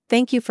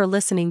Thank you for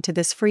listening to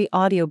this free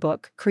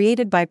audiobook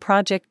created by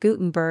Project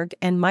Gutenberg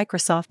and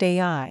Microsoft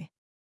AI.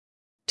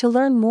 To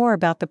learn more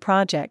about the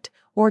project,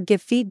 or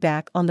give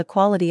feedback on the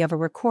quality of a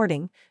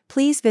recording,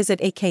 please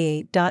visit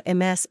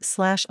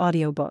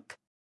aka.ms/audiobook.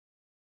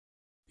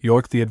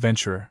 Yorke the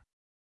Adventurer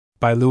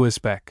by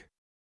Becke.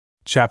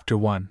 Chapter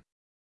 1.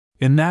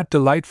 In that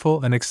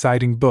delightful and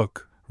exciting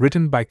book,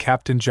 written by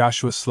Captain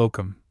Joshua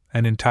Slocum,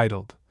 and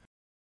entitled,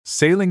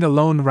 Sailing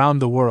Alone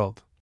Round the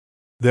World,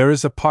 there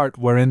is a part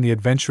wherein the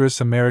adventurous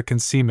American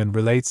seaman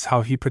relates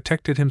how he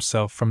protected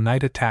himself from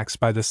night attacks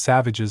by the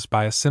savages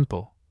by a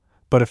simple,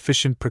 but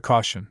efficient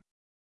precaution.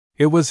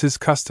 It was his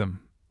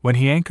custom, when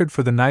he anchored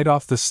for the night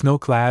off the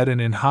snow-clad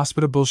and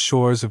inhospitable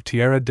shores of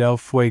Tierra del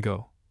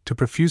Fuego, to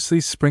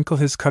profusely sprinkle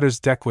his cutter's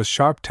deck with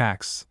sharp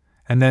tacks,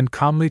 and then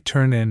calmly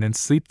turn in and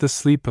sleep the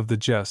sleep of the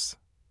just,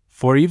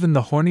 for even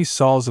the horny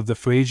soles of the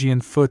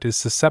Fuegian foot is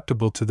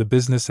susceptible to the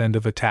business end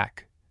of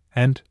attack,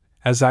 and,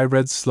 as I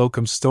read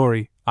Slocum's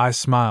story, I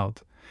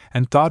smiled,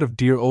 and thought of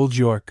dear old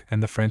Yorke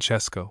and the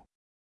Francesco.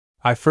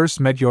 I first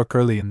met Yorke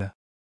early in the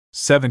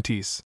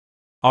 70s.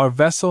 Our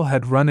vessel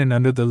had run in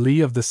under the lee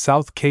of the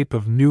South Cape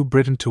of New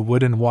Britain to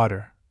wood and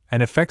water,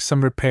 and effect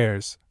some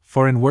repairs,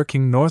 for in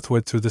working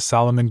northward through the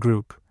Solomon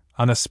Group,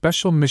 on a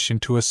special mission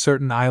to a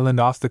certain island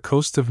off the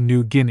coast of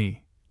New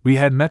Guinea, we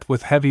had met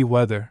with heavy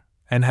weather,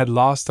 and had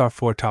lost our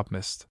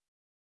foretopmast.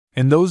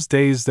 In those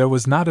days there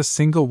was not a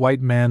single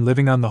white man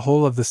living on the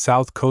whole of the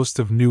south coast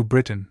of New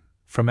Britain,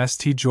 from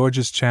St.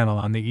 George's Channel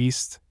on the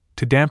east,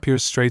 to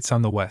Dampier's Straits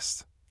on the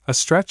west, a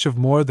stretch of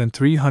more than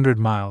 300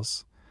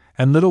 miles,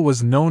 and little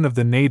was known of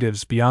the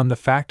natives beyond the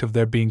fact of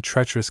their being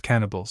treacherous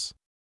cannibals.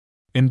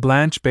 In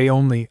Blanche Bay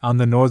only, on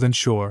the northern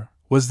shore,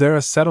 was there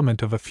a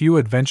settlement of a few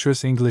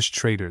adventurous English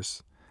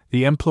traders,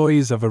 the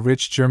employees of a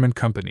rich German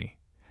company,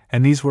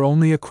 and these were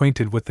only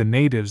acquainted with the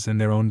natives in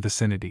their own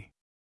vicinity.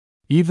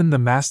 Even the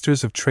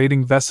masters of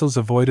trading vessels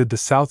avoided the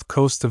south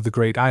coast of the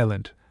great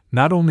island,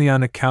 not only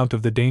on account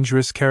of the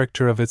dangerous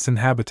character of its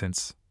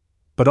inhabitants,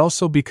 but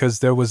also because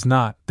there was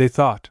not, they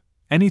thought,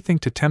 anything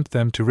to tempt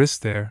them to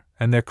risk their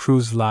and their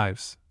crews'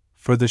 lives,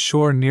 for the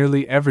shore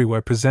nearly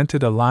everywhere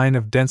presented a line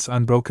of dense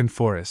unbroken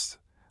forest,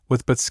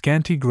 with but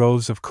scanty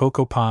groves of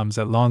cocoa palms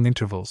at long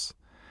intervals,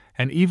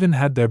 and even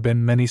had there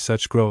been many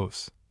such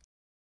groves,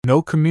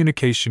 no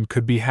communication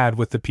could be had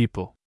with the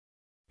people.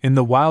 In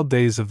the wild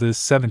days of the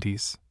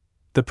 70s,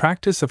 the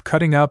practice of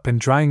cutting up and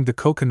drying the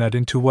coconut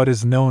into what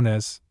is known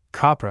as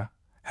copra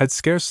had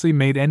scarcely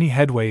made any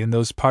headway in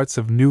those parts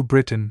of New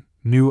Britain,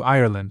 New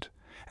Ireland,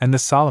 and the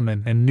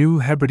Solomon and New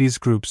Hebrides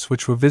groups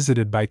which were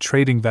visited by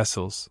trading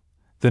vessels.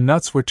 The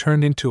nuts were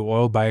turned into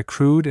oil by a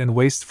crude and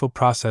wasteful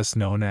process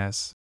known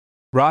as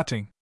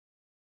rotting.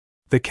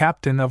 The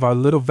captain of our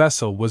little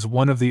vessel was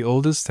one of the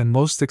oldest and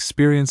most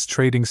experienced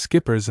trading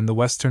skippers in the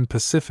Western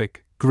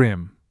Pacific,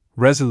 grim,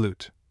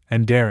 resolute,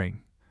 and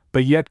daring,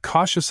 but yet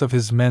cautious of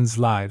his men's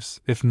lives,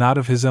 if not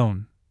of his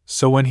own.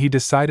 So when he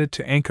decided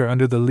to anchor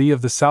under the lee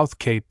of the South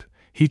Cape,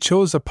 he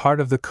chose a part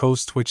of the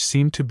coast which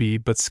seemed to be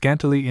but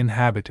scantily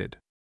inhabited.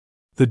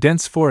 The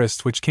dense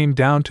forest which came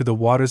down to the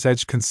water's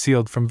edge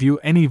concealed from view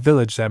any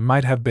village that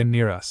might have been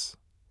near us,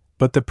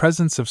 but the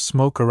presence of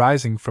smoke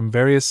arising from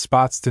various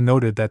spots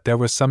denoted that there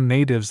were some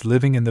natives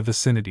living in the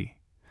vicinity,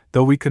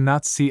 though we could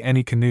not see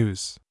any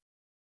canoes.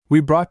 We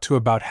brought to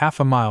about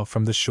half a mile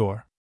from the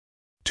shore.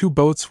 2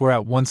 boats were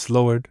at once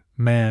lowered,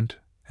 manned,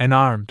 and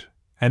armed,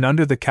 and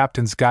under the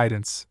captain's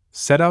guidance,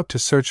 set out to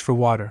search for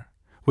water,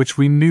 which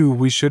we knew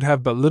we should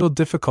have but little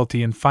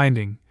difficulty in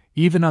finding,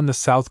 even on the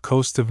south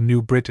coast of New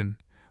Britain,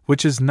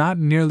 which is not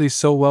nearly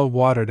so well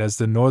watered as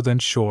the northern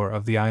shore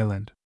of the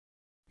island.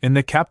 In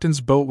the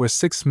captain's boat were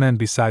 6 men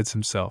besides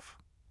himself.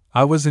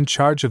 I was in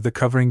charge of the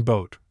covering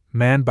boat,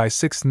 manned by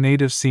 6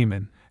 native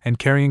seamen, and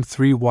carrying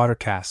 3 water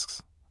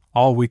casks,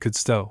 all we could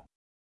stow.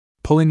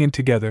 Pulling in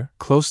together,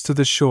 close to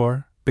the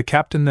shore, the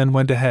captain then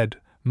went ahead,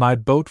 my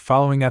boat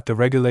following at the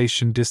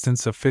regulation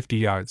distance of 50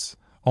 yards,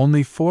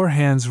 only 4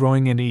 hands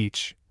rowing in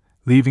each,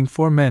 leaving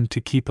 4 men to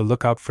keep a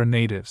lookout for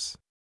natives.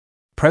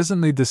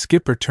 Presently the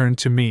skipper turned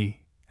to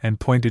me, and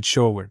pointed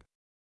shoreward.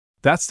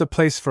 "That's the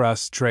place for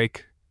us,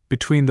 Drake,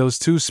 between those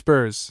 2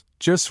 spurs,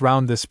 just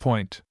round this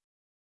point.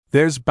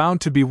 There's bound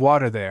to be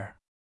water there."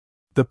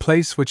 The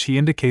place which he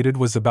indicated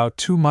was about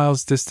 2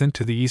 miles distant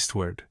to the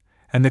eastward,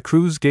 and the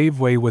crews gave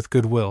way with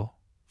good will,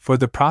 for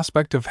the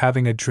prospect of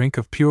having a drink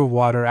of pure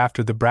water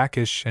after the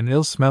brackish and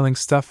ill-smelling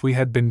stuff we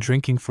had been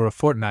drinking for a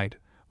fortnight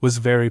was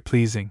very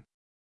pleasing.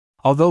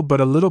 Although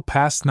but a little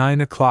past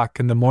 9 o'clock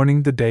in the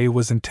morning, the day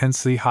was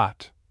intensely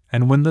hot,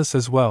 and windless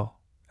as well,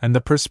 and the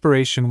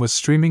perspiration was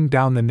streaming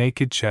down the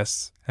naked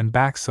chests and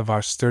backs of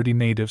our sturdy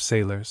native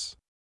sailors.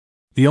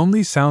 The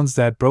only sounds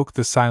that broke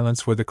the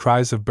silence were the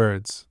cries of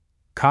birds,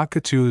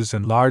 cockatoos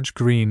and large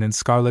green and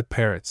scarlet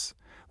parrots,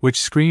 which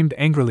screamed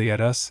angrily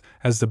at us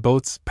as the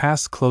boats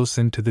passed close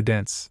into the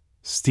dense,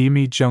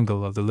 steamy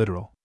jungle of the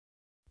littoral.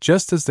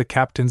 Just as the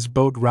captain's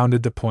boat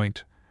rounded the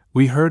point,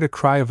 we heard a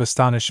cry of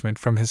astonishment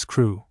from his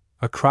crew,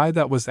 a cry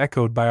that was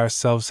echoed by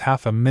ourselves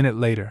half a minute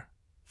later,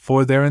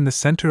 for there in the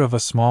center of a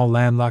small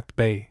landlocked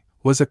bay,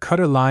 was a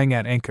cutter lying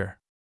at anchor.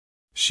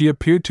 She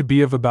appeared to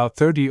be of about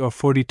 30 or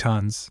 40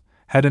 tons,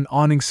 had an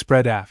awning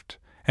spread aft,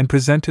 and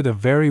presented a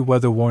very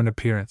weather-worn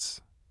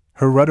appearance.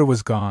 Her rudder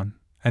was gone,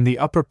 and the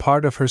upper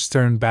part of her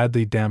stern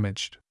badly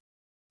damaged.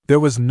 There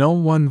was no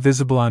one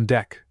visible on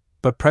deck,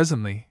 but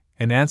presently,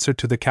 in answer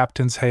to the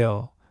captain's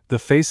hail, the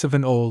face of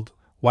an old,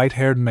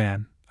 white-haired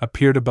man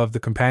appeared above the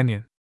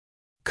companion.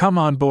 "Come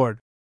on board,"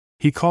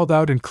 he called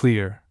out in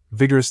clear,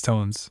 vigorous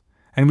tones,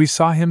 and we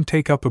saw him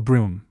take up a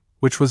broom,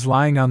 which was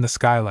lying on the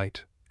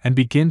skylight, and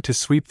begin to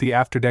sweep the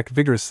afterdeck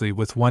vigorously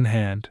with one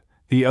hand,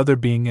 the other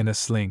being in a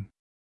sling.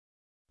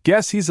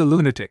 "Guess he's a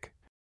lunatic,"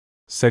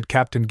 said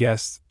Captain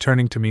Guest,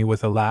 turning to me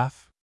with a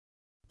laugh.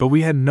 But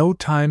we had no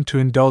time to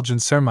indulge in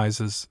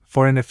surmises,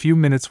 for in a few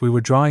minutes we were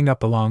drawing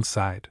up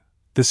alongside.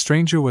 The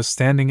stranger was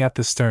standing at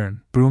the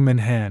stern, broom in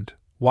hand,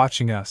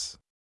 watching us.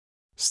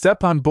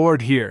 "Step on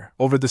board here,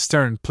 over the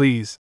stern,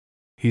 please,"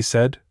 he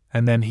said,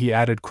 and then he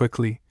added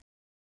quickly,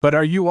 "But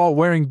are you all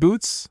wearing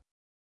boots?"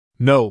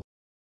 "No,"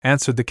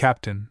 answered the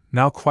captain,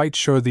 now quite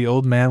sure the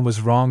old man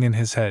was wrong in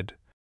his head.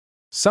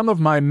 "Some of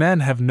my men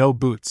have no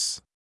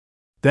boots."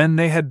 "Then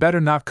they had better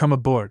not come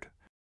aboard,"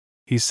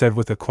 he said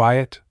with a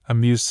quiet,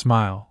 amused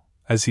smile,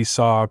 as he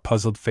saw our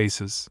puzzled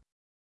faces.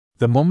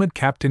 The moment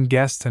Captain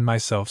Guest and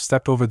myself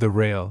stepped over the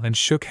rail and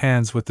shook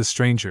hands with the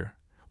stranger,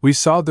 we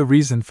saw the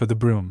reason for the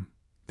broom.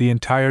 The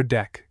entire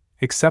deck,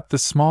 except the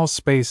small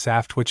space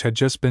aft which had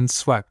just been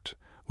swept,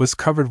 was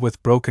covered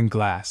with broken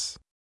glass.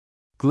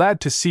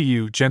 "Glad to see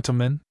you,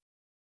 gentlemen.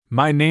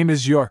 My name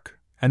is Yorke,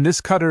 and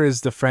this cutter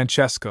is the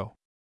Francesco.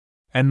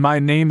 And my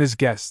name is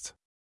Guest.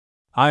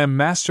 I am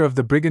master of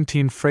the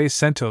brigantine Fray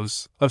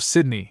Centos, of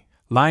Sydney,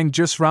 lying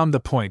just round the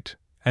point,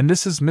 and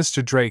this is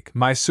Mr. Drake,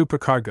 my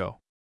supercargo.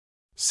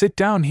 Sit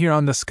down here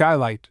on the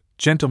skylight,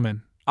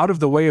 gentlemen, out of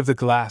the way of the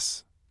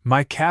glass.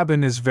 My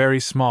cabin is very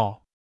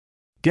small.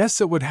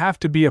 Guess it would have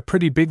to be a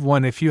pretty big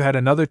one if you had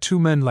another 2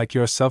 men like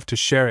yourself to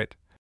share it,"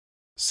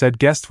 said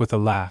Guest with a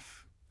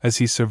laugh, as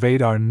he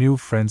surveyed our new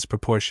friend's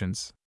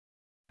proportions.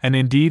 And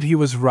indeed he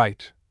was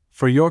right,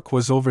 for Yorke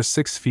was over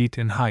 6 feet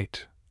in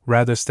height,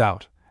 rather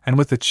stout, and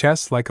with a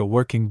chest like a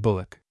working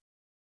bullock.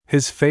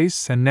 His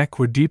face and neck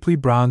were deeply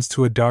bronzed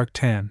to a dark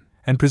tan,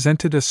 and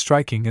presented a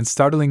striking and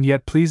startling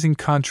yet pleasing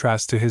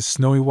contrast to his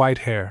snowy white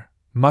hair,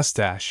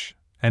 mustache,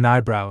 and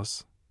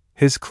eyebrows.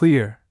 His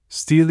clear,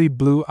 steely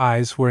blue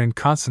eyes were in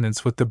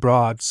consonance with the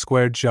broad,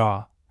 square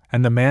jaw,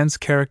 and the man's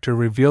character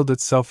revealed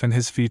itself in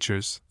his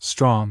features,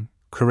 strong,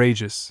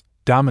 courageous,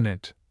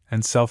 dominant,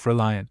 and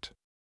self-reliant.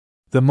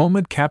 The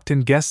moment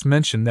Captain Guest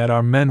mentioned that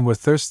our men were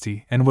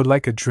thirsty and would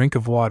like a drink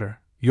of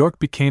water, Yorke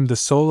became the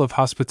soul of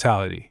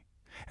hospitality,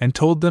 and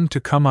told them to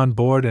come on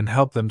board and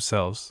help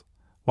themselves,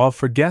 while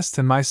for Guest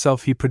and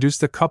myself he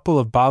produced a couple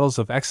of bottles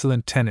of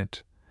excellent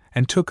Tennant,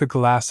 and took a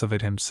glass of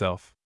it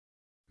himself.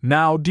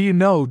 "Now, do you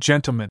know,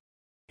 gentlemen,"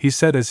 he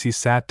said as he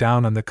sat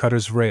down on the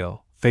cutter's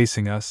rail,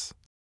 facing us,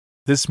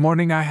 "this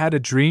morning I had a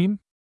dream?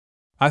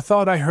 I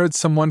thought I heard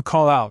someone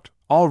call out,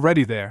 'All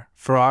ready there,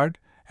 Ferrard,'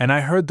 and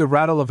I heard the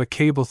rattle of a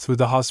cable through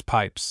the hawse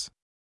pipes.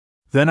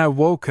 Then I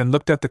woke and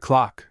looked at the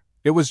clock.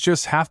 It was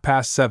just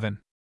 7:30.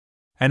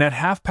 And at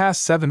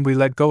 7:30 we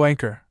let go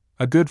anchor,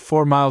 a good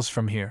 4 miles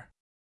from here.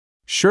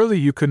 Surely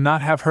you could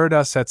not have heard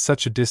us at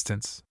such a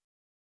distance."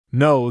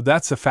 "No,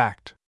 that's a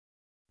fact.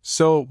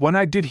 So, when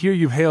I did hear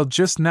you hail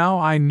just now,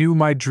 I knew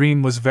my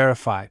dream was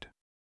verified.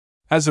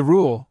 As a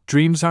rule,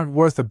 dreams aren't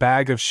worth a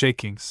bag of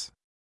shakings."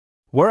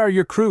 "Where are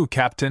your crew,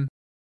 Captain?"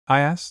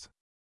 I asked.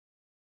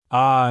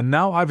 "Ah,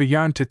 now I've a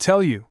yarn to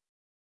tell you.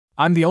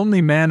 I'm the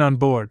only man on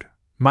board.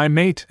 My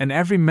mate and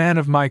every man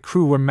of my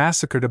crew were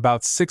massacred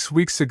about 6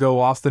 weeks ago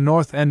off the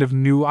north end of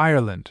New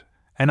Ireland,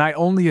 and I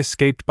only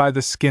escaped by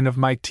the skin of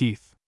my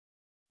teeth.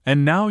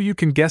 And now you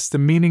can guess the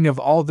meaning of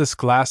all this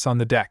glass on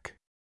the deck.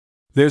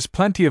 There's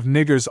plenty of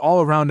niggers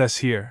all around us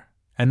here,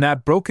 and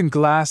that broken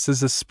glass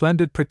is a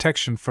splendid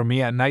protection for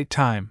me at night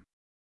time.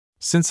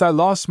 Since I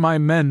lost my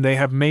men they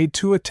have made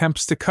 2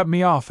 attempts to cut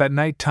me off at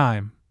night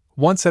time,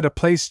 once at a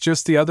place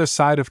just the other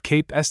side of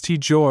Cape St.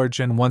 George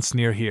and once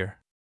near here.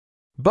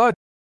 But,"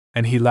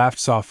 and he laughed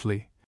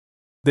softly,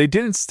 "they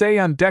didn't stay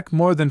on deck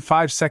more than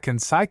 5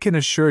 seconds, I can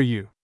assure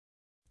you.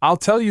 I'll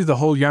tell you the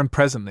whole yarn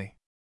presently.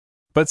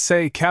 But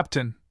say,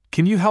 Captain,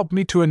 can you help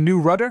me to a new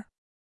rudder?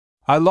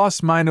 I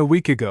lost mine a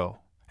week ago,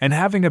 and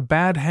having a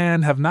bad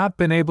hand have not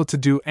been able to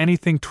do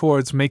anything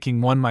towards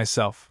making one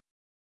myself."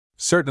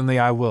 "Certainly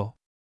I will.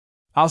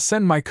 I'll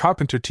send my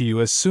carpenter to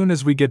you as soon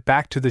as we get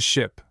back to the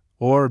ship,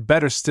 or,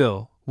 better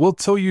still, we'll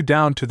tow you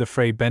down to the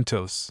Fray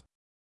Bentos.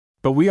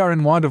 But we are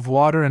in want of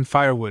water and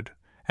firewood,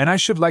 and I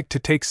should like to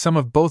take some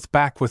of both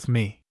back with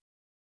me."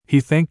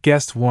 He thanked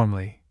Guest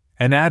warmly,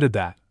 and added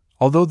that,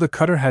 although the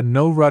cutter had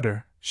no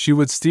rudder, she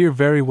would steer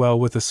very well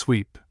with a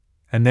sweep,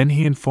 and then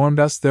he informed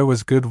us there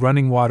was good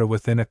running water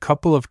within a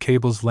couple of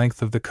cables'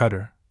 length of the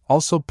cutter,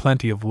 also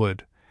plenty of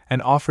wood,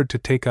 and offered to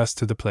take us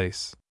to the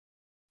place.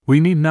 We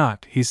need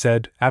not, he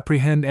said,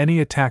 apprehend any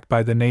attack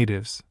by the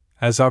natives,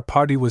 as our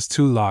party was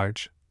too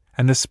large,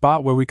 and the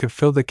spot where we could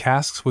fill the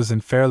casks was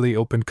in fairly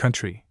open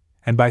country,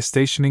 and by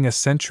stationing a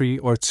sentry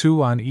or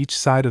two on each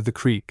side of the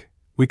creek,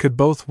 we could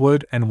both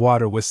wood and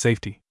water with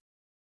safety.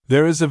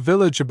 There is a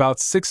village about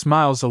 6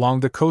 miles along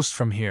the coast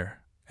from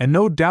here, and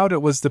no doubt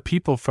it was the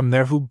people from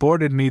there who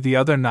boarded me the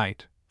other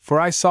night, for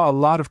I saw a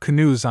lot of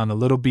canoes on a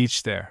little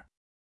beach there.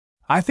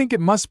 I think it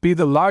must be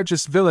the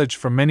largest village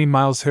for many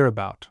miles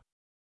hereabout.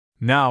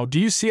 Now, do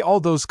you see all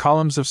those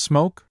columns of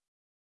smoke?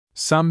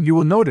 Some, you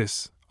will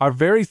notice, are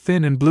very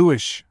thin and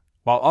bluish,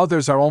 while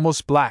others are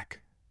almost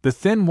black. The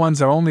thin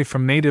ones are only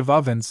from native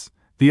ovens,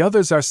 the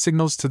others are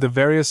signals to the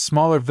various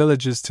smaller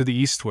villages to the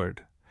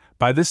eastward.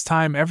 By this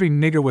time every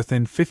nigger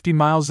within 50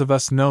 miles of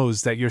us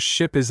knows that your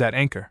ship is at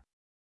anchor.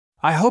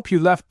 I hope you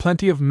left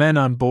plenty of men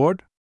on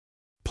board?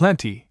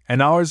 Plenty,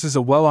 and ours is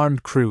a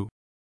well-armed crew.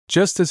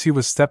 Just as he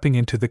was stepping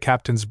into the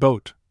captain's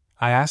boat,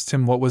 I asked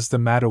him what was the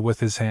matter with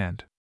his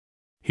hand.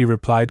 He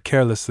replied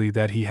carelessly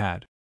that he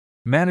had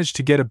managed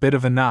to get a bit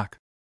of a knock,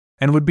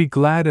 and would be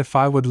glad if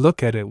I would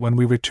look at it when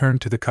we returned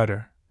to the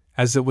cutter,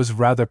 as it was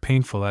rather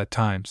painful at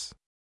times.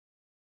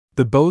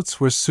 The boats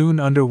were soon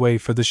under way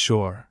for the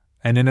shore,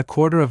 and in a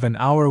quarter of an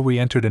hour we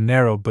entered a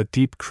narrow but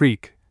deep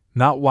creek,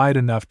 not wide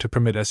enough to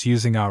permit us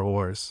using our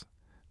oars.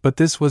 But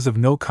this was of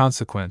no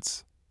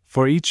consequence,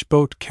 for each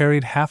boat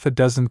carried half a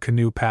dozen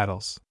canoe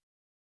paddles.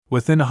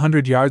 Within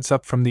 100 yards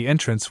up from the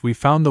entrance we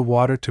found the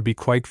water to be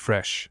quite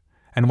fresh,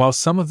 and while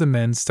some of the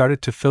men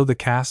started to fill the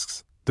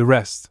casks, the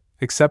rest,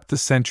 except the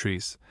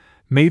sentries,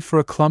 made for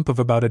a clump of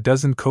about a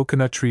dozen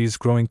coconut trees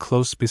growing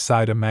close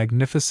beside a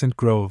magnificent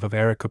grove of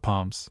areca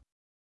palms.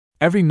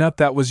 Every nut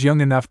that was young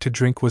enough to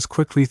drink was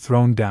quickly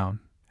thrown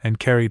down and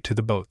carried to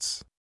the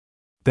boats.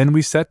 Then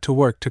we set to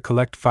work to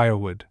collect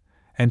firewood,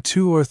 and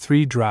 2 or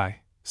 3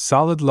 dry,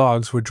 solid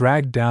logs were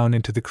dragged down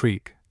into the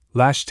creek,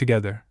 lashed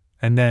together,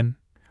 and then,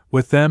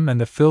 with them and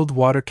the filled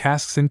water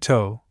casks in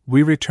tow,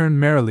 we returned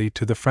merrily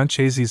to the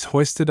Franchaises,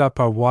 hoisted up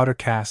our water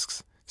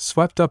casks,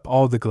 swept up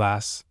all the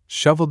glass,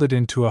 shoveled it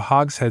into a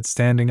hogshead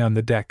standing on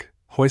the deck,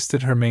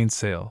 hoisted her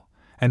mainsail,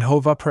 and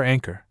hove up her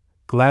anchor,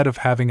 glad of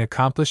having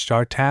accomplished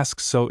our task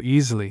so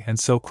easily and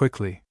so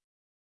quickly.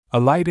 A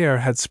light air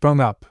had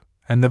sprung up,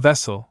 and the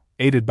vessel,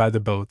 aided by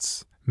the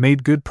boats,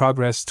 made good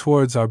progress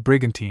towards our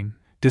brigantine,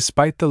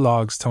 despite the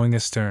logs towing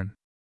astern.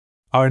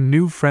 Our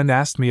new friend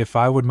asked me if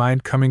I would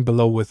mind coming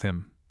below with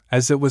him,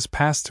 as it was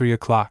past 3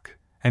 o'clock,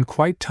 and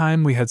quite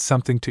time we had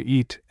something to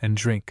eat and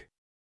drink.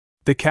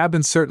 The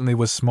cabin certainly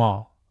was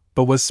small,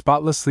 but was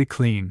spotlessly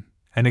clean,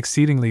 and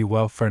exceedingly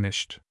well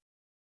furnished.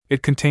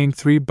 It contained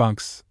 3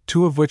 bunks,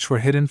 2 of which were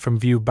hidden from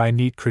view by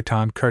neat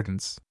cretonne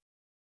curtains.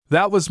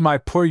 "That was my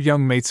poor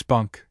young mate's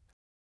bunk,"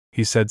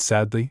 he said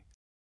sadly,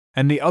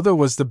 "and the other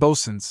was the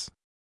boatswain's.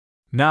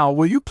 Now,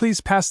 will you please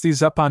pass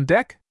these up on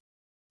deck?"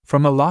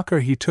 From a locker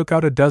he took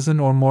out a dozen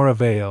or more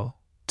of ale,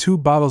 2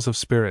 bottles of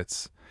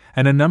spirits,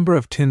 and a number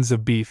of tins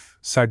of beef,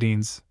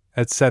 sardines,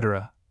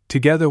 etc.,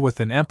 together with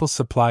an ample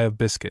supply of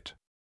biscuit.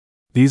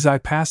 These I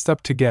passed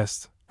up to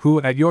Guest, who,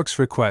 at York's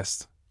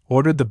request,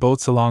 ordered the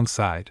boats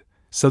alongside,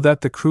 so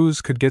that the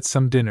crews could get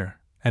some dinner,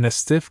 and a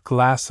stiff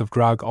glass of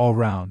grog all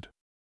round.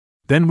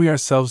 Then we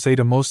ourselves ate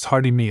a most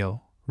hearty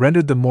meal,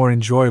 rendered the more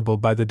enjoyable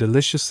by the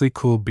deliciously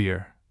cool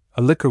beer,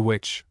 a liquor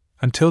which,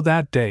 until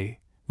that day,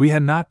 we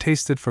had not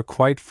tasted for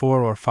quite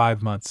 4 or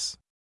 5 months.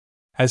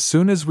 As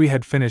soon as we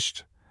had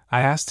finished,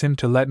 I asked him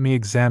to let me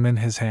examine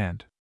his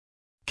hand.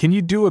 "Can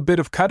you do a bit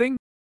of cutting?"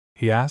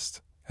 he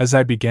asked, as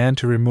I began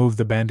to remove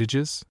the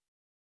bandages.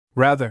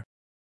 "Rather,"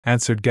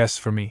 answered Guest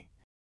for me.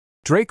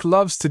 "Drake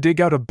loves to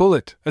dig out a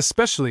bullet,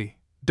 especially,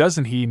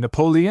 doesn't he,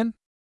 Napoleon?"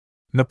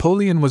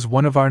 Napoleon was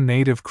one of our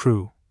native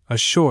crew, a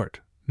short,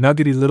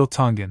 nuggety little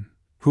Tongan,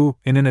 who,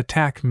 in an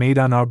attack made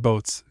on our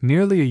boats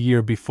nearly a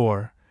year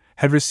before,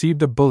 had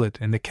received a bullet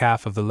in the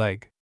calf of the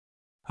leg.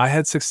 I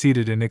had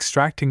succeeded in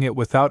extracting it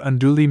without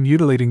unduly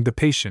mutilating the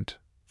patient,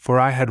 for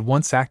I had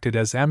once acted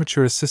as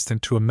amateur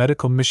assistant to a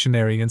medical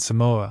missionary in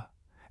Samoa,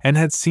 and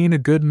had seen a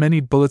good many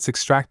bullets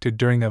extracted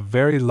during a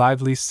very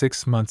lively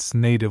 6 months'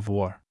 native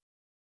war.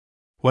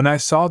 When I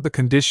saw the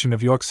condition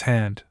of York's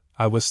hand,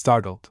 I was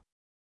startled.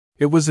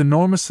 It was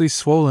enormously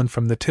swollen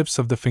from the tips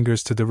of the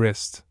fingers to the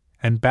wrist,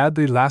 and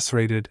badly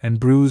lacerated and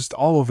bruised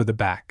all over the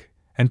back,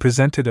 and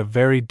presented a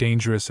very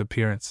dangerous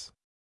appearance.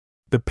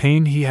 The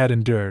pain he had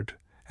endured,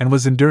 and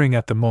was enduring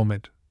at the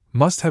moment,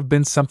 must have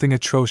been something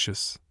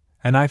atrocious,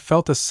 and I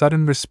felt a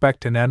sudden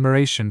respect and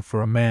admiration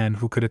for a man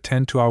who could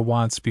attend to our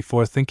wants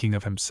before thinking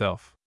of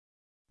himself.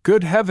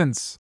 "Good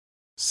heavens!"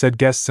 said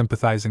Guest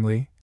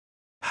sympathizingly.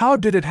 "How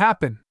did it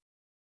happen?"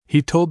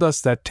 He told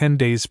us that 10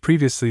 days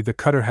previously the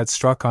cutter had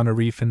struck on a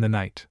reef in the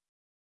night.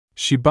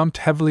 She bumped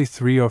heavily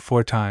 3 or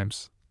 4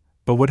 times,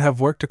 but would have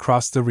worked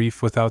across the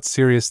reef without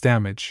serious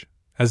damage,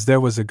 as there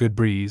was a good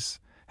breeze,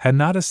 had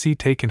not a sea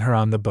taken her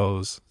on the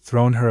bows,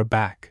 thrown her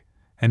aback,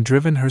 and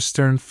driven her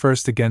stern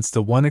first against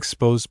the one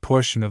exposed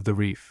portion of the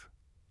reef,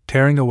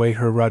 tearing away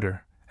her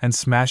rudder, and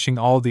smashing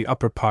all the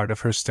upper part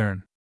of her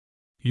stern.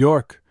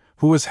 York,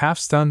 who was half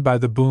stunned by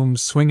the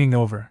booms swinging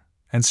over,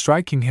 and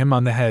striking him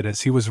on the head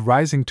as he was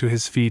rising to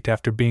his feet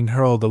after being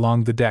hurled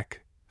along the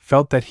deck,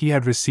 felt that he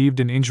had received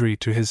an injury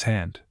to his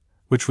hand,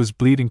 which was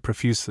bleeding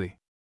profusely.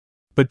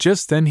 But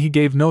just then he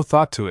gave no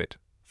thought to it,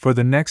 for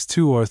the next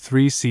 2 or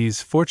 3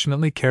 seas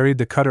fortunately carried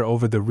the cutter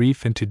over the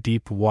reef into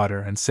deep water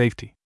and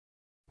safety.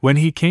 When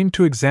he came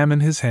to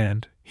examine his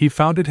hand, he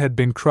found it had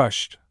been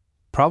crushed,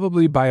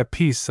 probably by a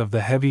piece of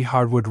the heavy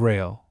hardwood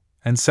rail,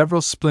 and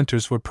several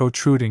splinters were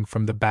protruding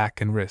from the back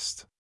and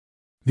wrist.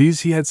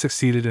 These he had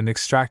succeeded in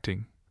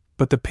extracting,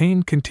 but the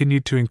pain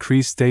continued to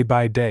increase day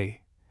by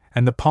day,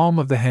 and the palm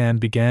of the hand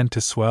began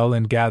to swell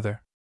and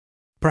gather.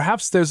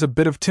 "Perhaps there's a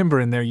bit of timber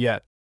in there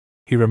yet,"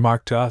 he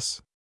remarked to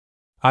us.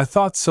 I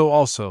thought so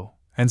also,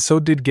 and so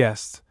did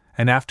Guest,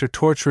 and after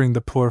torturing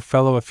the poor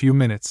fellow a few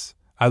minutes,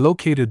 I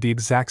located the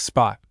exact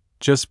spot,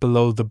 just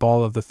below the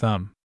ball of the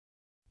thumb.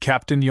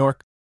 "Captain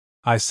Yorke,"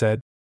 I said,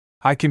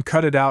 "I can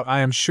cut it out, I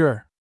am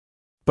sure.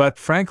 But,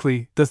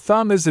 frankly, the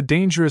thumb is a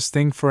dangerous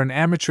thing for an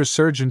amateur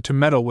surgeon to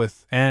meddle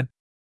with, and—"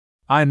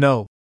 "I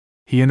know,"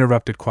 he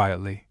interrupted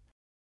quietly,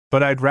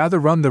 "but I'd rather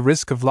run the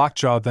risk of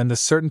lockjaw than the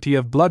certainty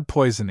of blood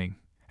poisoning,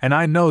 and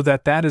I know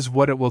that is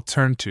what it will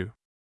turn to.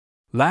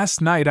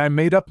 Last night I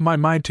made up my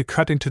mind to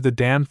cut into the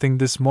damn thing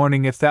this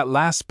morning if that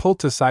last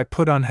poultice I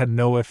put on had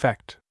no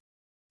effect.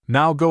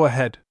 Now go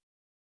ahead.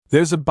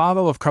 There's a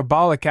bottle of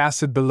carbolic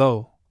acid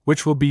below,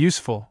 which will be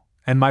useful,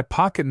 and my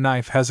pocket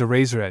knife has a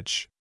razor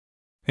edge."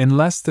 In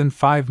less than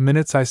 5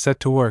 minutes I set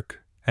to work,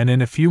 and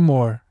in a few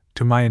more,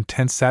 to my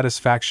intense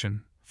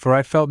satisfaction, for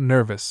I felt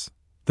nervous,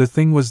 the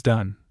thing was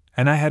done,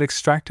 and I had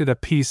extracted a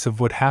piece of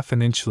wood 1/2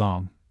 an inch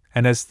long,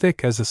 and as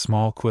thick as a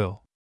small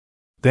quill.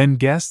 Then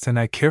Guest and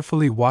I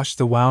carefully washed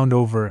the wound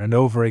over and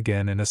over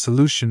again in a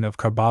solution of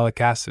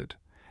carbolic acid,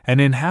 and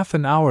in half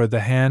an hour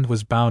the hand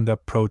was bound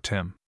up pro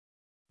tem.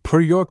 Poor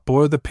Yorke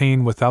bore the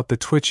pain without the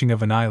twitching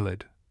of an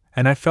eyelid,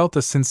 and I felt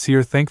a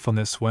sincere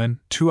thankfulness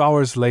when, 2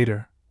 hours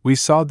later, we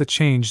saw the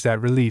change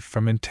that relief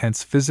from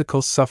intense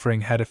physical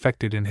suffering had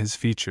effected in his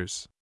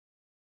features.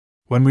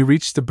 When we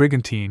reached the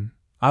brigantine,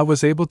 I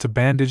was able to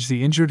bandage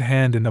the injured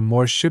hand in a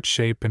more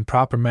shipshape and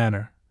proper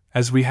manner,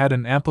 as we had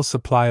an ample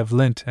supply of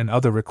lint and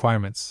other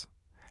requirements,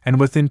 and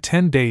within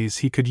 10 days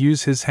he could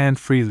use his hand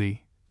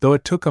freely, though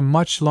it took a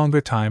much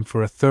longer time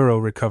for a thorough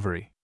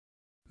recovery.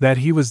 That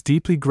he was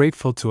deeply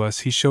grateful to us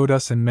he showed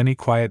us in many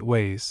quiet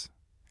ways,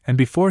 and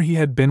before he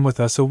had been with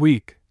us a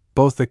week,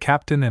 both the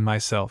captain and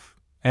myself,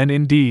 and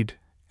indeed,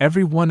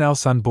 every one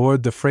else on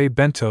board the Fray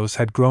Bentos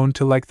had grown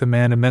to like the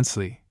man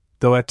immensely,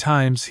 though at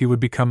times he would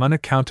become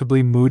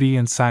unaccountably moody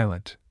and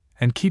silent,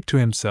 and keep to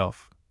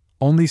himself,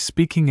 only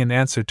speaking in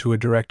answer to a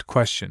direct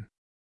question.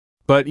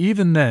 But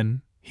even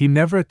then, he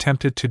never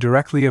attempted to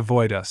directly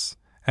avoid us,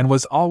 and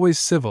was always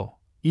civil,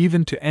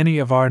 even to any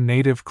of our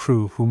native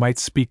crew who might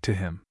speak to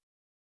him.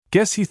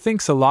 "Guess he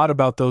thinks a lot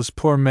about those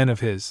poor men of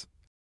his,"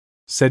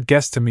 said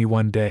Guest to me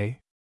one day.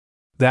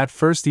 That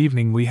first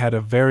evening we had a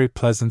very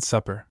pleasant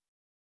supper.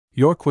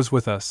 Yorke was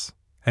with us,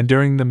 and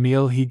during the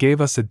meal he gave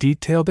us a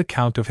detailed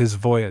account of his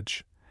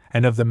voyage,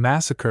 and of the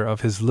massacre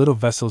of his little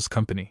vessel's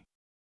company.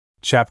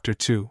 Chapter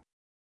 2.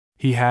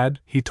 He had,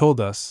 he told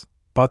us,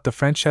 bought the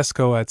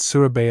Francesco at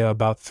Surabaya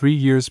about 3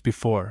 years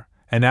before,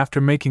 and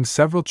after making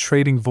several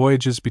trading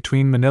voyages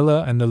between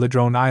Manila and the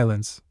Ladrone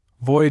Islands,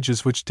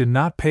 voyages which did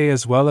not pay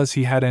as well as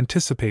he had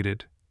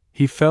anticipated,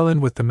 he fell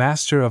in with the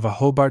master of a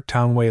Hobart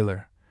Town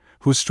whaler,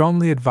 who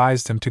strongly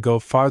advised him to go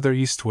farther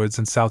eastwards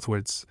and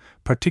southwards,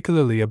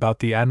 particularly about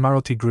the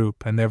Admiralty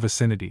Group and their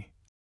vicinity,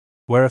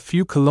 where a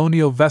few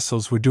colonial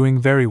vessels were doing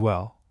very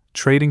well,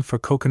 trading for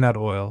coconut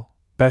oil,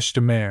 bêche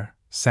de mer,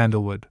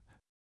 sandalwood,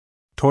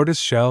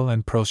 tortoise-shell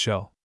and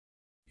pearl-shell.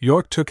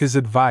 Yorke took his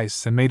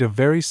advice and made a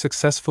very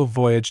successful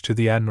voyage to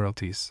the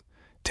Admiralties,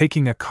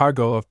 taking a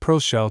cargo of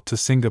pearl-shell to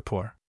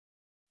Singapore.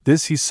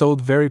 This he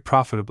sold very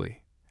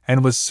profitably,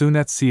 and was soon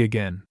at sea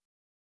again.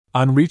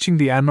 On reaching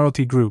the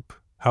Admiralty Group,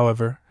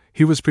 however,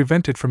 he was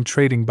prevented from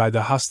trading by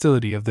the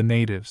hostility of the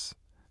natives,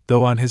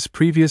 though on his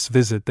previous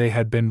visit they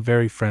had been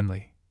very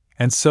friendly,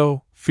 and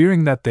so,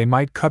 fearing that they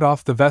might cut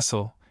off the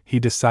vessel, he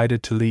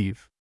decided to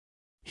leave.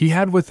 He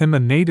had with him a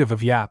native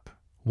of Yap,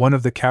 one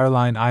of the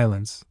Caroline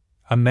Islands,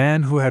 a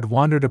man who had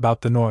wandered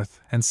about the North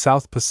and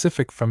South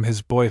Pacific from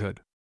his boyhood.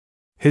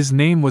 His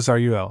name was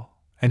Arguel,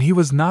 and he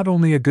was not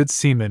only a good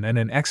seaman and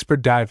an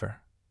expert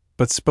diver,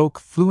 but spoke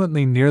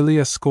fluently nearly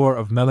a score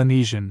of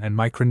Melanesian and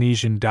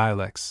Micronesian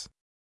dialects.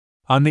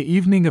 On the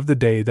evening of the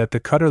day that the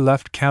cutter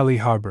left Cali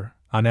Harbor,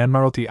 on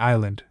Admiralty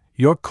Island,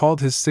 Yorke called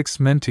his 6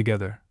 men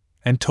together,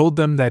 and told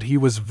them that he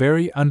was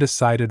very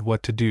undecided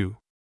what to do.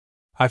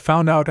 I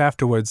found out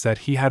afterwards that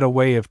he had a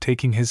way of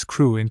taking his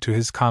crew into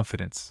his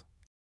confidence.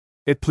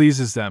 "It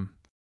pleases them,"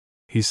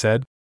 he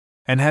said,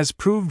 "and has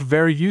proved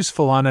very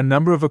useful on a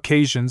number of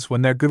occasions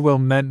when their goodwill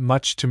meant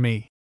much to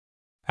me."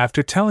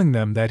 After telling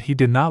them that he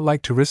did not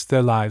like to risk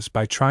their lives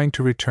by trying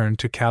to return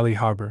to Cali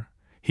Harbor,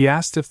 he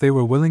asked if they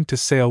were willing to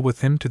sail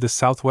with him to the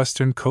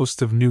southwestern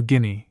coast of New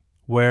Guinea,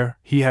 where,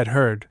 he had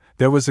heard,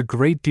 there was a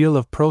great deal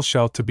of pearl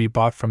shell to be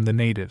bought from the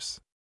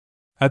natives.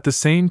 At the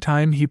same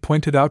time he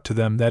pointed out to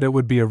them that it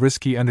would be a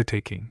risky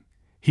undertaking.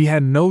 He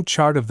had no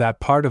chart of that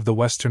part of the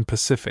western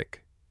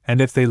Pacific, and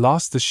if they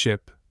lost the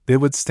ship, they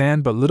would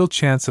stand but little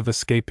chance of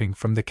escaping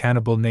from the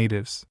cannibal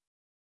natives.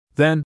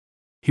 Then,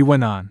 he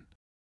went on,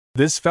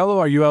 this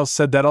fellow Rul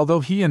said that although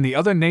he and the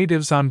other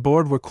natives on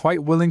board were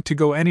quite willing to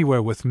go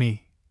anywhere with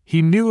me,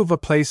 he knew of a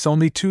place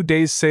only 2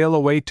 days' sail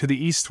away to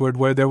the eastward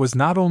where there was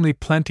not only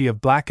plenty of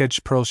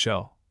black-edged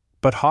pearl-shell,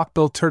 but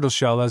hawk-billed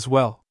turtle-shell as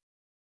well.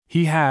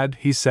 He had,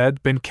 he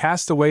said, been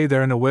cast away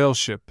there in a whale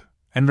ship,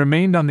 and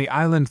remained on the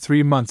island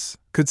 3 months,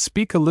 could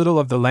speak a little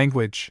of the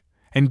language,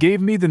 and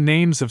gave me the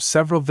names of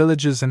several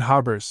villages and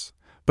harbors,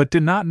 but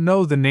did not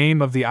know the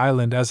name of the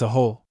island as a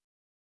whole.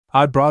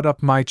 I brought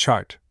up my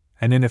chart,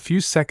 and in a few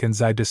seconds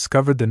I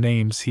discovered the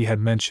names he had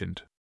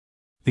mentioned.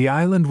 The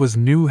island was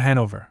New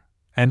Hanover,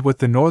 and with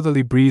the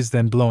northerly breeze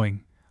then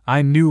blowing,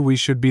 I knew we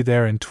should be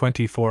there in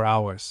 24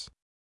 hours.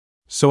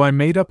 So I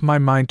made up my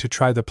mind to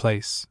try the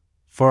place,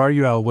 for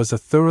Rul was a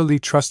thoroughly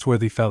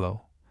trustworthy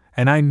fellow,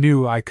 and I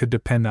knew I could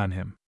depend on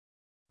him.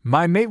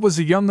 My mate was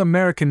a young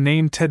American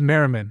named Ted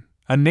Merriman,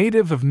 a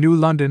native of New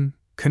London,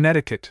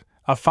 Connecticut,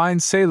 a fine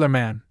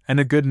sailorman and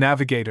a good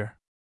navigator.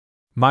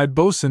 My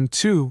boatswain,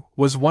 too,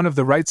 was one of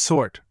the right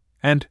sort,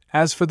 and,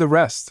 as for the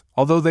rest,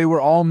 although they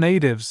were all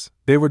natives,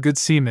 they were good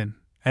seamen,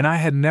 and I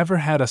had never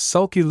had a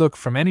sulky look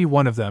from any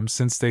one of them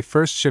since they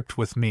first shipped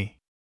with me.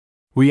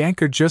 We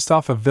anchored just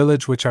off a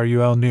village which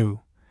Rul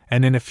knew,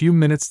 and in a few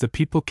minutes the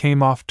people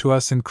came off to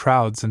us in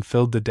crowds and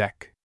filled the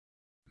deck.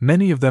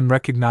 Many of them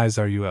recognized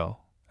Rul,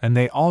 and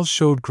they all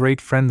showed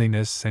great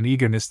friendliness and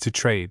eagerness to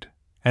trade,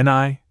 and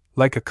I,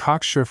 like a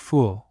cocksure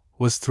fool,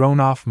 was thrown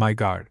off my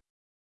guard.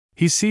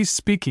 He ceased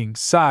speaking,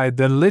 sighed,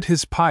 then lit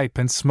his pipe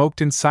and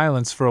smoked in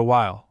silence for a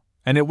while,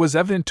 and it was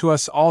evident to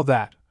us all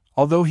that,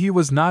 although he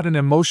was not an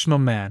emotional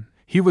man,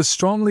 he was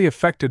strongly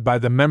affected by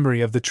the memory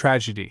of the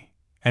tragedy,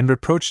 and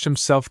reproached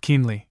himself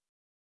keenly.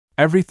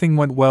 Everything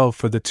went well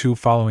for the 2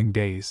 following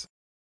days.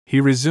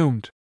 He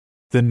resumed,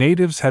 the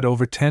natives had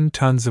over 10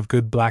 tons of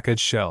good black-edged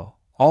shell,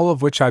 all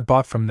of which I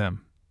bought from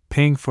them,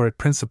 paying for it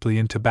principally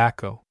in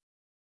tobacco.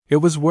 It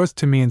was worth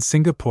to me in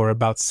Singapore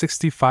about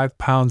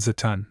 £65 a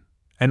ton,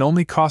 and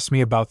only cost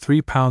me about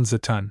 £3 a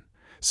ton,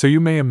 so you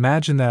may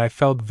imagine that I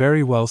felt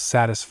very well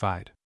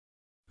satisfied.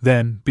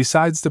 Then,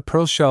 besides the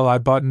pearl shell, I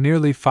bought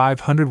nearly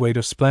 500 weight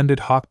of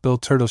splendid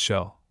hawk-billed turtle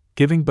shell,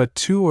 giving but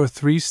 2 or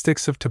 3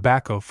 sticks of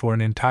tobacco for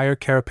an entire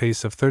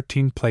carapace of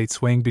 13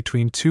 plates weighing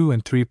between 2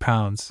 and 3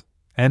 pounds,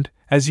 and,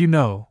 as you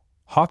know,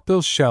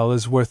 hawk-billed shell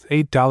is worth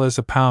 $8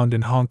 a pound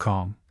in Hong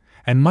Kong,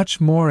 and much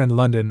more in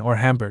London or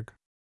Hamburg.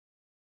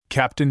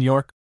 Captain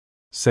Yorke,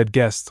 said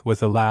Guest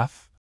with a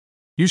laugh,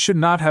 you should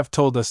not have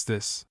told us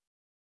this.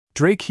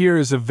 Drake here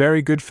is a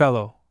very good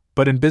fellow,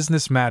 but in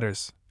business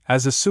matters,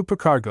 as a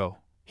supercargo,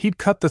 he'd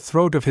cut the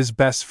throat of his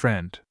best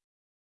friend.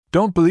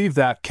 Don't believe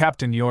that,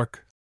 Captain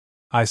Yorke,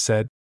 I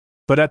said,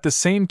 but at the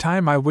same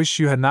time I wish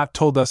you had not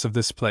told us of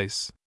this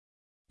place.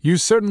 You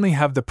certainly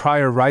have the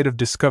prior right of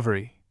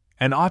discovery,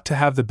 and ought to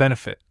have the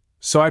benefit,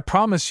 so I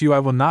promise you I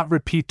will not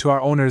repeat to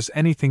our owners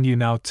anything you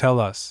now tell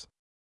us.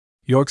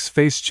 Yorke's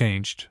face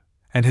changed,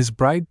 and his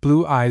bright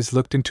blue eyes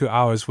looked into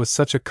ours with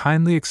such a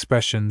kindly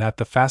expression that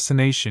the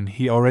fascination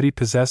he already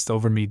possessed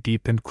over me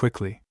deepened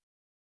quickly.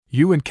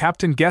 You and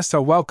Captain Guest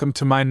are welcome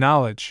to my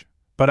knowledge,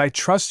 but I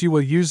trust you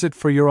will use it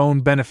for your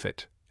own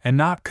benefit, and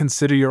not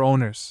consider your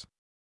owners.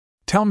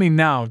 Tell me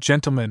now,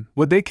 gentlemen,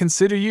 would they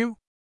consider you?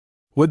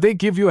 Would they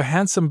give you a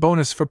handsome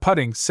bonus for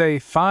putting, say,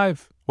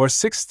 5 or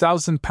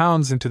 6,000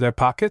 pounds into their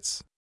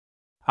pockets?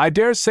 I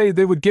dare say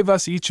they would give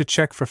us each a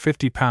check for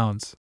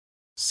 £50,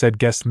 said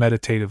Guest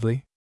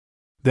meditatively.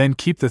 Then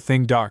keep the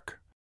thing dark,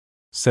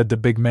 said the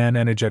big man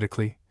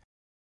energetically.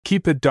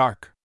 Keep it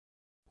dark.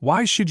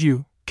 Why should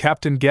you,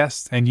 Captain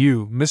Guest, and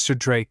you, Mr.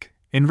 Drake,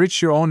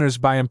 enrich your owners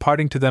by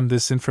imparting to them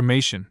this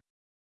information?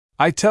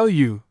 I tell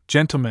you,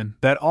 gentlemen,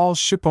 that all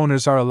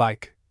shipowners are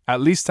alike.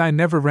 At least I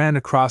never ran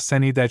across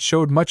any that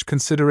showed much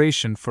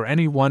consideration for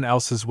any one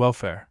else's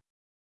welfare.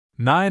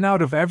 9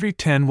 out of every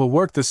 10 will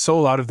work the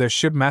soul out of their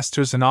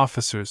shipmasters and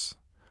officers,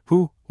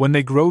 who, when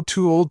they grow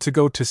too old to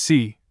go to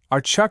sea,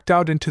 are chucked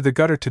out into the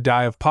gutter to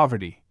die of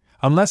poverty,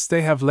 unless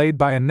they have laid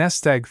by a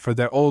nest egg for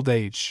their old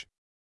age.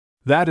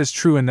 That is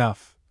true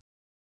enough,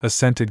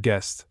 assented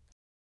Guest.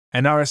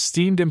 And our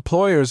esteemed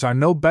employers are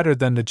no better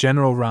than the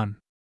general run.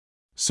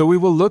 So we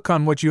will look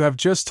on what you have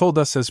just told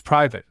us as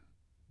private.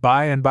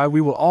 By and by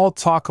we will all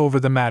talk over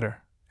the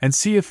matter, and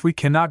see if we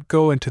cannot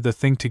go into the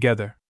thing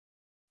together.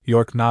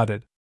 Yorke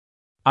nodded.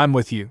 I'm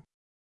with you.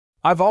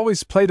 I've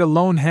always played a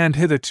lone hand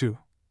hitherto,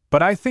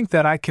 but I think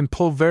that I can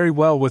pull very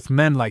well with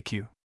men like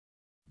you.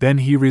 Then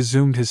he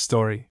resumed his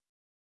story.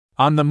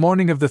 On the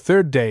morning of the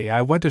 3rd day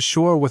I went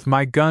ashore with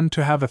my gun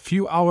to have a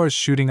few hours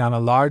shooting on a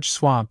large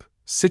swamp,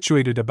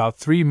 situated about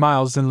 3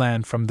 miles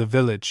inland from the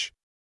village.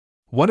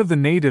 One of the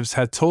natives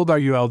had told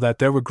Rul that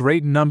there were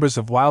great numbers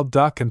of wild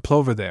duck and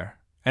plover there,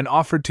 and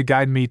offered to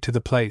guide me to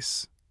the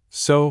place.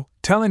 So,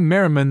 telling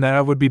Merriman that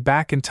I would be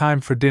back in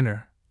time for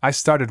dinner, I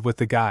started with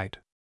the guide.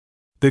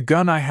 The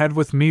gun I had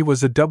with me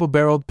was a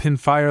double-barreled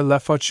pinfire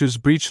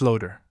Lefaucheuse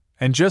breech-loader,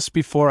 and just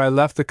before I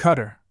left the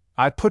cutter,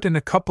 I put in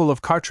a couple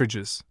of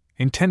cartridges,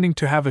 intending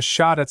to have a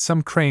shot at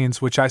some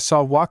cranes which I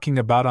saw walking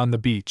about on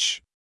the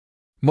beach.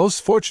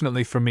 Most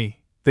fortunately for me,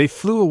 they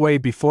flew away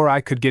before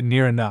I could get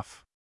near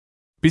enough.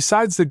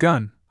 Besides the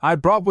gun, I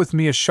brought with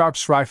me a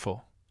Sharp's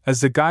rifle, as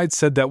the guide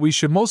said that we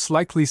should most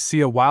likely see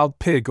a wild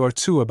pig or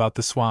two about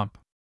the swamp.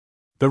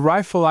 The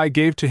rifle I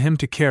gave to him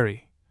to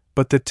carry,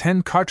 but the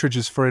 10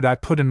 cartridges for it I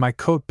put in my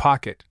coat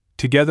pocket,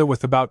 together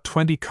with about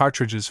 20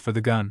 cartridges for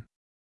the gun.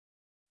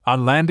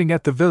 On landing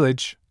at the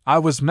village, I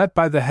was met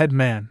by the head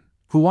man,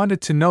 who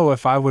wanted to know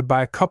if I would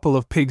buy a couple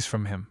of pigs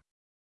from him.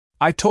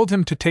 I told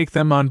him to take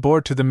them on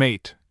board to the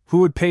mate, who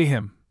would pay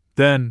him.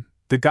 Then,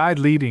 the guide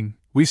leading,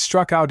 we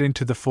struck out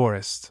into the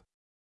forest.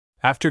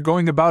 After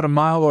going about a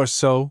mile or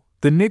so,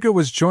 the nigger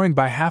was joined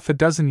by half a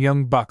dozen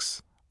young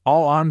bucks,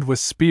 all armed with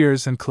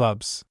spears and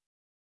clubs.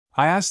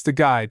 I asked the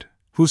guide,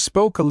 who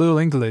spoke a little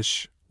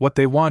English, what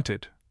they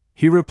wanted.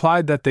 He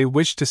replied that they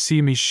wished to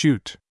see me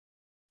shoot.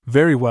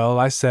 Very well,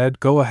 I said,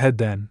 go ahead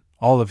then,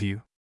 all of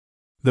you.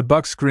 The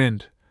bucks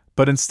grinned,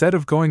 but instead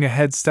of going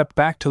ahead stepped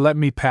back to let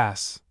me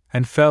pass,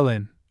 and fell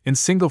in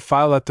single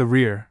file at the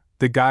rear,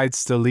 the guide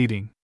still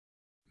leading.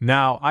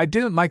 Now, I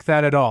didn't like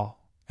that at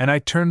all, and I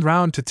turned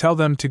round to tell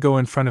them to go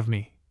in front of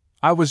me.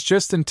 I was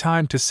just in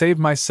time to save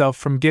myself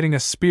from getting a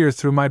spear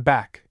through my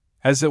back.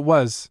 As it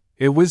whizzed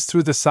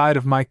through the side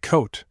of my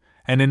coat,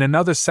 and in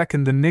another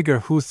second the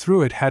nigger who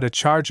threw it had a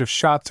charge of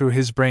shot through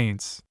his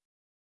brains.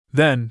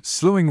 Then,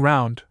 slewing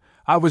round,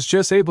 I was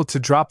just able to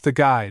drop the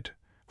guide,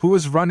 who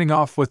was running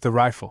off with the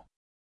rifle.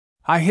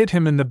 I hit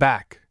him in the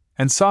back,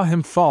 and saw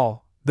him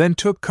fall, then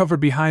took cover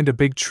behind a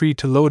big tree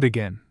to load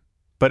again.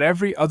 But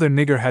every other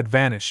nigger had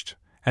vanished,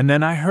 and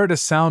then I heard a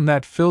sound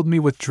that filled me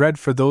with dread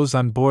for those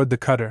on board the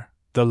cutter,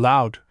 the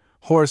loud,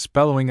 hoarse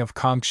bellowing of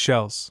conch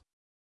shells.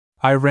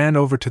 I ran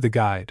over to the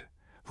guide,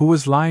 who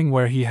was lying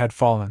where he had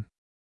fallen.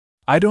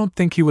 I don't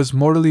think he was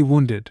mortally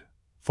wounded,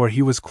 for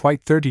he was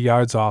quite 30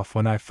 yards off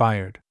when I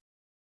fired.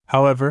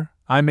 However,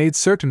 I made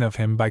certain of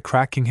him by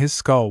cracking his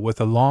skull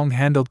with a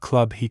long-handled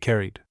club he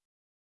carried.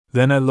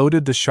 Then I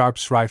loaded the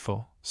Sharp's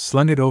rifle,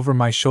 slung it over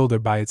my shoulder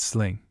by its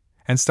sling,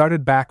 and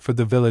started back for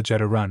the village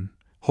at a run,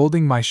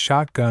 holding my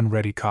shotgun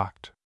ready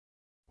cocked.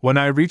 When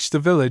I reached the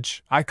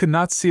village, I could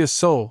not see a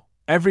soul.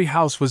 Every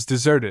house was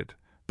deserted,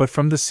 but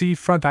from the sea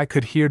front I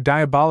could hear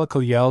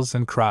diabolical yells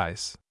and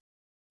cries.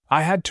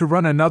 I had to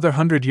run another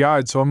 100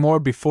 yards or more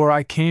before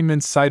I came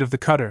in sight of the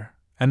cutter,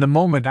 and the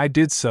moment I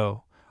did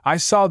so, I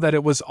saw that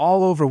it was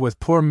all over with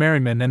poor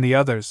Merriman and the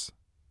others.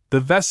 The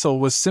vessel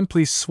was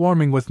simply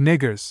swarming with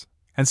niggers,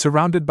 and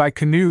surrounded by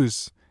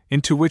canoes,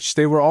 into which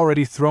they were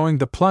already throwing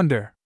the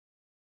plunder.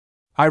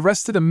 I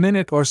rested a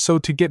minute or so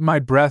to get my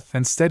breath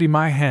and steady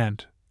my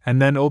hand,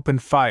 and then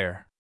opened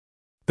fire.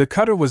 The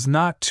cutter was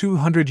not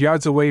 200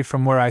 yards away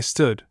from where I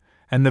stood,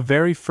 and the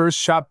very first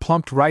shot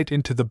plumped right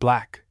into the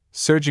black,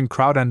 surging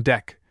crowd on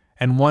deck,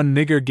 and one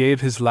nigger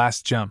gave his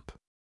last jump.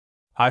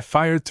 I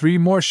fired 3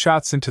 more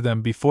shots into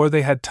them before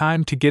they had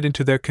time to get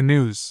into their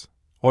canoes,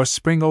 or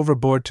spring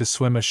overboard to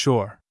swim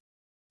ashore.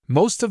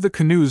 Most of the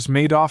canoes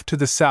made off to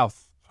the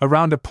south,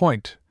 around a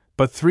point,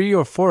 but 3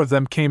 or 4 of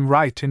them came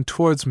right in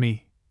towards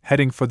me,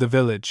 heading for the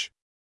village.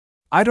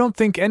 I don't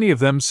think any of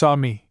them saw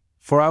me,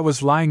 for I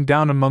was lying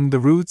down among the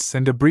roots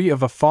and debris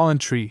of a fallen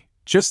tree,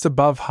 just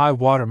above high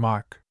water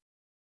mark.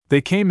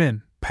 They came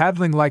in,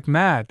 paddling like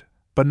mad,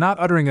 but not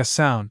uttering a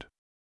sound.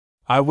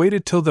 I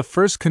waited till the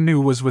first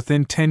canoe was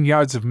within 10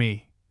 yards of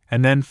me,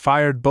 and then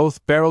fired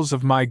both barrels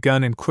of my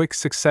gun in quick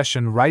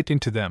succession right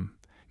into them,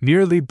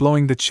 nearly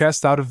blowing the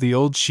chest out of the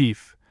old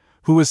chief,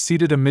 who was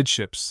seated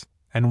amidships,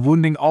 and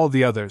wounding all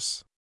the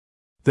others.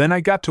 Then I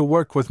got to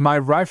work with my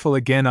rifle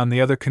again on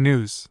the other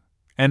canoes,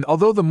 and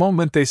although the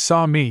moment they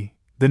saw me,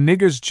 the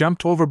niggers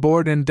jumped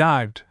overboard and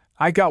dived,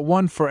 I got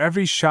one for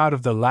every shot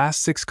of the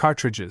last 6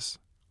 cartridges.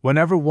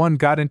 Whenever one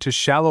got into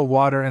shallow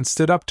water and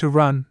stood up to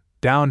run,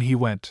 down he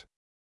went.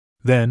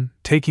 Then,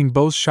 taking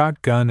both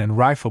shotgun and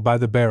rifle by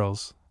the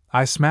barrels,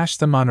 I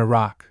smashed them on a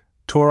rock,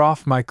 tore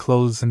off my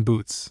clothes and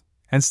boots,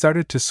 and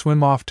started to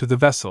swim off to the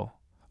vessel,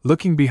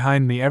 looking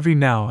behind me every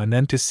now and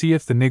then to see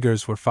if the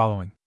niggers were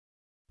following.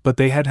 But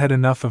they had had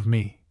enough of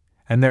me,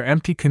 and their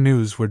empty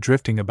canoes were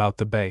drifting about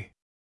the bay.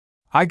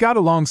 I got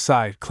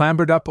alongside,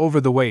 clambered up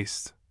over the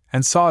waist,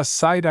 and saw a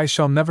sight I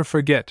shall never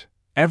forget.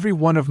 Every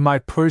one of my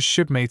poor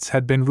shipmates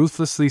had been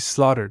ruthlessly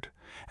slaughtered,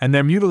 and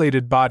their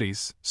mutilated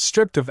bodies,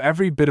 stripped of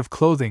every bit of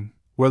clothing,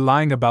 were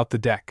lying about the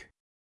deck.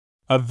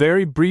 A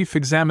very brief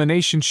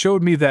examination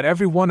showed me that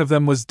every one of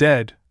them was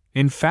dead.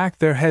 In fact,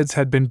 their heads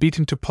had been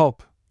beaten to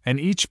pulp, and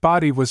each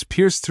body was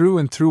pierced through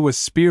and through with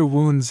spear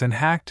wounds and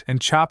hacked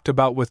and chopped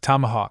about with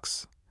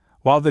tomahawks,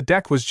 while the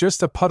deck was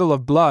just a puddle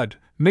of blood,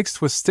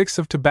 mixed with sticks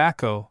of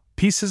tobacco,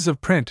 pieces of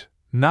print,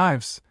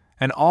 knives,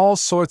 and all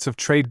sorts of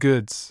trade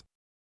goods.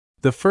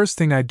 The first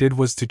thing I did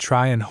was to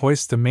try and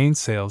hoist the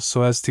mainsails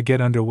so as to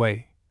get under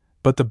way,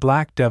 but the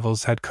black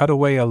devils had cut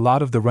away a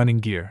lot of the running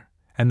gear,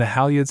 and the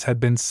halyards had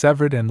been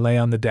severed and lay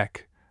on the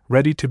deck,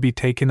 ready to be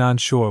taken on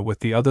shore with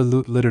the other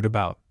loot littered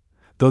about,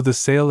 though the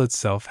sail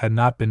itself had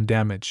not been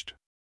damaged.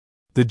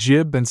 The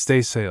jib and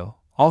staysail,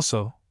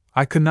 also,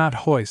 I could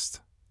not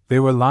hoist, They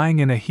were lying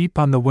in a heap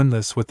on the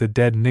windlass with the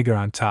dead nigger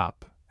on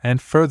top,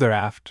 and further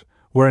aft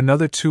were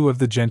another two of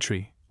the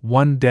gentry,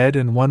 one dead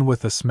and one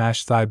with a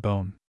smashed thigh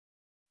bone.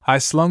 I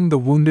slung the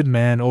wounded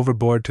man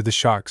overboard to the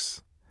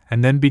sharks,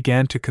 and then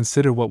began to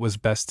consider what was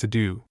best to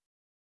do.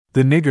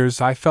 The niggers,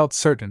 I felt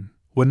certain,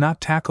 would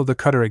not tackle the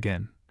cutter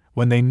again,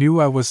 when they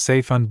knew I was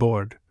safe on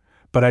board,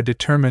 but I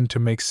determined to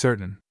make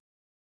certain.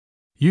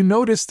 You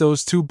notice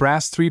those 2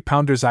 brass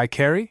 3-pounders I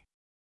carry?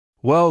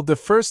 Well, the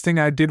first thing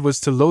I did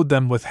was to load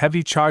them with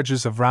heavy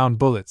charges of round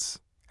bullets,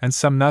 and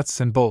some nuts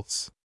and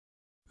bolts.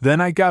 Then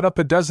I got up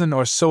a dozen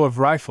or so of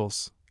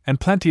rifles, and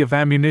plenty of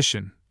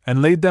ammunition,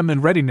 and laid them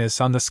in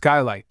readiness on the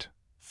skylight,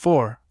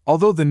 for,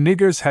 although the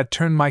niggers had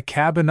turned my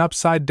cabin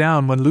upside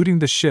down when looting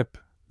the ship,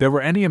 there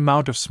were any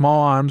amount of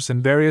small arms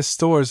and various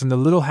stores in the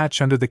little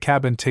hatch under the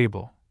cabin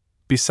table.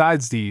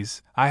 Besides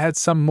these, I had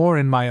some more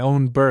in my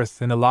own berth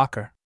in a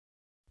locker.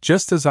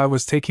 Just as I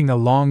was taking a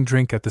long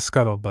drink at the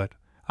scuttlebutt,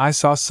 I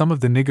saw some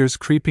of the niggers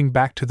creeping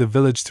back to the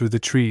village through the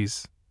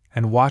trees,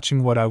 and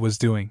watching what I was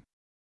doing.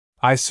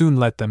 I soon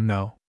let them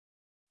know.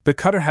 The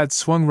cutter had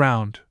swung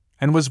round,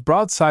 and was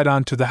broadside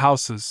on to the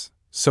houses,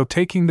 so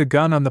taking the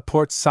gun on the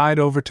port side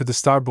over to the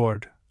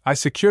starboard, I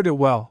secured it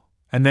well,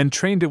 and then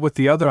trained it with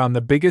the other on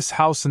the biggest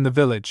house in the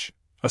village,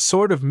 a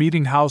sort of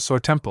meeting house or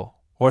temple,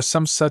 or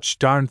some such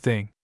darn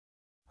thing.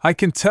 I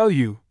can tell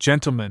you,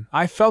 gentlemen,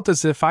 I felt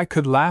as if I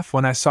could laugh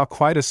when I saw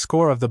quite a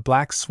score of the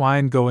black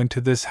swine go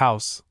into this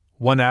house,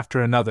 one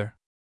after another.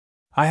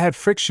 I had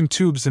friction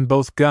tubes in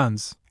both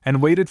guns,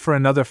 and waited for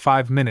another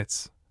 5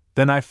 minutes,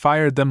 then I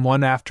fired them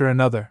one after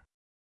another.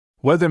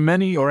 Whether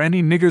many or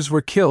any niggers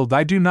were killed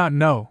I do not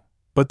know,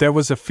 but there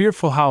was a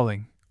fearful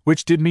howling,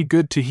 which did me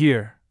good to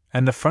hear,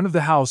 and the front of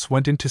the house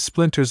went into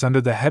splinters under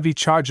the heavy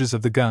charges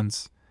of the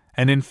guns,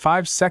 and in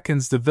 5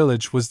 seconds the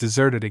village was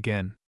deserted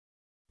again.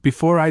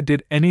 Before I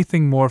did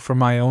anything more for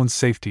my own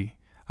safety,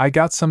 I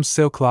got some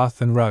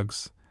sailcloth and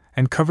rugs,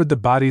 and covered the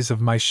bodies of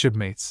my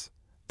shipmates.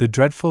 The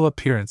dreadful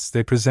appearance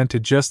they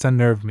presented just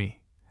unnerved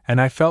me,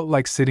 and I felt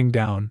like sitting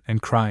down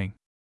and crying.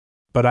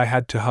 But I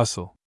had to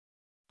hustle.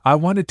 I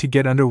wanted to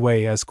get under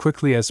way as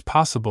quickly as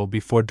possible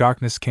before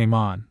darkness came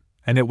on,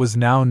 and it was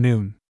now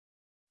noon.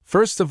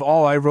 First of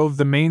all I rove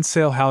the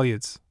mainsail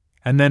halyards,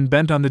 and then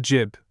bent on the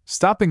jib,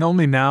 stopping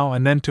only now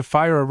and then to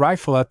fire a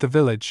rifle at the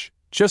village,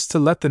 just to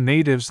let the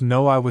natives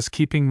know I was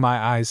keeping my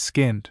eyes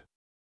skinned.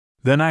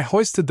 Then I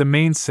hoisted the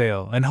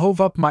mainsail and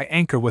hove up my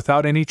anchor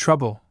without any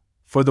trouble,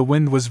 for the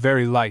wind was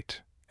very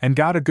light, and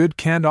got a good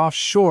cant off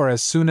shore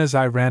as soon as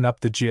I ran up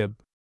the jib.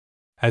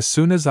 As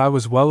soon as I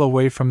was well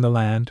away from the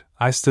land,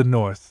 I stood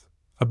north,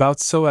 about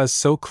so as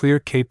so clear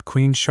Cape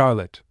Queen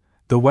Charlotte,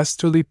 the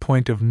westerly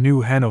point of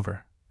New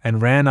Hanover,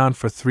 and ran on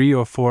for 3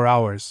 or 4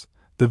 hours,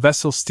 the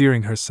vessel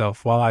steering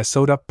herself while I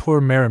sewed up poor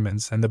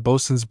Merriman's and the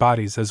boatswain's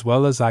bodies as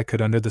well as I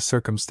could under the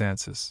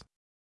circumstances.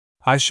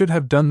 I should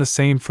have done the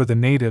same for the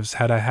natives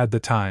had I had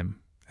the time,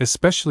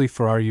 especially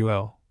for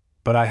RUL,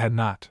 but I had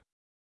not.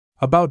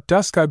 About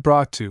dusk I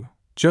brought to,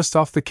 just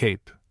off the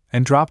cape,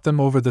 and dropped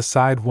them over the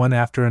side one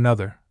after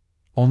another,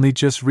 only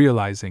just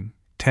realizing,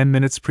 10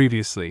 minutes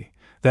previously,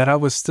 that I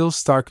was still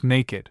stark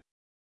naked.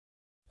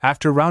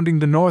 After rounding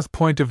the north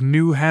point of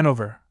New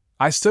Hanover,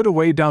 I stood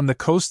away down the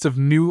coast of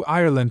New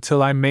Ireland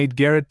till I made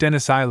Garrett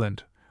Dennis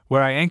Island,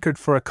 where I anchored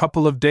for a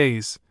couple of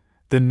days,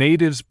 the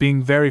natives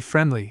being very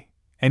friendly,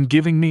 and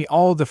giving me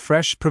all the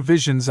fresh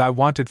provisions I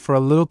wanted for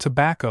a little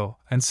tobacco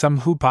and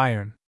some hoop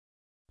iron.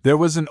 There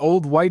was an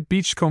old white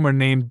beachcomber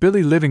named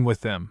Billy living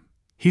with them.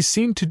 He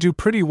seemed to do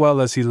pretty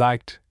well as he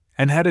liked,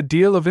 and had a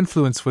deal of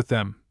influence with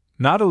them,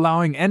 not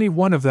allowing any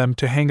one of them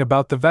to hang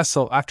about the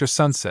vessel after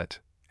sunset,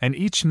 and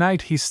each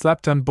night he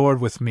slept on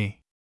board with me.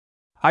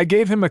 I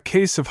gave him a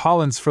case of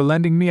Hollands for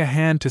lending me a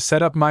hand to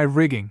set up my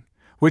rigging,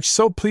 which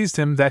so pleased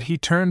him that he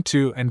turned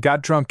to and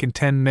got drunk in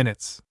 10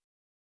 minutes.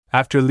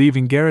 After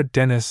leaving Garrett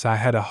Dennis I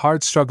had a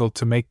hard struggle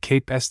to make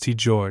Cape St.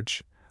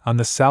 George, on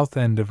the south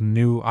end of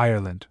New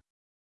Ireland.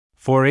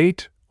 For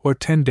 8 or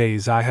 10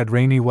 days I had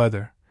rainy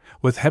weather,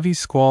 with heavy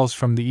squalls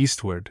from the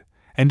eastward,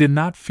 and did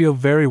not feel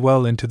very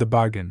well into the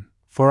bargain,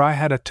 for I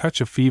had a touch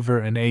of fever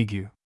and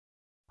ague.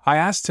 I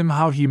asked him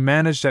how he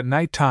managed at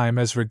night time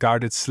as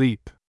regarded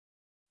sleep.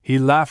 He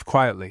laughed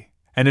quietly,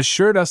 and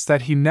assured us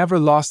that he never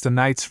lost a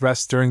night's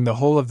rest during the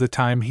whole of the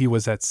time he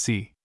was at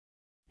sea.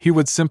 He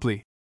would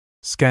simply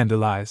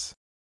scandalize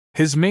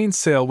his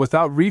mainsail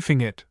without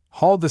reefing it,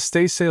 haul the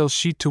staysail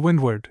sheet to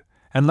windward,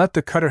 and let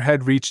the cutter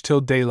head reach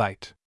till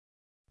daylight.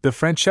 The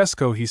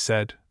Francesco, he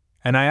said,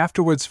 and I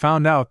afterwards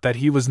found out that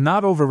he was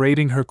not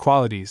overrating her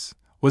qualities,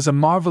 was a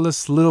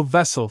marvelous little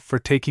vessel for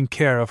taking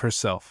care of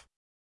herself.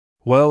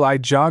 Well, I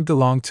jogged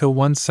along till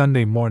one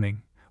Sunday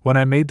morning, when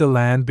I made the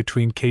land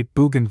between Cape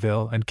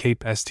Bougainville and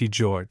Cape St.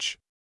 George.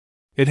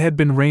 It had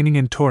been raining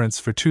in torrents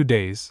for 2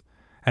 days,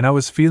 and I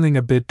was feeling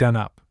a bit done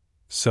up,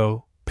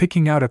 so,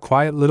 picking out a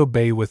quiet little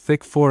bay with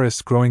thick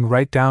forest growing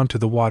right down to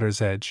the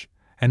water's edge,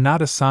 and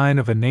not a sign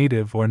of a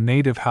native or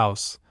native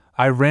house,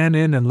 I ran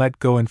in and let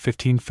go in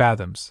 15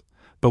 fathoms,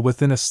 but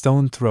within a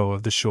stone throw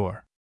of the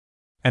shore.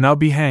 And I'll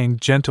be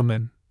hanged,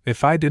 gentlemen,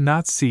 if I did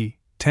not see,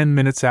 10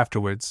 minutes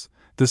afterwards,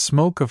 the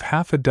smoke of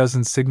half a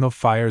dozen signal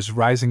fires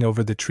rising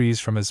over the trees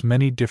from as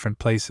many different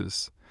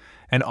places,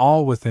 and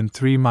all within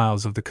 3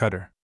 miles of the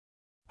cutter.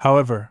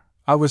 However,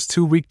 I was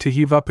too weak to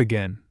heave up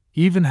again,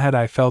 even had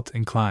I felt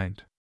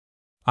inclined.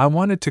 I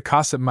wanted to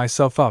cosset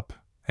myself up,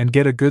 and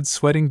get a good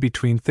sweating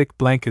between thick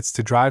blankets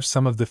to drive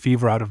some of the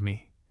fever out of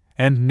me,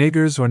 and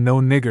niggers or no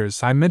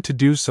niggers, I meant to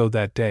do so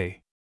that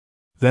day.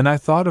 Then I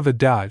thought of a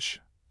dodge,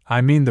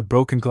 the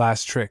broken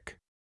glass trick.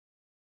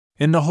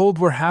 In the hold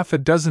were half a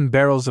dozen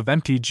barrels of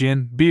empty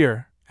gin,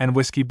 beer, and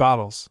whiskey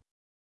bottles.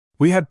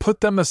 We had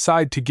put them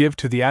aside to give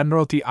to the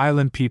Admiralty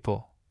Island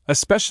people,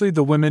 especially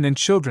the women and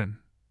children,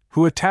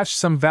 who attached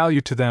some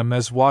value to them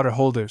as water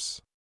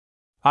holders.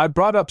 I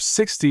brought up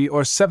 60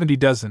 or 70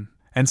 dozen,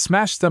 and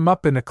smashed them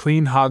up in a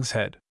clean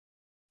hogshead.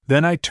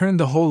 Then I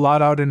turned the whole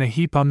lot out in a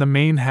heap on the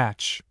main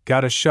hatch,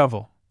 got a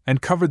shovel,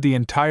 and covered the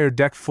entire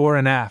deck fore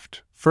and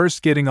aft,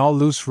 first getting all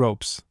loose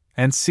ropes,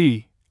 and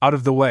out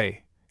of the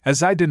way,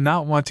 as I did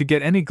not want to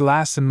get any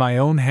glass in my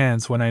own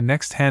hands when I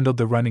next handled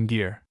the running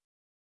gear.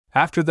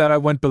 After that I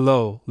went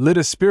below, lit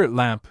a spirit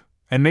lamp,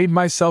 and made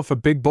myself a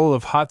big bowl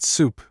of hot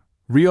soup,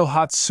 real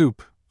hot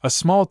soup, a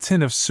small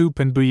tin of soup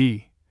and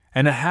bouillie,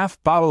 and a half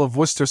bottle of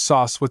Worcester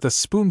sauce with a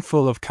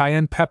spoonful of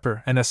cayenne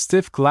pepper and a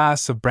stiff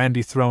glass of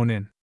brandy thrown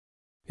in.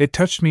 It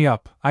touched me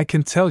up, I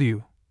can tell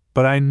you,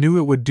 but I knew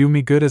it would do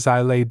me good as I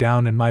lay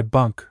down in my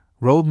bunk,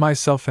 rolled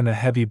myself in a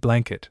heavy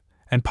blanket,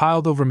 and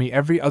piled over me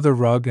every other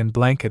rug and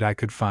blanket I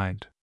could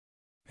find.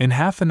 In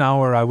half an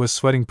hour I was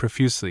sweating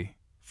profusely,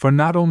 for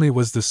not only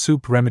was the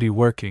soup remedy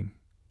working,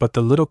 but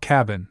the little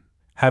cabin,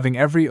 having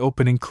every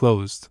opening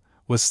closed,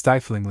 was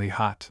stiflingly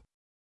hot.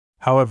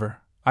 However,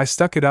 I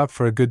stuck it out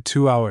for a good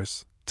 2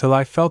 hours, till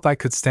I felt I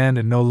could stand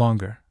it no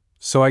longer,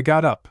 so I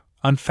got up,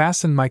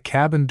 unfastened my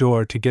cabin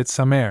door to get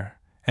some air,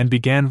 and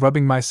began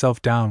rubbing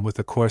myself down with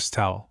a coarse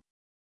towel.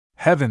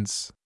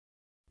 Heavens!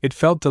 It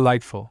felt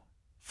delightful,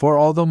 for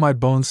although my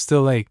bones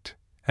still ached,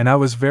 and I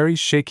was very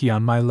shaky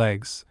on my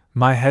legs,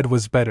 my head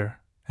was better,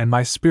 and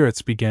my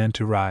spirits began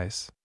to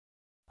rise.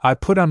 I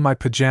put on my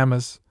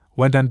pajamas,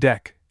 went on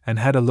deck, and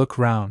had a look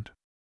round.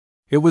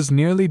 It was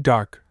nearly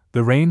dark,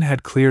 the rain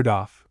had cleared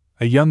off,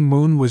 a young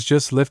moon was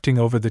just lifting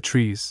over the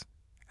trees,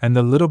 and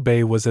the little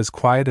bay was as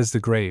quiet as the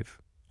grave,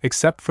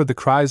 except for the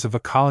cries of a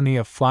colony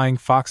of flying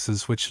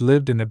foxes which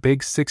lived in a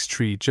big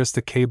 6-tree just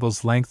a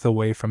cable's length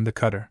away from the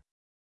cutter.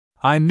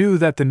 I knew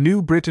that the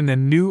New Britain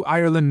and New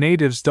Ireland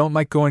natives don't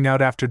like going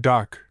out after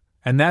dark,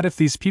 and that if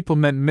these people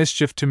meant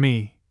mischief to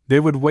me,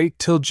 they would wait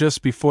till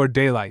just before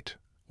daylight,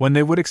 when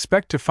they would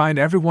expect to find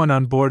everyone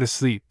on board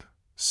asleep.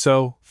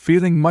 So,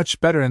 feeling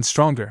much better and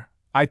stronger,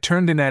 I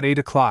turned in at 8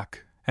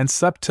 o'clock, and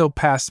slept till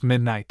past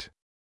midnight.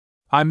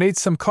 I made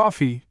some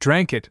coffee,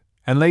 drank it,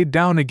 and laid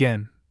down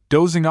again,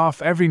 dozing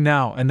off every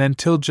now and then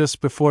till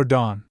just before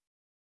dawn.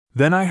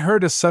 Then I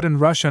heard a sudden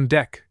rush on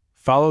deck,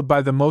 followed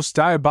by the most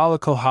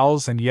diabolical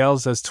howls and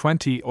yells as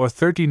 20 or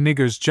 30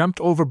 niggers jumped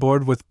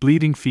overboard with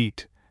bleeding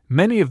feet,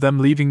 many of them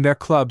leaving their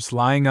clubs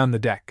lying on the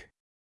deck.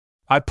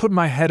 I put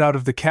my head out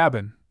of the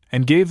cabin,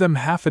 and gave them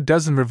half a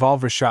dozen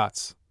revolver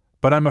shots,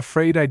 but I'm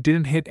afraid I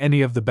didn't hit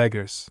any of the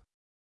beggars.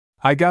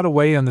 I got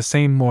away on the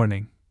same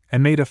morning,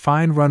 and made a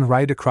fine run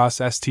right across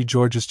St.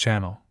 George's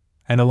Channel,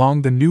 and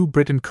along the New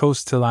Britain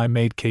coast till I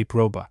made Cape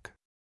Roebuck.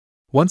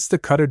 Once the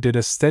cutter did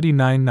a steady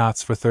 9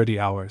 knots for 30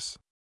 hours.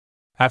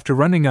 After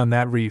running on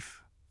that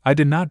reef, I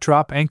did not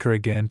drop anchor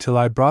again till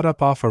I brought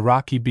up off a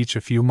rocky beach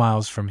a few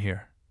miles from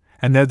here,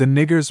 and there the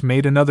niggers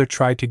made another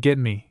try to get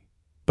me,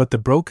 but the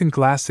broken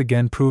glass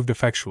again proved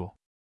effectual.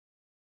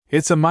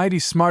 "It's a mighty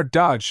smart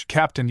dodge,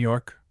 Captain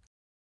Yorke,"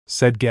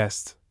 said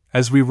Guest,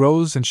 as we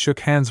rose and shook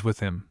hands with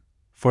him,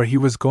 for he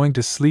was going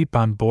to sleep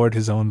on board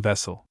his own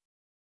vessel.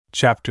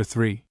 Chapter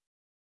 3.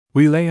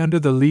 We lay under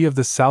the lee of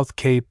the South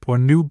Cape or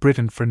New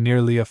Britain for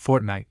nearly a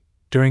fortnight,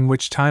 during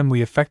which time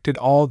we effected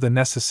all the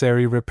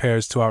necessary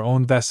repairs to our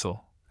own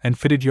vessel, and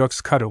fitted Yorke's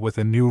cutter with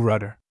a new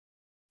rudder.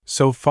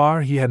 So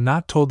far he had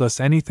not told us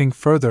anything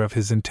further of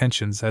his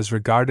intentions as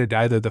regarded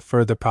either the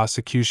further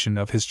prosecution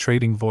of his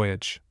trading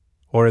voyage,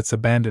 or its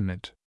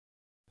abandonment.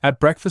 At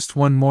breakfast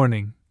one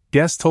morning,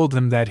 Guest told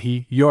him that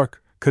he,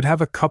 Yorke, could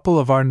have a couple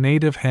of our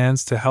native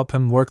hands to help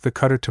him work the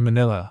cutter to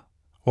Manila,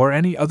 or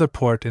any other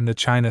port in the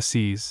China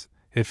seas,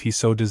 if he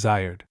so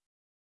desired.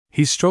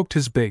 He stroked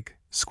his big,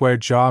 square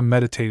jaw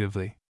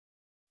meditatively.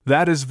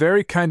 "That is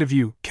very kind of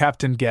you,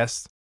 Captain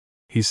Guest,"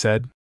 he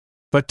said.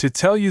 "But to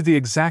tell you the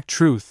exact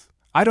truth,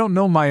 I don't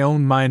know my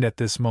own mind at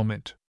this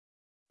moment.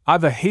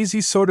 I've a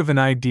hazy sort of an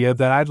idea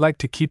that I'd like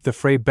to keep the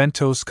Fray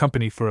Bento's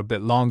company for a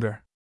bit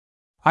longer.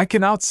 I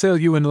can outsail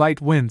you in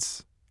light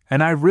winds,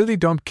 and I really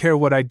don't care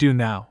what I do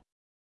now.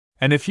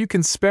 And if you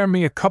can spare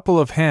me a couple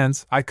of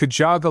hands, I could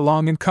jog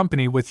along in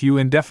company with you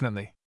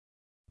indefinitely.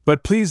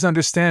 But please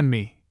understand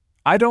me,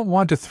 I don't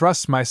want to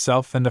thrust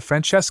myself and the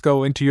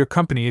Francesco into your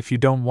company if you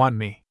don't want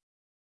me.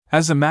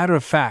 As a matter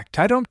of fact,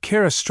 I don't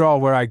care a straw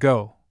where I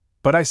go,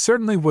 but I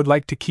certainly would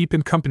like to keep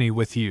in company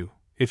with you,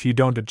 if you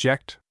don't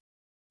object.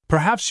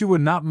 Perhaps you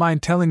would not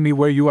mind telling me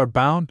where you are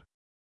bound?"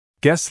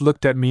 Guest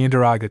looked at me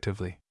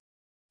interrogatively.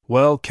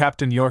 Well,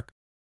 Captain Yorke,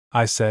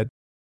 I said,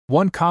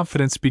 one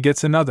confidence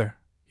begets another.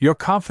 Your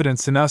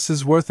confidence in us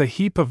is worth a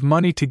heap of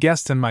money to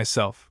Guest and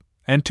myself,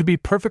 and to be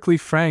perfectly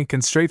frank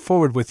and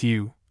straightforward with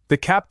you, the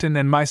captain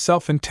and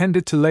myself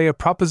intended to lay a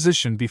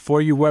proposition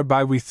before you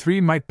whereby we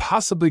three might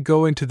possibly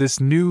go into this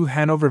new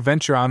Hanover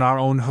venture on our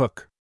own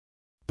hook.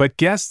 But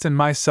Guest and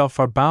myself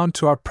are bound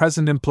to our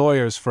present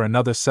employers for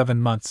another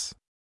 7 months.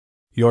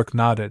 Yorke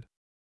nodded.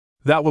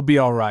 That will be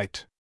all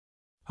right.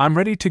 I'm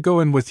ready to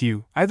go in with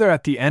you, either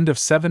at the end of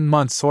 7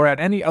 months or at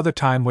any other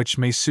time which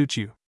may suit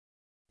you.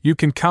 You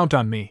can count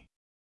on me.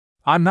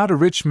 I'm not a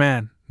rich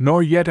man,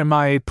 nor yet am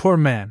I a poor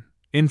man.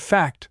 In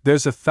fact,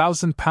 there's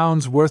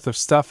 £1,000 worth of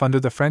stuff under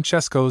the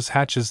Francesco's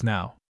hatches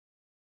now.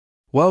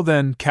 Well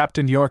then,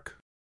 Captain Yorke,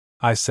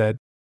 I said,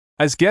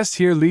 as Guest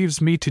here leaves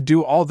me to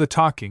do all the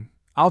talking,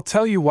 I'll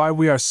tell you why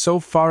we are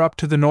so far up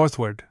to the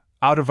northward,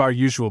 out of our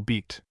usual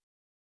beat.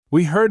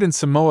 We heard in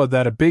Samoa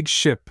that a big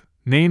ship,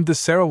 named the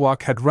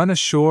Sarawak, had run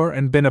ashore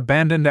and been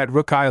abandoned at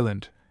Rook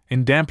Island,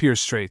 in Dampier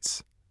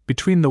Straits,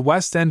 between the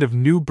west end of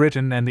New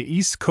Britain and the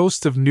east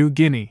coast of New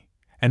Guinea,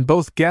 and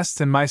both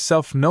Guest and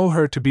myself know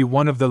her to be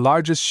one of the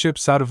largest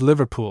ships out of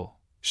Liverpool.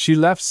 She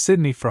left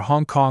Sydney for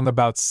Hong Kong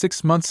about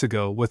 6 months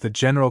ago with a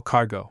general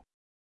cargo.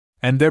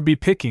 And there be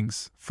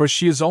pickings, for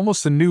she is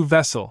almost a new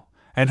vessel,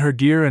 and her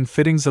gear and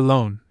fittings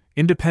alone,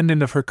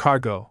 independent of her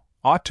cargo,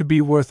 ought to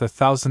be worth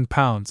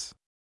 £1,000.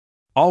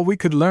 All we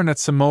could learn at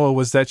Samoa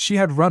was that she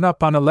had run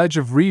up on a ledge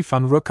of reef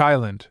on Rook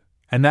Island,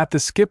 and that the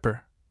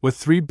skipper, with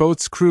 3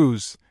 boats'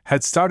 crews,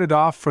 had started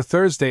off for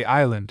Thursday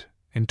Island,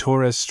 in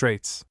Torres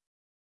Straits.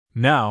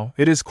 Now,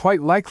 it is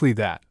quite likely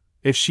that,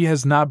 if she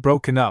has not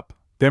broken up,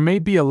 there may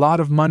be a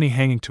lot of money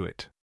hanging to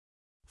it.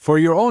 For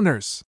your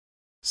owners,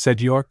 said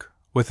Yorke,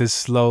 with his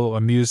slow,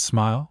 amused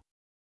smile.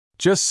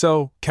 Just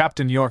so,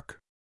 Captain Yorke.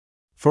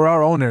 For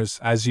our owners,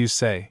 as you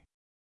say.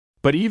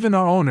 But even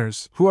our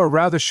owners, who are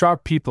rather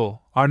sharp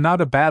people, are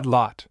not a bad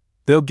lot.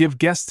 They'll give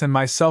Guest and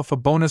myself a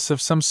bonus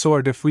of some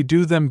sort if we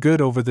do them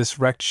good over this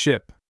wrecked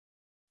ship.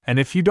 And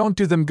if you don't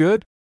do them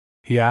good?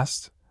 He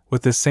asked,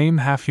 with the same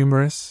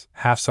half-humorous,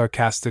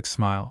 half-sarcastic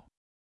smile.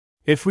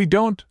 If we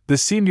don't, the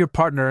senior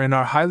partner in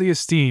our highly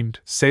esteemed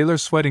sailor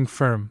sweating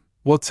firm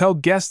will tell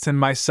Guest and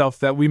myself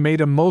that we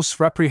made a most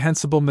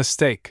reprehensible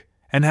mistake,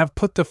 and have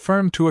put the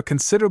firm to a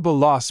considerable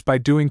loss by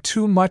doing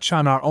too much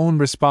on our own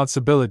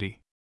responsibility.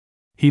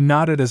 He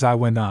nodded as I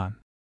went on.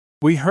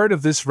 We heard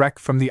of this wreck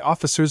from the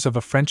officers of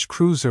a French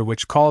cruiser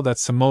which called at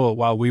Samoa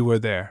while we were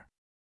there.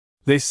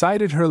 They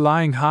sighted her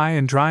lying high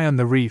and dry on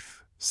the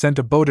reef, sent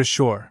a boat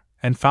ashore,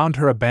 and found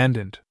her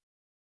abandoned.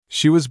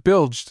 She was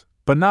bilged,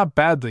 but not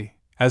badly,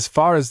 as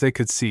far as they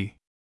could see.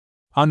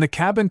 On the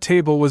cabin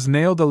table was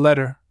nailed a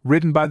letter,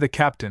 written by the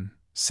captain,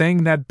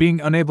 saying that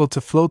being unable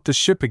to float the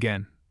ship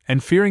again,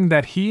 and fearing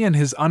that he and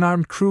his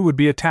unarmed crew would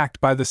be attacked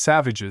by the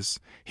savages,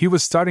 he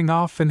was starting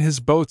off in his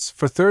boats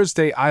for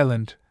Thursday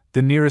Island,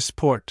 the nearest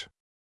port.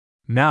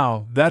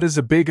 Now, that is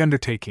a big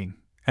undertaking,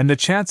 and the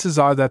chances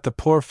are that the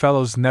poor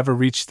fellows never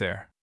reach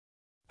there.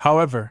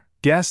 However,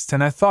 Guest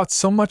and I thought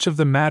so much of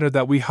the matter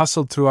that we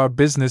hustled through our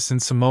business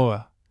in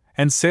Samoa,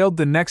 and sailed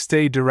the next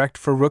day direct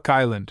for Rook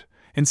Island,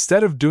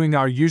 instead of doing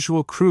our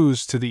usual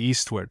cruise to the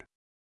eastward.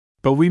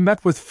 But we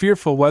met with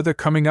fearful weather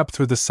coming up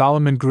through the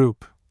Solomon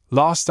Group,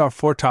 lost our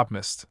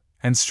foretopmast,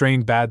 and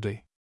strained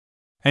badly.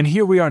 And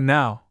here we are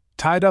now,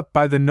 tied up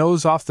by the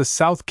nose off the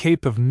South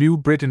Cape of New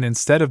Britain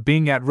instead of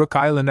being at Rook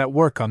Island at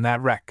work on that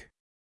wreck.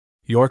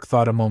 Yorke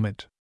thought a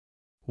moment.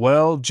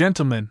 Well,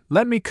 gentlemen,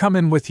 let me come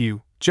in with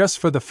you, just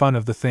for the fun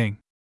of the thing.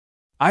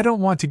 I don't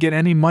want to get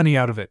any money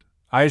out of it,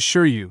 I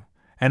assure you,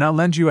 and I'll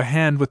lend you a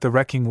hand with the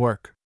wrecking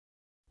work.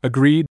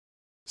 Agreed,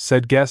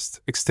 said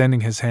Guest,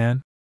 extending his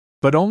hand.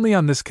 But only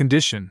on this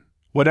condition: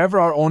 whatever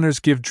our owners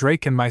give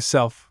Drake and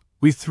myself,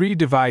 we three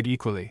divide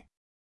equally.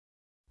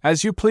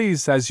 As you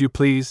please,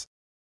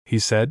 he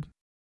said.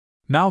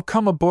 Now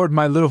come aboard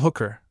my little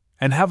hooker,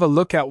 and have a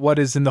look at what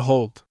is in the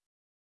hold.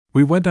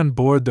 We went on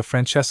board the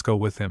Francesco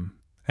with him,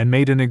 and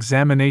made an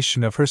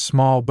examination of her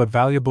small but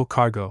valuable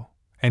cargo,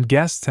 and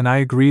Guest and I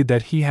agreed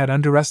that he had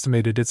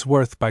underestimated its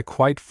worth by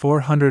quite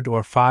 £400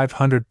 or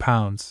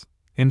 £500.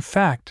 In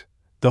fact,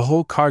 the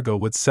whole cargo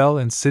would sell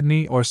in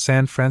Sydney or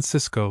San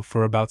Francisco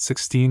for about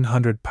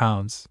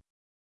 £1,600.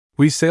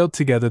 We sailed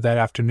together that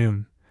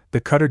afternoon, the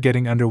cutter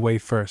getting under way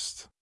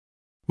first.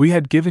 We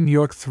had given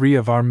Yorke 3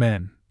 of our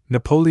men,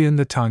 Napoleon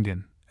the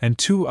Tongan, and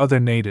 2 other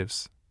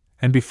natives,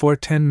 and before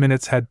 10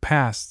 minutes had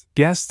passed,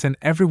 Guest and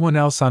everyone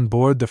else on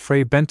board the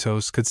Fray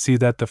Bentos could see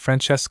that the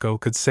Francesco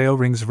could sail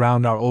rings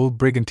round our old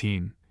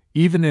brigantine,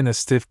 even in a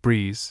stiff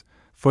breeze,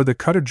 for the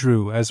cutter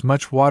drew as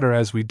much water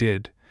as we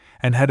did,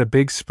 and had a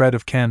big spread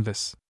of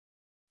canvas.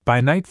 By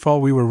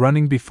nightfall we were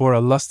running before a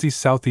lusty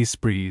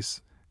southeast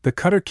breeze, the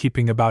cutter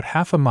keeping about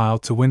half a mile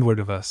to windward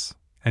of us,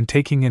 and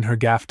taking in her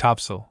gaff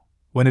topsail,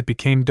 when it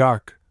became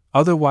dark,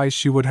 otherwise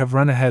she would have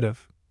run ahead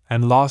of,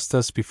 and lost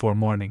us before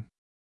morning.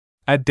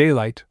 At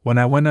daylight, when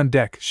I went on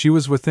deck, she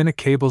was within a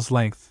cable's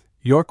length.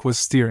 Yorke was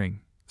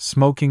steering,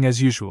 smoking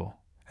as usual,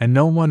 and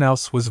no one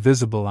else was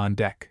visible on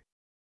deck.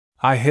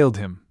 I hailed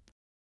him.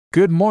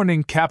 Good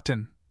morning,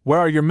 Captain. Where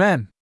are your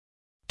men?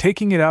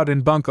 Taking it out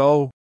in bunk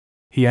O,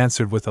 he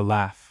answered with a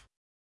laugh.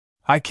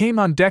 I came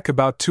on deck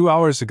about 2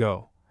 hours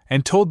ago,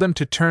 and told them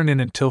to turn in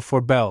until 4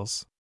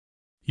 bells.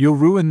 You'll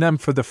ruin them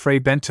for the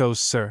Fray Bentos,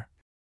 sir,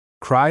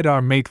 cried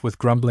our mate with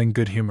grumbling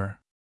good humor.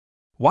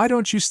 Why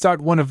don't you start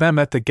one of them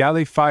at the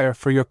galley fire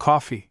for your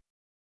coffee?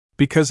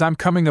 Because I'm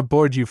coming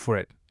aboard you for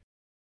it,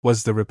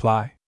 was the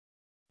reply.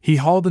 He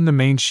hauled in the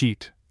main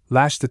sheet,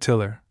 lashed the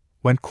tiller,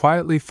 went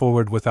quietly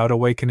forward without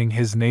awakening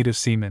his native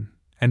seamen,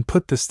 and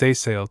put the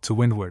staysail to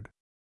windward.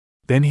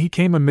 Then he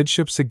came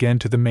amidships again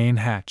to the main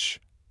hatch,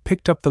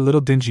 picked up the little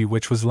dinghy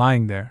which was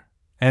lying there,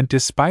 and,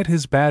 despite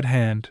his bad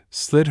hand,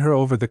 slid her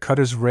over the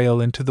cutter's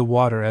rail into the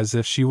water as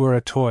if she were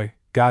a toy,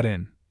 got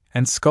in,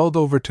 and sculled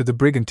over to the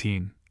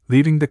brigantine,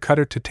 leaving the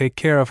cutter to take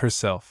care of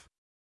herself.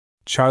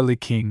 Charlie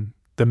King,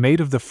 the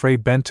mate of the Fray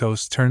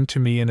Bentos, turned to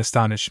me in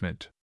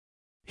astonishment.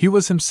 He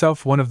was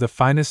himself one of the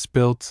finest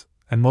built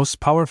and most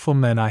powerful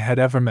men I had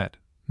ever met,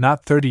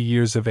 not 30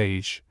 years of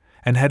age,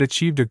 and had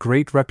achieved a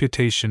great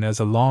reputation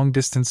as a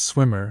long-distance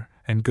swimmer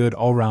and good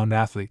all-round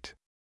athlete.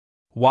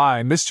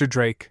 Why, Mr.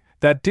 Drake,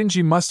 that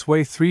dinghy must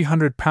weigh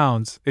 300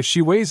 pounds if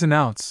she weighs an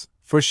ounce,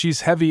 for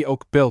she's heavy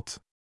oak built.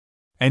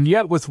 And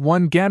yet with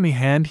one gammy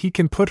hand he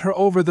can put her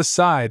over the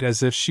side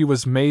as if she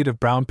was made of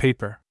brown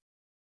paper.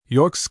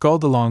 Yorke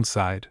sculled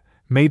alongside,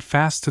 made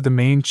fast to the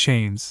main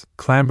chains,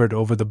 clambered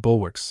over the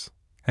bulwarks,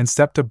 and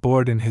stepped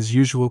aboard in his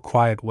usual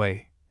quiet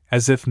way,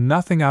 as if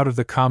nothing out of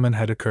the common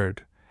had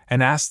occurred,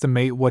 and asked the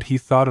mate what he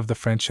thought of the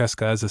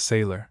Francesca as a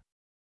sailor.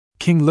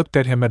 King looked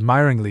at him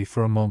admiringly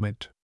for a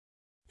moment.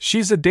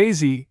 She's a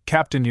daisy,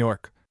 Captain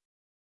Yorke.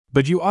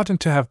 But you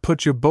oughtn't to have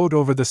put your boat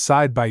over the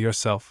side by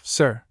yourself,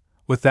 sir,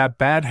 with that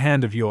bad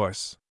hand of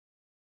yours.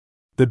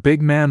 The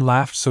big man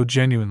laughed so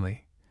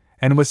genuinely,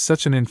 and with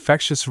such an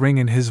infectious ring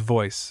in his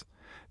voice,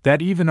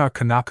 that even our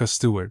Kanaka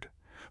steward,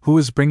 who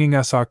was bringing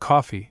us our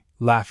coffee,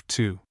 laughed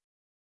too.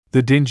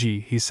 The dinghy,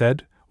 he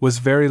said, was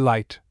very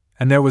light,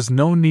 and there was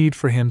no need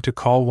for him to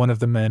call one of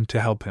the men to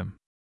help him.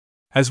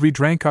 As we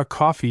drank our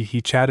coffee he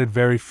chatted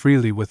very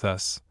freely with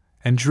us,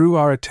 and drew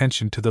our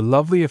attention to the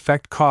lovely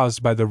effect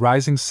caused by the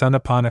rising sun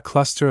upon a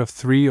cluster of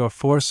 3 or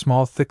 4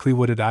 small thickly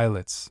wooded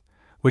islets,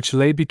 which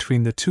lay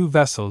between the 2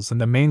 vessels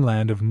and the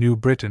mainland of New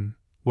Britain,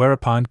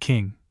 whereupon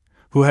King,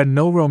 who had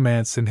no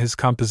romance in his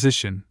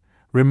composition,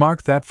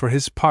 remarked that for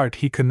his part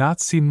he could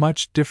not see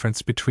much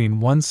difference between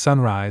one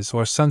sunrise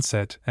or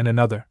sunset and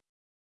another.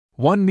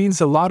 One means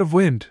a lot of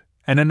wind,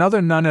 and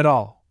another none at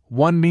all.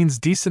 One means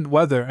decent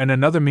weather and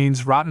another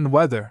means rotten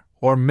weather,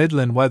 or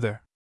midland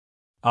weather.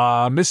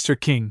 Ah, Mr.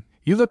 King,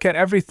 you look at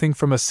everything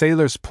from a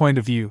sailor's point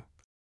of view,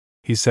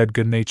 he said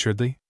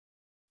good-naturedly.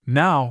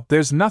 Now,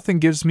 there's nothing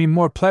gives me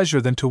more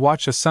pleasure than to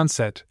watch a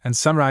sunset and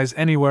sunrise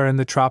anywhere in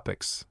the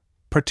tropics,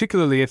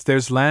 particularly if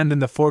there's land in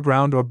the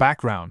foreground or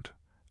background.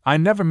 I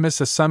never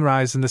miss a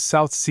sunrise in the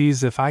South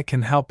Seas if I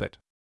can help it.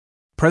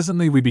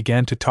 Presently we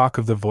began to talk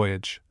of the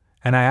voyage,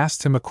 and I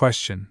asked him a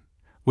question,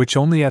 which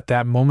only at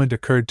that moment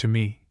occurred to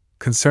me,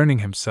 concerning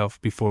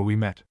himself before we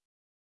met.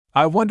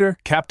 I wonder,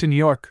 Captain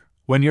Yorke,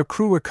 when your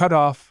crew were cut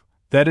off,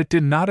 that it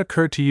did not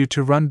occur to you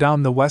to run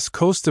down the west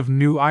coast of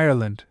New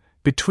Ireland,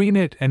 between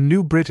it and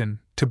New Britain,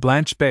 to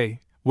Blanche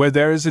Bay, where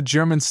there is a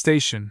German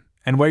station,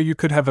 and where you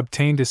could have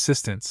obtained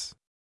assistance.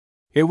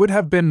 It would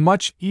have been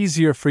much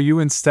easier for you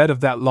instead of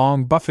that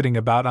long buffeting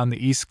about on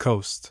the east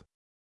coast.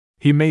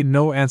 He made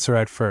no answer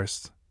at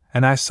first,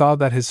 and I saw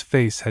that his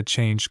face had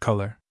changed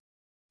color.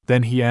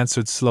 Then he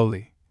answered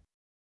slowly.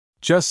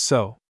 Just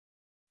so.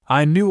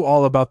 I knew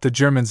all about the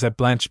Germans at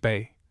Blanche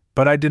Bay,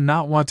 but I did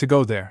not want to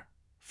go there,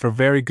 for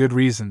very good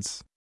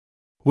reasons.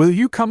 Will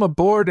you come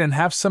aboard and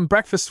have some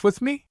breakfast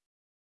with me?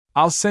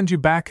 I'll send you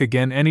back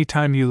again any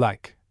time you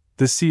like.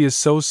 The sea is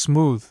so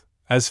smooth,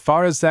 as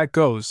far as that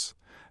goes,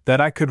 that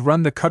I could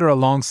run the cutter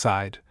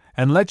alongside,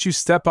 and let you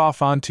step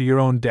off onto your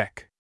own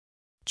deck.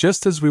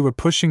 Just as we were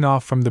pushing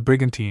off from the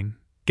brigantine,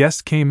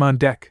 Guest came on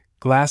deck,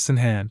 glass in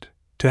hand,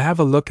 to have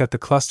a look at the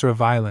cluster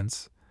of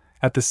islands,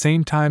 at the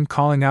same time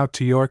calling out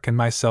to Yorke and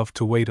myself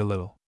to wait a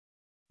little.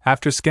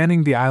 After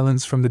scanning the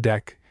islands from the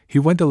deck, he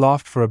went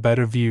aloft for a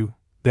better view,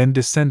 then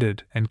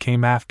descended and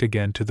came aft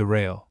again to the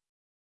rail.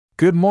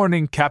 Good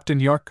morning, Captain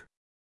Yorke.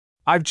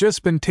 I've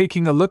just been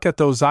taking a look at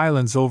those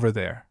islands over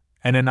there,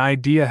 and an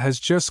idea has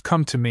just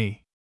come to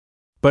me.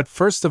 But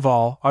first of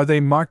all, are they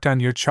marked on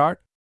your chart?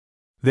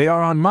 They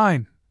are on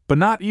mine, but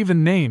not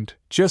even named,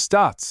 just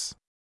dots.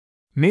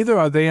 Neither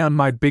are they on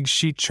my big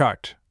sheet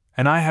chart,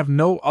 and I have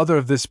no other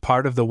of this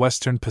part of the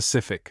Western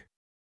Pacific.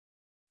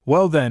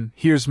 Well then,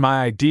 here's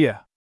my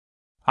idea.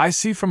 I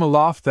see from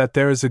aloft that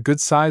there is a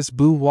good-sized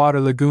blue water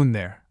lagoon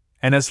there,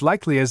 and as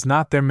likely as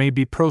not there may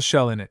be pearl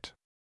shell in it.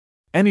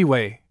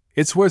 Anyway,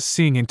 it's worth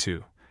seeing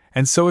into,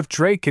 and so if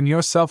Drake and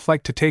yourself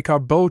like to take our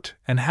boat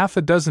and half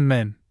a dozen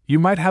men, you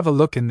might have a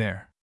look in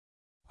there.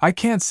 I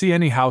can't see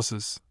any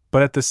houses,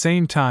 but at the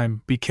same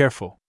time, be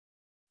careful.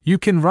 You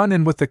can run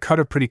in with the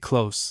cutter pretty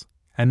close,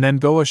 and then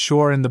go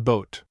ashore in the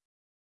boat.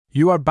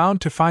 You are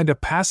bound to find a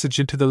passage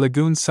into the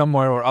lagoon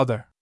somewhere or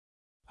other.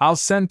 I'll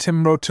send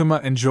Tim Rotuma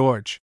and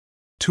George,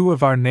 2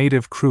 of our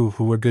native crew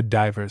who were good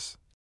divers.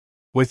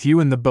 With you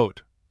in the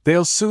boat,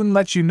 they'll soon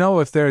let you know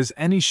if there is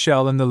any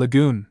shell in the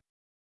lagoon.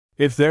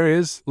 If there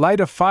is, light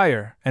a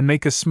fire and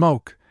make a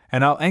smoke,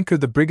 and I'll anchor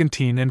the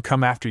brigantine and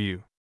come after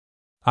you."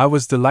 I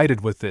was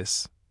delighted with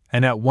this,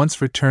 and at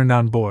once returned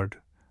on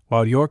board,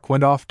 while Yorke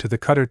went off to the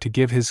cutter to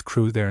give his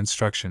crew their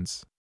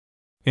instructions.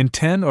 In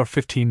 10 or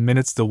 15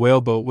 minutes the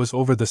whaleboat was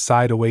over the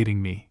side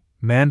awaiting me,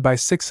 manned by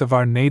 6 of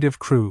our native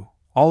crew,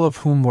 all of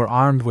whom were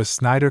armed with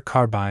Snider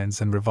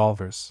carbines and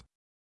revolvers.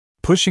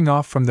 Pushing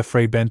off from the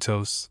Fray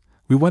Bentos,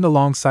 we went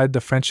alongside the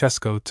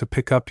Francesco to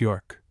pick up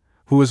Yorke,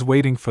 who was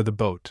waiting for the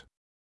boat.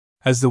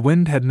 As the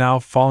wind had now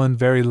fallen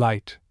very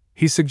light,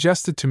 he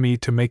suggested to me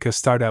to make a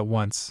start at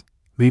once,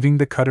 leaving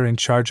the cutter in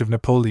charge of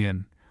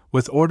Napoleon,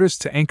 with orders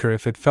to anchor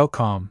if it fell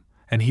calm,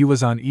 and he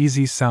was on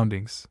easy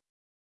soundings.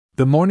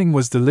 The morning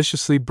was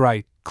deliciously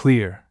bright,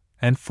 clear,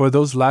 and for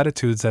those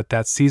latitudes at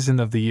that season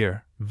of the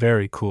year,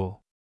 very cool.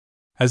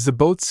 As the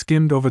boat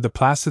skimmed over the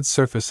placid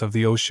surface of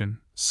the ocean,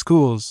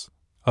 schools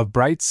of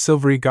bright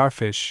silvery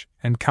garfish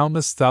and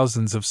countless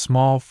thousands of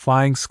small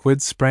flying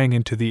squid sprang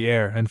into the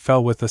air and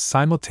fell with a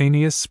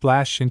simultaneous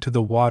splash into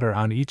the water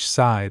on each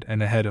side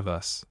and ahead of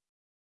us.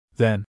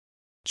 Then,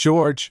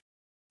 George,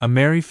 a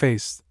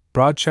merry-faced,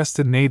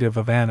 broad-chested native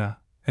of Anna,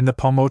 in the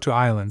Paumotu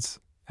Islands,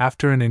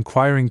 after an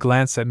inquiring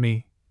glance at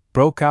me,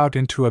 broke out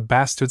into a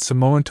bastard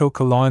Samoan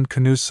Tokalawan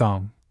canoe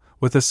song,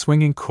 with a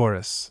swinging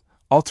chorus,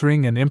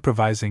 altering and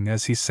improvising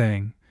as he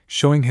sang,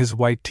 showing his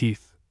white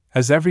teeth,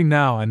 as every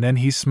now and then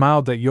he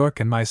smiled at Yorke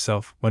and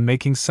myself when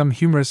making some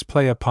humorous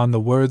play upon the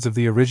words of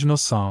the original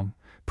song,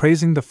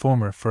 praising the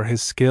former for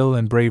his skill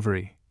and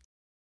bravery,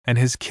 and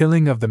his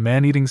killing of the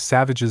man-eating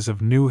savages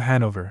of New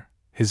Hanover,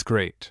 his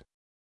great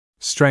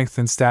strength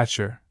and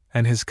stature,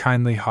 and his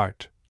kindly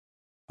heart.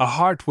 A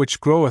heart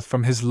which groweth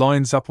from his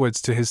loins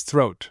upwards to his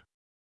throat.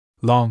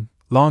 Long,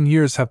 long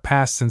years have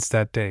passed since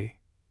that day,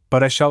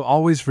 but I shall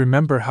always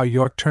remember how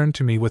Yorke turned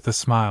to me with a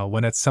smile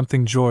when at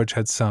something George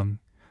had sung.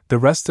 The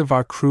rest of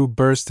our crew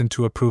burst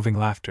into approving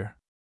laughter.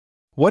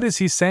 "What is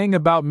he saying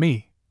about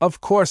me?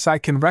 Of course I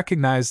can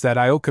recognize that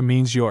Ioka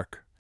means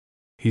Yorke,"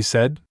 he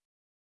said.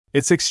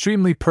 "It's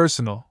extremely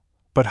personal,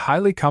 but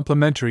highly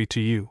complimentary to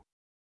you.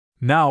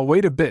 Now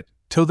wait a bit,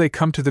 till they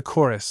come to the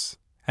chorus,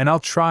 and I'll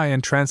try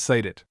and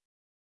translate it.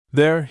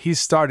 There, he's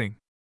starting."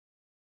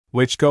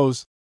 "Which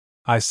goes,"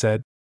 I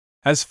said,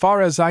 "as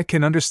far as I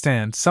can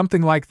understand,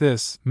 something like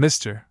this: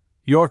 Mr.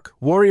 Yorke,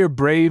 warrior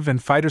brave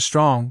and fighter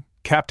strong,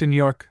 Captain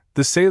Yorke,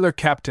 the sailor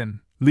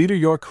captain, leader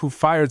Yorke who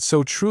fired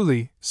so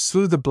truly,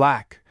 slew the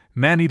black,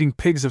 man-eating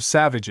pigs of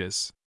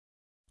savages.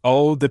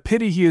 Oh, the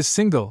pity he is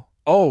single!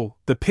 Oh,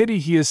 the pity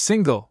he is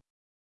single!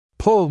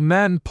 Pull,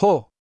 men,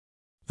 pull!"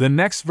 The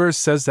next verse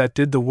says that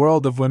did the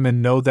world of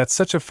women know that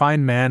such a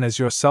fine man as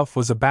yourself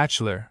was a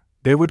bachelor,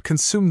 they would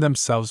consume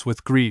themselves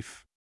with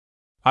grief.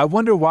 I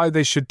wonder why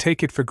they should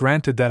take it for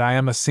granted that I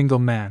am a single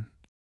man.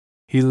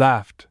 He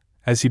laughed,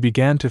 as he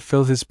began to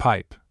fill his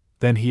pipe,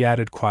 then he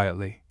added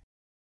quietly,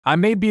 "I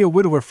may be a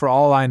widower for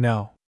all I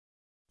know.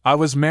 I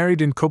was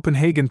married in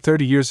Copenhagen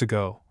 30 years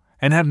ago,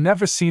 and have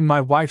never seen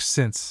my wife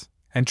since,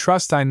 and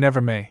trust I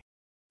never may."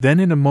 Then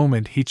in a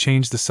moment he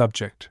changed the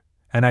subject,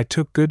 and I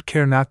took good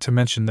care not to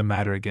mention the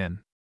matter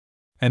again.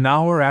 An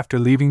hour after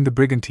leaving the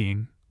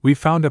brigantine, we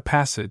found a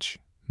passage,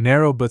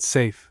 narrow but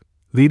safe,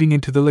 leading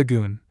into the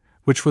lagoon,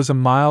 which was a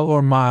mile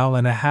or mile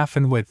and a half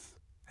in width,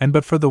 and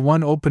but for the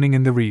one opening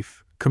in the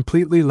reef,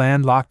 completely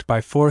landlocked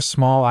by 4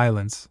 small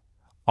islands,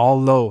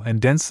 all low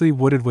and densely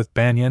wooded with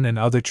banyan and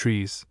other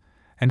trees,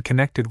 and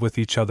connected with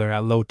each other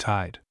at low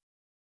tide.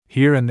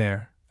 Here and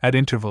there, at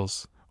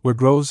intervals, were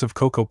groves of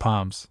cocoa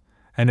palms,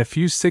 and a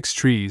few 6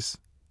 trees,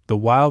 the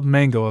wild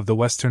mango of the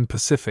western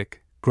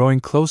Pacific, growing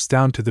close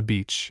down to the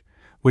beach,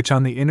 which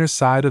on the inner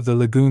side of the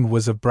lagoon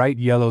was of bright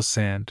yellow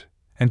sand,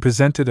 and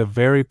presented a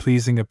very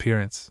pleasing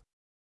appearance.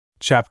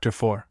 Chapter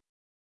 4.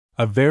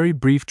 A very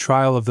brief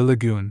trial of the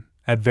lagoon,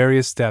 at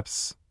various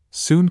depths,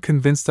 soon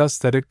convinced us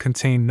that it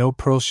contained no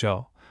pearl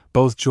shell,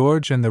 both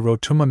George and the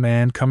Rotuma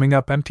man coming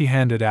up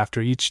empty-handed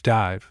after each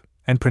dive,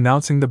 and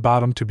pronouncing the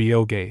bottom to be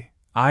oge,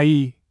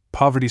 i.e.,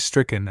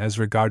 poverty-stricken as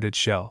regarded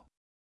shell.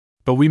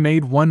 But we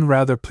made one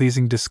rather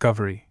pleasing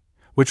discovery,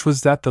 which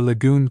was that the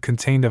lagoon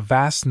contained a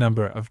vast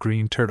number of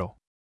green turtle.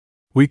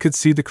 We could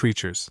see the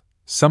creatures,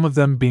 some of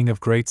them being of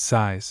great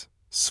size,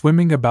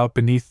 swimming about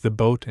beneath the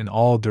boat in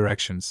all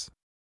directions.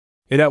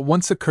 It at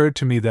once occurred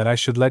to me that I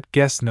should let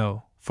guests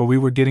know, for we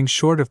were getting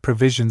short of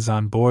provisions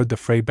on board the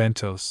Fray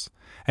Bentos,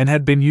 and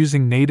had been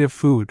using native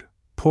food,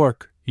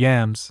 pork,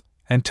 yams,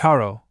 and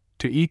taro,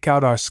 to eke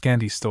out our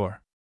scanty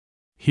store.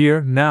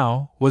 Here,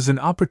 now, was an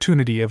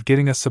opportunity of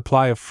getting a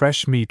supply of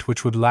fresh meat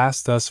which would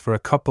last us for a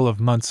couple of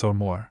months or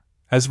more,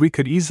 as we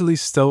could easily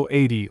stow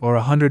 80 or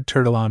 100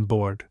 turtle on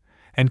board,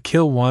 and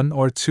kill 1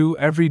 or 2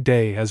 every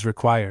day as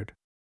required.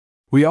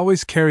 We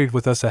always carried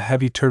with us a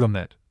heavy turtle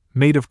net,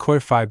 made of coir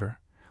fiber,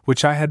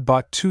 which I had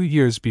bought 2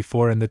 years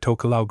before in the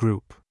Tokelau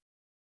group.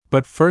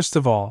 But first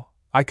of all,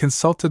 I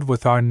consulted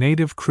with our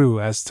native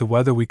crew as to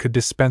whether we could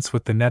dispense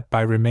with the net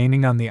by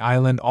remaining on the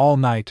island all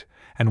night,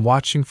 and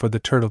watching for the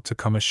turtle to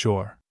come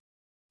ashore.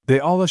 They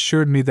all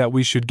assured me that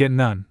we should get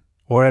none,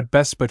 or at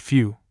best but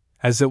few,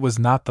 as it was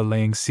not the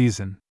laying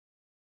season.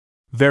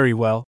 "Very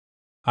well,"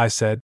 I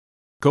said.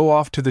 "Go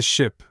off to the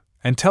ship,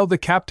 and tell the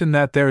captain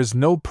that there is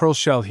no pearl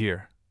shell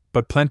here,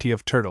 but plenty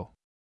of turtle.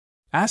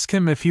 Ask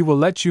him if he will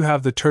let you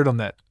have the turtle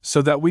net,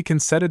 so that we can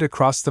set it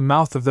across the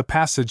mouth of the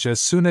passage as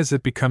soon as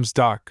it becomes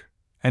dark,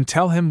 and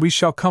tell him we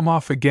shall come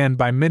off again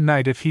by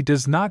midnight if he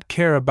does not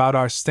care about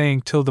our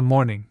staying till the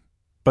morning,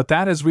 but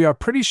that as we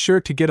are pretty sure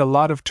to get a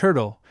lot of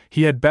turtle,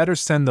 he had better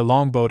send the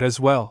longboat as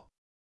well."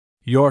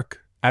 Yorke,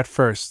 at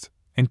first,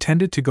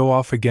 intended to go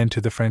off again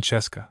to the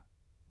Francesca,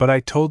 but I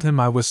told him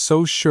I was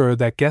so sure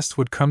that Guest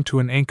would come to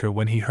an anchor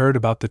when he heard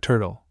about the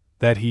turtle,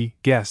 that he,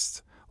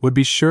 Guest, would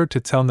be sure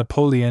to tell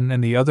Napoleon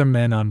and the other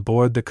men on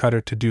board the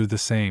cutter to do the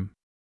same.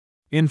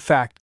 "In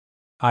fact,"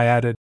 I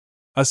added,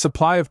 "a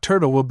supply of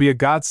turtle will be a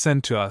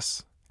godsend to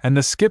us, and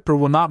the skipper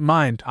will not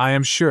mind, I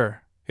am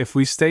sure, if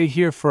we stay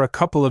here for a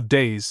couple of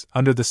days,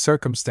 under the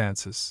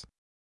circumstances."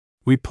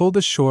 We pulled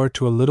ashore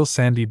to a little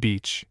sandy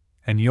beach,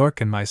 and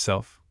Yorke and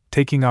myself,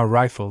 taking our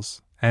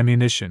rifles,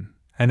 ammunition,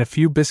 and a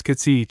few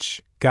biscuits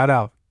each, got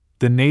out,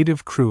 the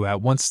native crew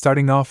at once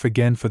starting off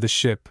again for the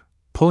ship,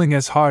 pulling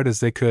as hard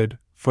as they could,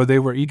 for they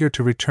were eager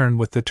to return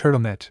with the turtle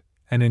net,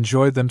 and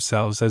enjoy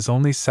themselves as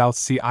only South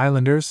Sea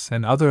Islanders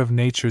and other of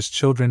nature's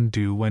children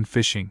do when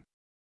fishing.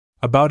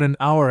 About an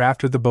hour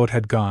after the boat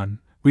had gone,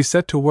 we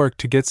set to work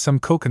to get some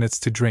coconuts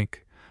to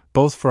drink,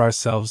 both for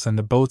ourselves and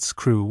the boat's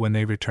crew when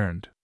they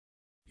returned.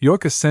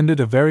 Yorke ascended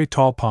a very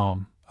tall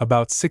palm,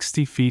 about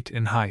 60 feet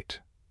in height,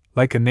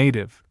 like a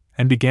native,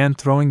 and began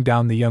throwing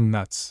down the young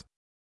nuts.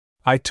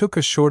 I took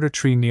a shorter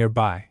tree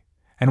nearby,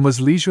 and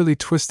was leisurely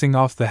twisting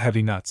off the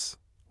heavy nuts,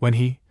 when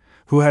he,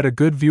 who had a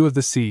good view of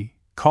the sea,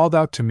 called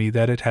out to me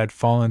that it had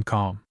fallen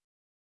calm.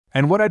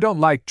 "And what I don't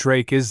like,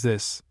 Drake, is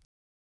this,"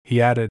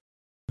 he added.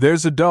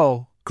 "There's a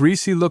dull,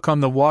 greasy look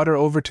on the water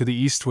over to the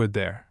eastward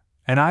there,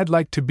 and I'd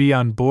like to be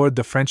on board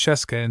the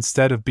Francesca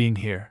instead of being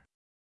here.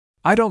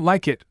 I don't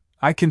like it,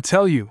 I can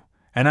tell you,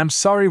 and I'm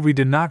sorry we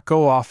did not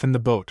go off in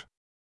the boat."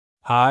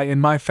 I, in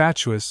my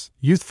fatuous,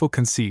 youthful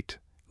conceit,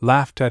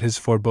 laughed at his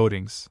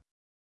forebodings.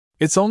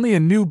 "It's only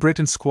a New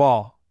Britain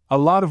squall, a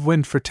lot of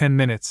wind for 10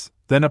 minutes,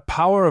 then a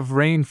power of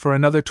rain for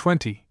another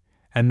 20,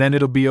 and then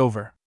it'll be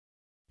over."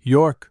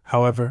 Yorke,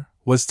 however,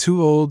 was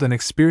too old and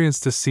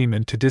experienced a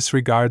seaman to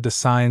disregard the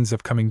signs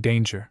of coming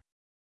danger.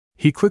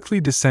 He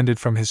quickly descended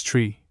from his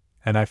tree,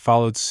 and I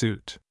followed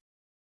suit.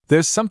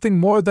 "There's something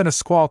more than a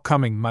squall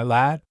coming, my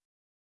lad.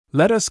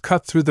 Let us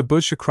cut through the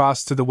bush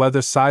across to the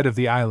weather side of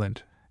the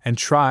island, and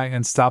try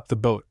and stop the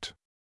boat.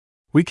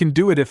 We can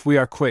do it if we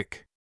are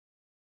quick."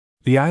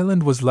 The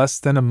island was less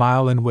than a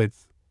mile in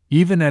width,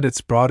 even at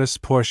its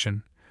broadest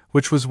portion,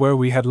 which was where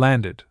we had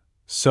landed,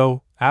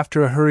 so,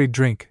 after a hurried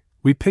drink,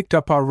 we picked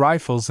up our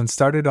rifles and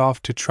started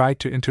off to try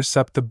to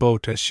intercept the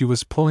boat as she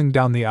was pulling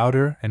down the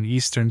outer and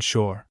eastern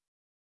shore.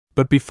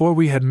 But before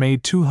we had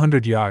made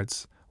 200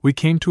 yards, we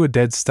came to a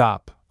dead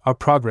stop, our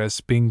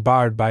progress being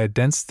barred by a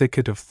dense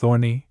thicket of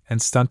thorny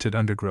and stunted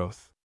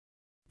undergrowth.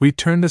 We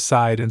turned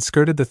aside and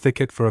skirted the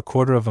thicket for a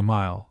quarter of a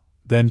mile,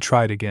 then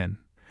tried again.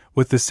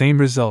 With the same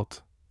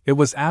result, it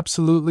was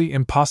absolutely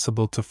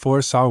impossible to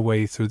force our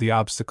way through the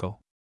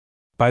obstacle.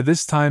 By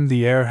this time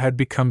the air had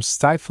become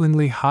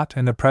stiflingly hot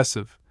and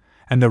oppressive,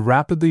 and the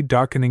rapidly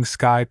darkening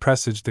sky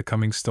presaged the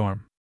coming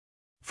storm.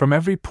 From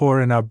every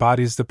pore in our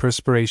bodies the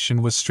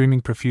perspiration was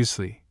streaming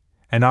profusely,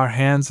 and our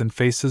hands and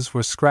faces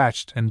were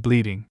scratched and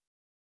bleeding.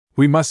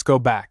 "We must go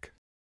back,"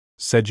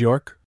 said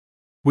Yorke.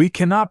 "We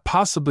cannot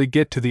possibly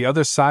get to the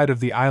other side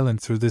of the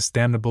island through this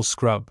damnable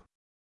scrub.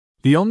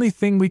 The only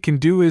thing we can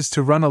do is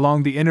to run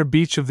along the inner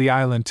beach of the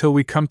island till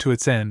we come to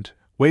its end,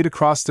 wade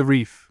across the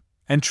reef,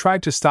 and try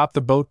to stop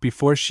the boat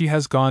before she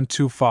has gone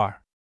too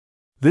far.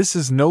 This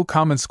is no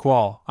common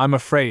squall, I'm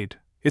afraid,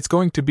 it's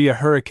going to be a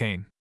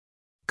hurricane.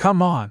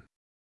 Come on."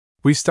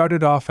 We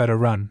started off at a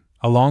run,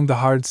 along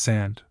the hard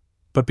sand,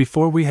 but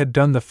before we had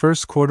done the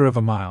first quarter of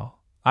a mile,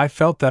 I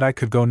felt that I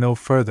could go no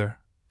further,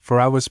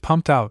 for I was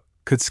pumped out,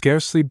 could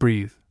scarcely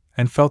breathe,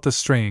 and felt a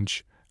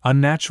strange,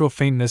 unnatural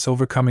faintness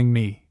overcoming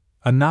me,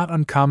 a not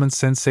uncommon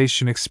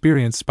sensation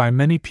experienced by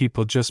many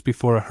people just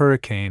before a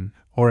hurricane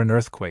or an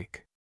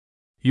earthquake.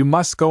 "You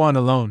must go on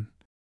alone,"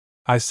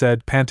 I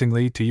said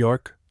pantingly to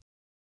Yorke.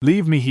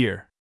 "Leave me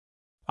here.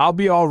 I'll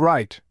be all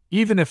right,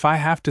 even if I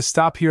have to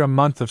stop here a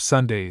month of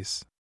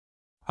Sundays.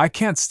 I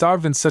can't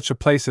starve in such a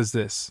place as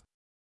this."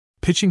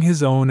 Pitching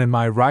his own and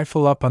my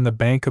rifle up on the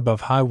bank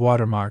above high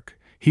water mark,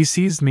 he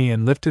seized me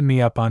and lifted me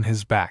up on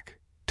his back,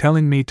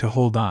 telling me to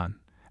hold on,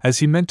 as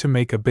he meant to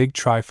make a big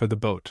try for the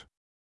boat.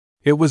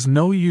 It was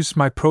no use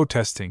my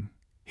protesting.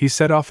 He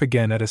set off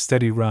again at a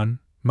steady run,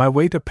 my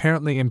weight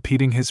apparently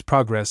impeding his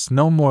progress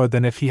no more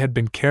than if he had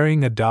been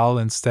carrying a doll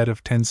instead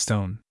of 10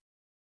 stone.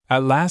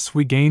 At last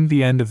we gained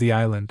the end of the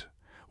island,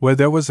 where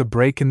there was a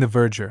break in the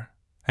verdure,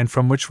 and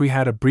from which we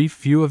had a brief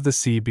view of the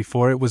sea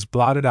before it was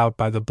blotted out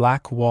by the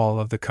black wall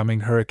of the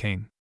coming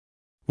hurricane.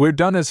 "We're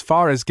done as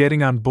far as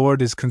getting on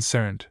board is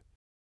concerned,"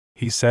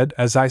 he said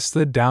as I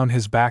slid down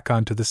his back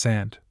onto the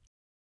sand.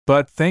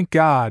 But thank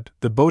God,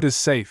 the boat is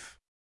safe.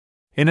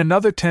 In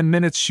another 10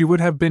 minutes she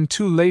would have been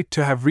too late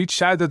to have reached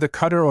either the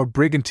cutter or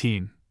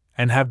brigantine,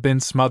 and have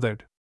been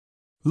smothered.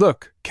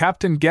 Look,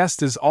 Captain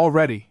Guest is all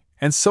ready,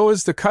 and so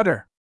is the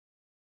cutter.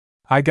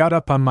 I got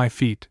up on my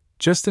feet,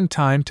 just in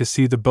time to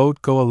see the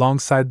boat go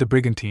alongside the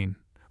brigantine,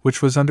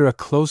 which was under a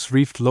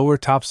close-reefed lower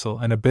topsail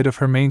and a bit of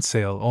her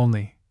mainsail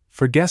only,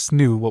 for Guest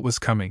knew what was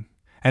coming,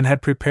 and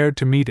had prepared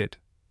to meet it.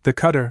 The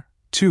cutter,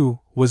 too,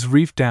 was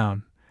reefed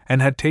down,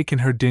 and had taken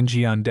her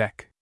dinghy on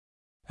deck.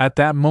 At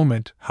that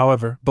moment,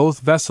 however, both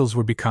vessels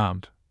were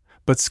becalmed,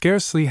 but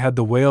scarcely had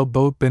the whale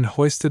boat been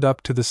hoisted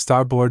up to the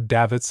starboard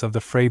davits of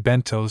the Fray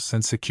Bentos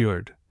and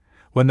secured,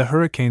 when the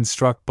hurricane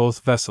struck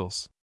both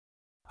vessels.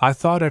 I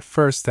thought at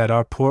first that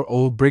our poor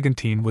old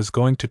brigantine was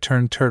going to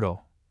turn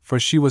turtle, for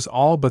she was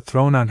all but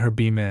thrown on her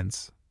beam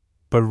ends,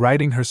 but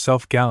righting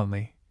herself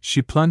gallantly,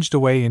 she plunged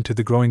away into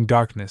the growing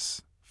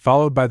darkness,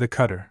 followed by the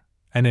cutter,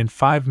 and in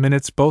 5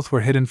 minutes both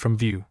were hidden from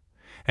view,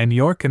 and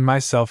Yorke and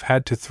myself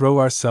had to throw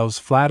ourselves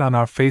flat on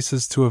our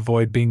faces to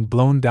avoid being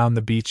blown down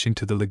the beach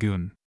into the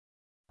lagoon.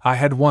 I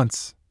had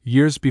once,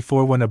 years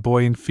before when a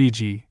boy in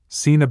Fiji,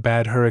 seen a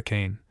bad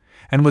hurricane,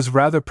 and was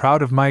rather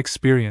proud of my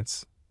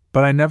experience,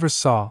 but I never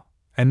saw,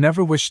 and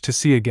never wished to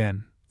see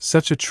again,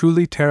 such a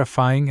truly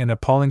terrifying and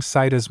appalling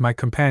sight as my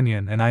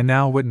companion and I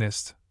now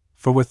witnessed,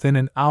 for within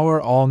an hour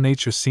all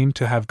nature seemed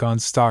to have gone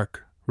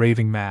stark,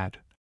 raving mad.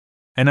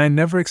 And I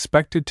never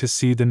expected to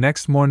see the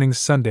next morning's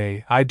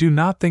Sunday. I do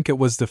not think it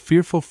was the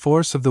fearful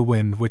force of the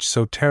wind which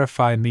so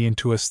terrified me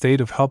into a state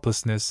of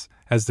helplessness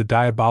as the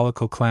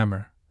diabolical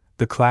clamor,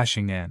 the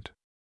clashing and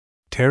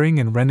tearing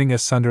and rending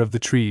asunder of the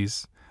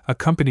trees,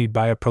 accompanied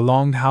by a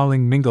prolonged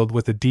howling mingled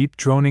with a deep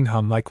droning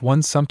hum like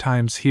one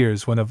sometimes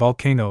hears when a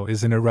volcano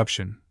is in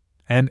eruption,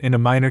 and, in a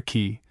minor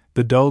key,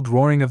 the dulled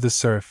roaring of the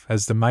surf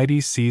as the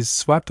mighty seas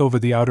swept over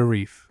the outer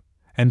reef,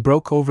 and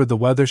broke over the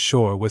weather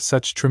shore with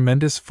such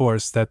tremendous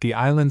force that the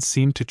island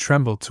seemed to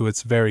tremble to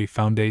its very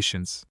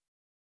foundations.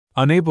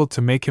 Unable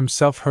to make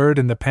himself heard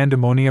in the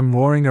pandemonium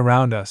roaring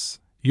around us,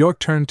 Yorke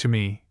turned to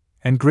me,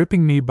 and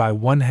gripping me by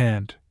one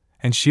hand,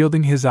 and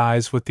shielding his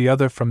eyes with the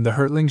other from the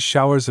hurtling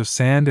showers of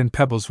sand and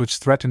pebbles which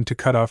threatened to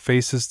cut our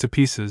faces to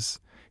pieces,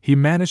 he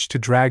managed to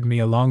drag me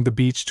along the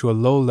beach to a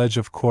low ledge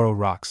of coral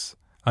rocks,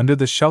 under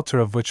the shelter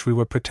of which we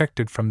were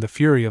protected from the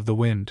fury of the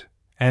wind,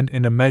 and,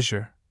 in a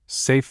measure,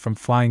 safe from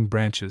flying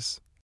branches,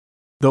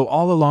 though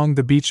all along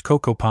the beach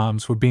cocoa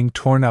palms were being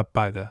torn up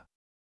by the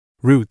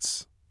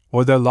roots,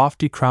 or their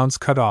lofty crowns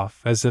cut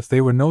off as if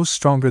they were no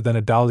stronger than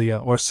a dahlia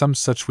or some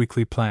such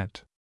weakly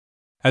plant.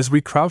 As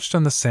we crouched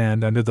on the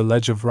sand under the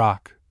ledge of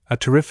rock, a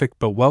terrific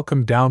but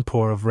welcome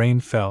downpour of rain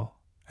fell,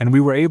 and we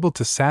were able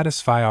to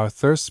satisfy our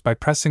thirsts by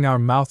pressing our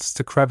mouths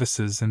to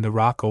crevices in the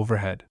rock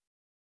overhead.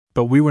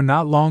 But we were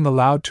not long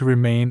allowed to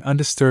remain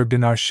undisturbed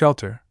in our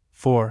shelter,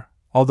 for,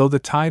 although the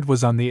tide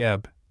was on the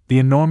ebb, the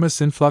enormous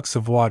influx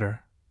of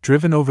water,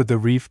 driven over the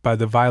reef by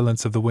the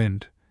violence of the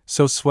wind,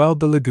 so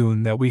swelled the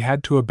lagoon that we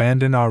had to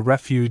abandon our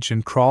refuge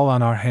and crawl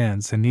on our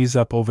hands and knees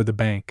up over the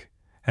bank,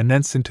 and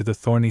thence into the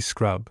thorny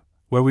scrub,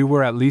 where we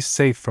were at least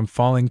safe from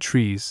falling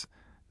trees,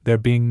 there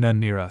being none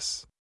near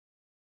us.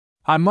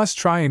 "I must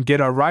try and get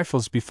our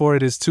rifles before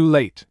it is too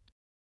late,"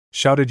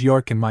 shouted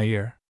Yorke in my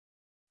ear.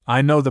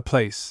 "I know the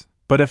place,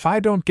 but if I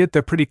don't get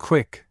there pretty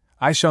quick,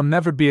 I shall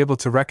never be able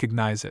to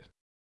recognize it.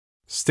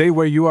 Stay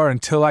where you are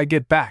until I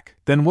get back,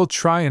 then we'll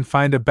try and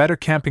find a better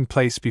camping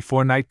place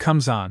before night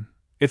comes on,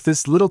 if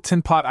this little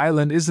tin pot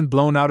island isn't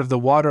blown out of the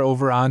water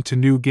over on to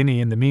New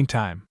Guinea in the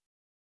meantime."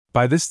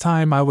 By this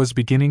time I was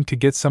beginning to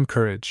get some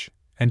courage,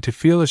 and to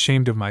feel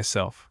ashamed of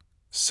myself,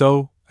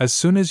 so, as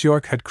soon as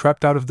Yorke had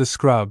crept out of the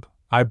scrub,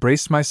 I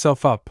braced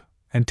myself up,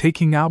 and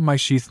taking out my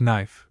sheath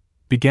knife,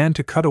 began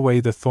to cut away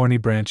the thorny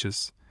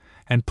branches,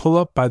 and pull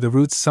up by the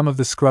roots some of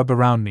the scrub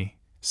around me,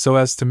 so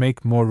as to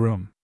make more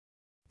room.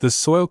 The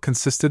soil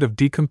consisted of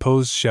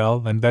decomposed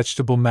shell and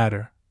vegetable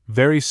matter,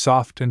 very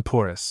soft and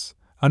porous,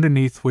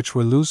 underneath which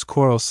were loose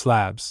coral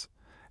slabs,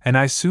 and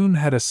I soon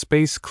had a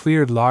space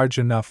cleared large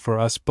enough for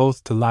us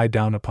both to lie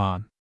down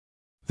upon.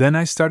 Then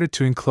I started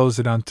to enclose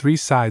it on 3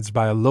 sides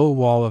by a low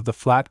wall of the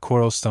flat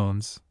coral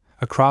stones,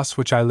 across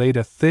which I laid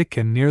a thick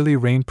and nearly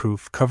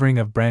rainproof covering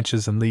of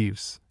branches and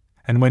leaves,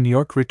 and when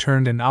Yorke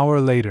returned an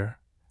hour later,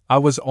 I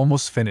was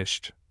almost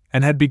finished,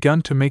 and had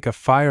begun to make a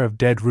fire of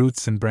dead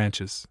roots and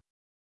branches.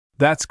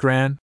 "That's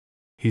grand,"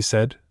 he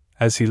said,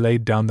 as he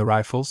laid down the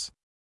rifles.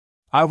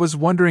 "I was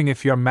wondering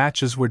if your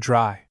matches were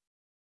dry.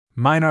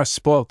 Mine are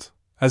spoilt,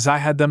 as I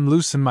had them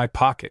loose in my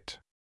pocket.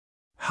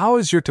 How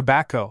is your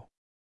tobacco?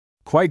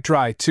 Quite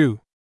dry,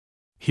 too.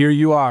 Here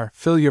you are,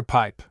 fill your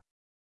pipe."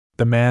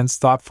 The man's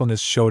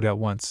thoughtfulness showed at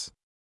once.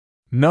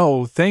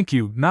 "No, thank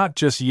you, not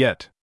just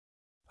yet.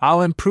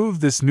 I'll improve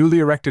this newly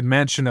erected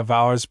mansion of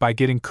ours by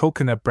getting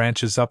coconut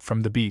branches up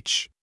from the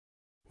beach.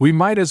 We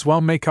might as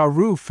well make our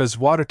roof as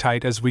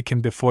watertight as we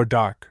can before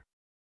dark.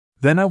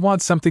 Then I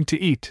want something to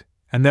eat,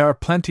 and there are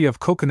plenty of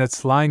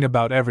coconuts lying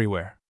about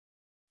everywhere."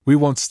 "We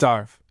won't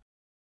starve,"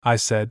 I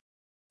said.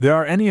 There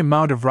are any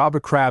amount of robber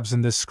crabs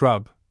in this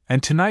scrub,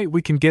 and tonight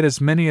we can get as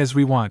many as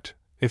we want,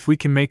 if we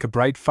can make a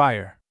bright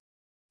fire.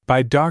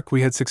 By dark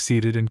we had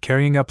succeeded in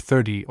carrying up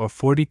 30 or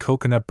 40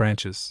 coconut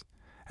branches,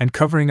 and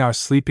covering our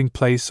sleeping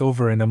place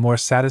over in a more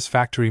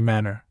satisfactory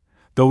manner,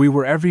 though we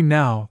were every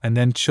now and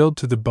then chilled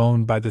to the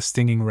bone by the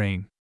stinging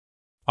rain.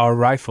 Our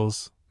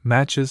rifles,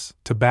 matches,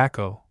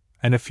 tobacco,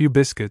 and a few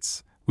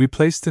biscuits, we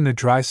placed in a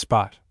dry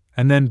spot,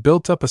 and then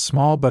built up a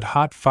small but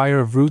hot fire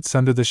of roots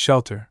under the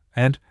shelter,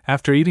 and,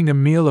 after eating a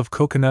meal of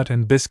coconut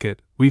and biscuit,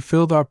 we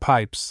filled our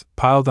pipes,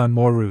 piled on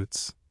more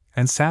roots,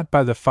 and sat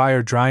by the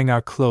fire drying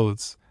our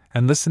clothes,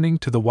 and listening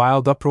to the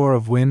wild uproar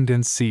of wind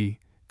and sea,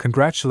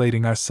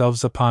 congratulating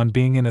ourselves upon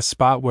being in a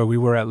spot where we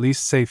were at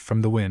least safe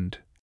from the wind.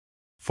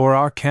 For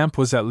our camp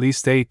was at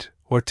least 8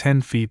 or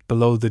 10 feet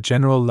below the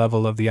general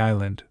level of the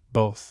island,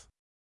 both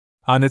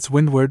on its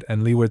windward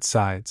and leeward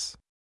sides.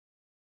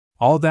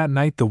 All that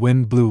night the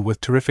wind blew with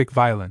terrific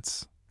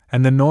violence,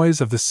 and the noise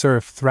of the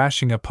surf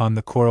thrashing upon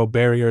the coral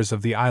barriers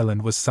of the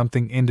island was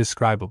something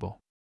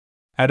indescribable.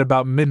 At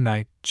about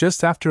midnight,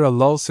 just after a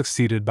lull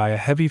succeeded by a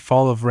heavy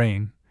fall of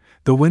rain,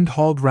 the wind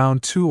hauled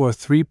round 2 or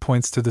 3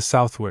 points to the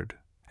southward,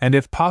 and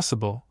if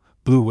possible,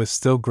 blew with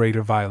still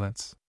greater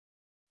violence.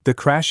 The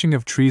crashing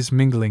of trees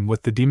mingling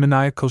with the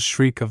demoniacal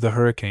shriek of the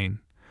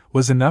hurricane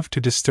was enough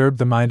to disturb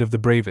the mind of the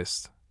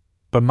bravest,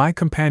 but my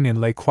companion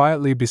lay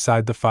quietly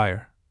beside the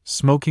fire,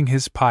 smoking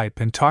his pipe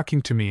and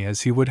talking to me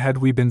as he would had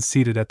we been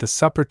seated at the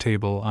supper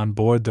table on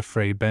board the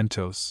Fray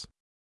Bentos.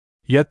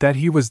 Yet that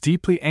he was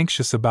deeply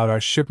anxious about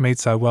our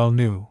shipmates I well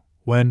knew,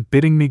 when,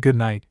 bidding me good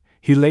night,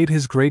 he laid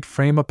his great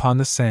frame upon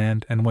the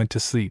sand and went to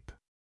sleep.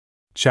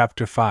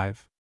 Chapter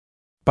 5.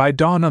 By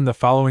dawn on the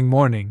following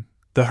morning,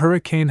 the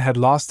hurricane had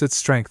lost its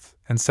strength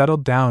and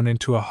settled down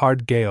into a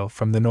hard gale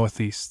from the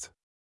northeast.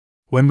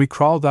 When we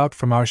crawled out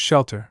from our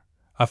shelter,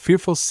 a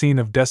fearful scene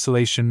of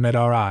desolation met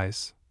our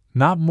eyes.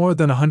 Not more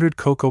than 100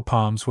 cocoa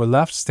palms were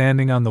left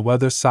standing on the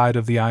weather side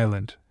of the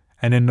island,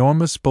 and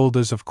enormous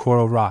boulders of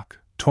coral rock,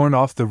 torn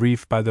off the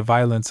reef by the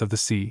violence of the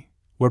sea,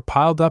 were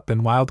piled up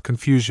in wild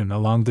confusion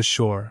along the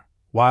shore,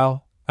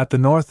 while, at the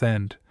north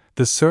end,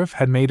 the surf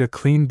had made a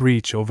clean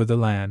breach over the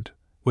land,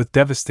 with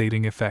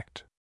devastating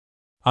effect.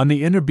 On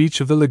the inner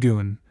beach of the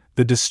lagoon,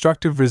 the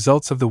destructive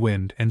results of the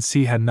wind and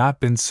sea had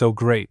not been so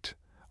great,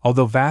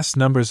 although vast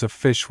numbers of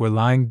fish were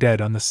lying dead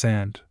on the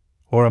sand,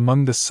 or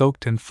among the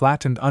soaked and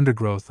flattened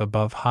undergrowth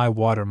above high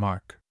water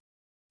mark.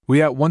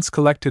 We at once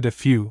collected a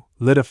few,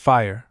 lit a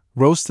fire,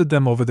 roasted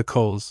them over the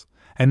coals,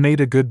 and made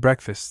a good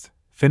breakfast,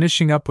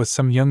 finishing up with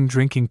some young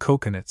drinking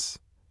coconuts,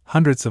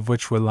 hundreds of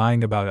which were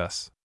lying about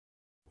us.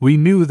 We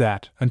knew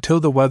that, until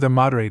the weather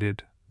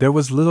moderated, there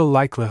was little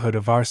likelihood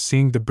of our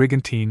seeing the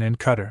brigantine and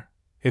cutter,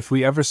 if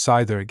we ever saw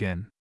either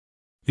again.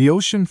 The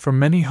ocean for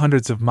many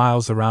hundreds of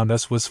miles around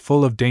us was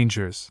full of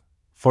dangers,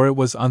 for it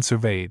was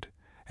unsurveyed,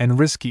 and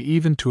risky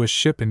even to a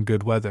ship in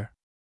good weather.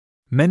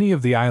 Many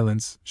of the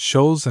islands,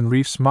 shoals and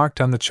reefs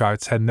marked on the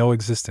charts had no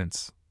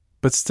existence,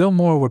 but still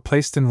more were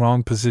placed in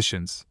wrong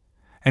positions,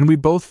 and we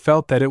both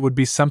felt that it would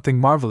be something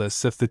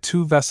marvelous if the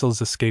 2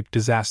 vessels escaped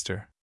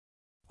disaster.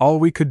 All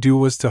we could do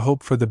was to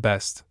hope for the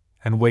best,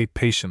 and wait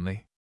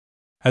patiently.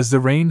 As the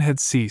rain had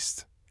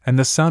ceased, and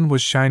the sun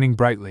was shining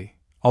brightly,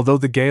 although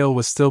the gale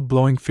was still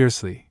blowing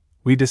fiercely,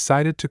 we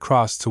decided to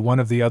cross to one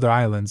of the other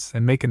islands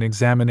and make an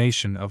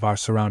examination of our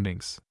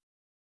surroundings.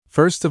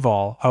 First of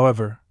all,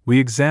 however, we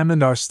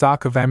examined our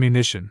stock of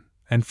ammunition,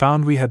 and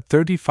found we had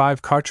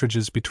 35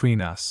 cartridges between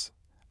us.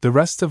 The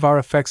rest of our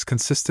effects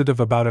consisted of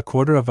about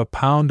 1/4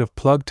 pound of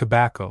plug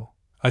tobacco,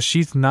 a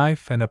sheath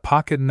knife and a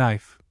pocket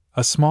knife,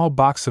 a small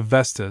box of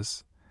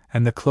vestas,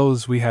 and the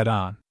clothes we had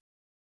on.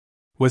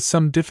 With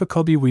some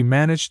difficulty we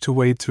managed to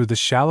wade through the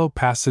shallow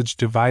passage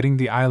dividing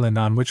the island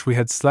on which we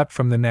had slept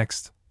from the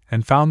next,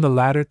 and found the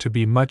latter to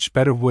be much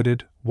better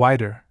wooded,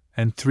 wider,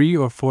 and 3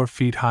 or 4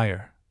 feet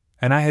higher,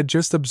 and I had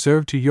just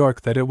observed to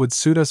Yorke that it would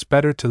suit us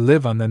better to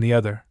live on than the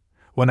other,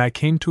 when I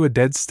came to a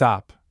dead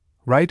stop.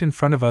 Right in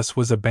front of us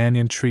was a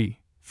banyan tree,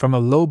 from a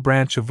low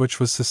branch of which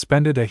was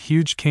suspended a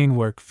huge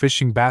canework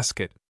fishing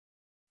basket.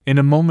 In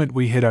a moment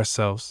we hid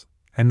ourselves,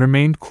 and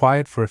remained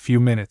quiet for a few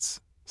minutes,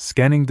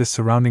 scanning the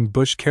surrounding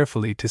bush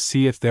carefully to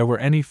see if there were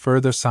any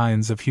further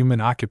signs of human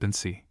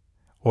occupancy,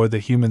 or the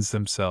humans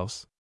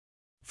themselves.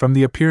 From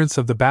the appearance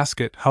of the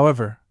basket,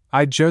 however,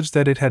 I judged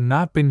that it had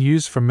not been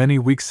used for many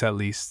weeks at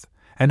least,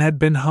 and had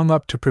been hung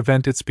up to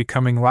prevent its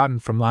becoming rotten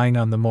from lying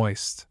on the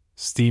moist,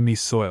 steamy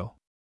soil.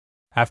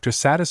 After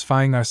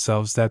satisfying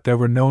ourselves that there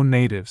were no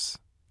natives,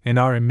 in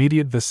our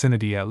immediate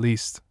vicinity at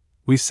least,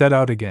 we set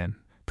out again,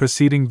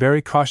 proceeding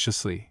very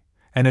cautiously,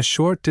 and a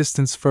short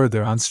distance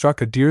further on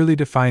struck a dearly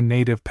defined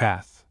native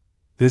path.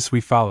 This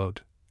we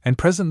followed, and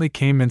presently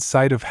came in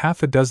sight of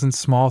 6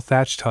 small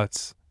thatched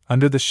huts,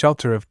 under the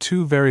shelter of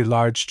 2 very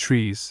large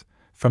trees,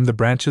 from the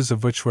branches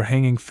of which were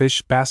hanging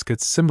fish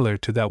baskets similar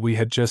to that we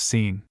had just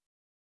seen.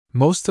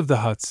 Most of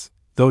the huts,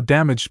 though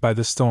damaged by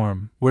the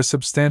storm, were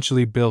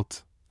substantially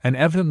built, and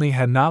evidently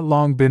had not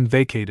long been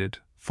vacated,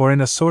 for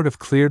in a sort of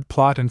cleared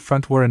plot in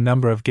front were a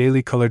number of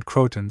gaily colored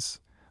crotons,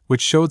 which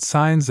showed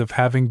signs of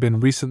having been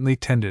recently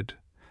tended.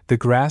 The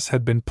grass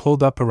had been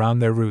pulled up around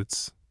their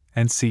roots,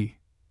 and see,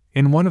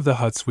 in one of the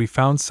huts we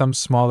found some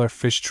smaller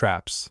fish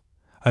traps,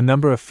 a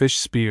number of fish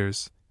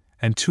spears,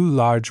 and 2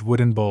 large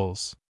wooden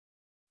bowls.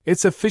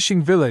 "It's a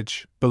fishing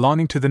village,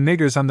 belonging to the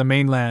niggers on the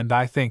mainland,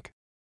 I think,"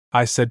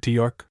 I said to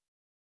Yorke.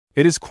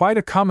 "It is quite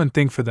a common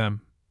thing for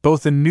them,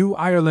 both in New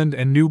Ireland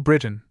and New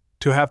Britain,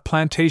 to have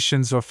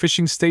plantations or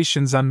fishing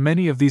stations on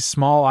many of these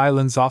small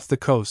islands off the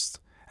coast,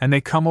 and they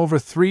come over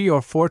 3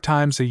 or 4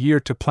 times a year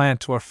to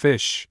plant or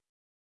fish.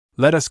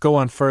 Let us go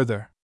on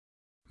further."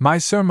 My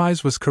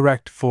surmise was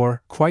correct,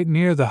 for, quite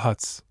near the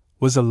huts,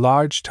 was a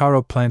large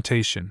taro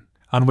plantation,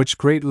 on which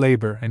great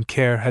labor and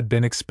care had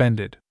been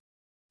expended.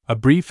 A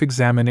brief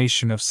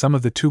examination of some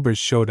of the tubers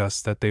showed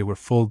us that they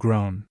were full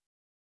grown.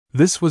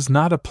 This was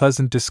not a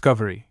pleasant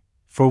discovery,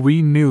 for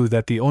we knew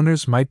that the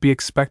owners might be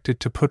expected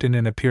to put in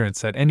an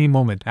appearance at any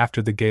moment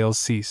after the gales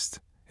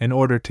ceased, in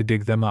order to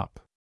dig them up.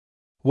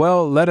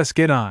 "Well, let us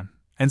get on,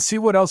 and see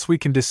what else we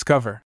can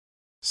discover,"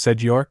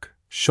 said Yorke,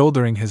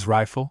 shouldering his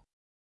rifle.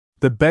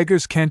 "The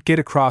beggars can't get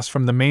across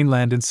from the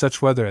mainland in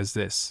such weather as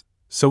this,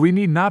 so we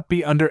need not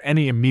be under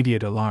any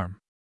immediate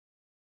alarm."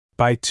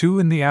 By 2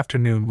 in the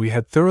afternoon we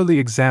had thoroughly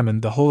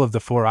examined the whole of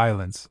the 4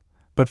 islands,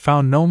 but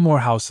found no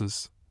more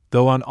houses,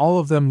 though on all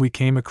of them we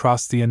came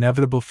across the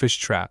inevitable fish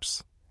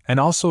traps, and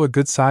also a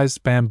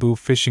good-sized bamboo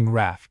fishing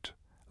raft,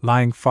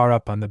 lying far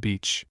up on the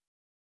beach.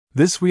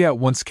 This we at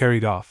once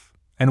carried off,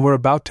 and were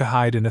about to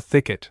hide in a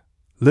thicket,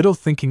 little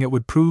thinking it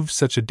would prove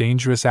such a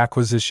dangerous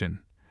acquisition,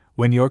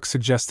 when Yorke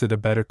suggested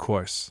a better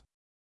course.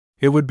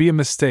 "It would be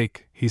a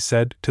mistake," he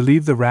said, "to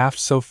leave the raft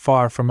so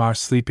far from our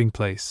sleeping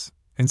place,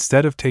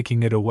 instead of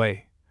taking it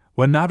away,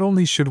 when not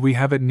only should we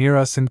have it near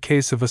us in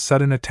case of a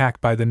sudden attack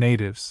by the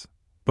natives,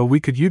 but we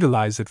could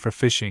utilize it for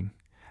fishing,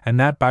 and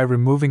that by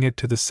removing it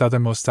to the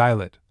southernmost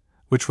islet,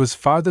 which was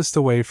farthest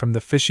away from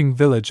the fishing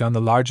village on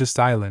the largest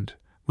island,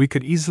 we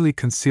could easily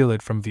conceal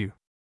it from view.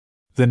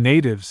 The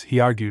natives, he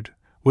argued,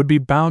 would be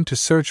bound to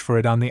search for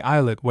it on the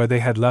islet where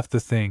they had left the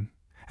thing,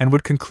 and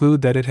would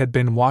conclude that it had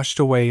been washed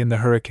away in the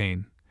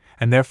hurricane,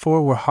 and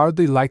therefore were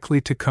hardly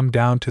likely to come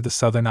down to the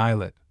southern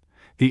islet,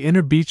 the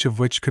inner beach of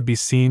which could be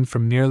seen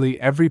from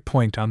nearly every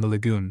point on the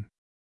lagoon.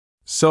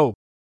 So,"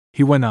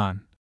 he went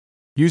on,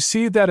 "you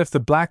see that if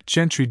the black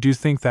gentry do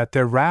think that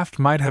their raft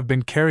might have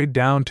been carried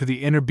down to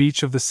the inner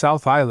beach of the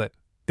south islet,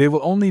 they will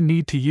only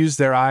need to use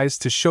their eyes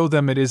to show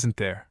them it isn't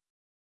there.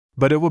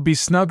 But it will be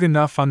snug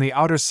enough on the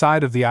outer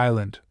side of the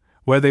island,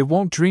 where they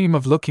won't dream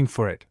of looking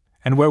for it,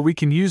 and where we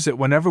can use it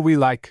whenever we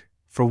like,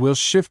 for we'll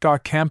shift our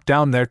camp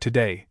down there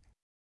today.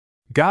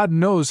 God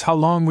knows how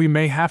long we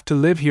may have to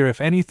live here if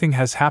anything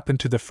has happened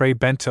to the Fray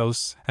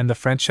Bentos and the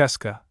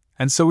Francesca,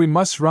 and so we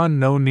must run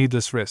no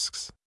needless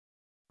risks."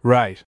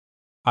 "Right,"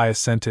 I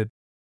assented.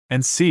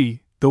 "And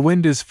see, the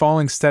wind is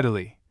falling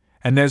steadily,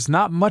 and there's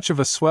not much of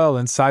a swell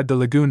inside the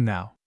lagoon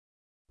now.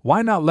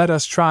 Why not let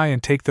us try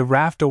and take the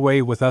raft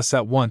away with us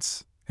at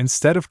once,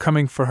 instead of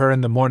coming for her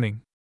in the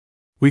morning?"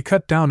 We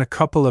cut down a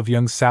couple of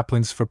young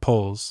saplings for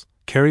poles,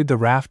 carried the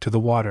raft to the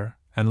water,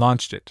 and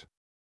launched it.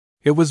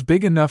 It was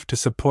big enough to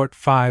support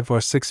 5 or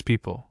 6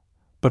 people,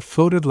 but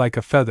floated like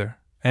a feather,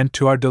 and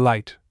to our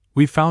delight,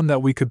 we found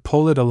that we could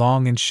pull it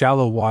along in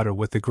shallow water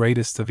with the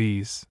greatest of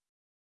ease.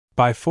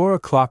 By 4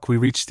 o'clock we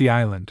reached the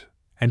island,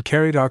 and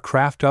carried our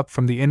craft up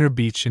from the inner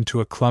beach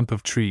into a clump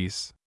of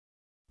trees.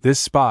 This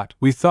spot,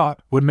 we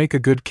thought, would make a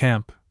good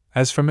camp,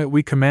 as from it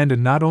we commanded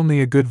not only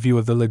a good view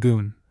of the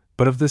lagoon,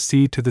 but of the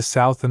sea to the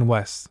south and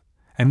west,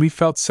 and we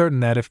felt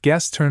certain that if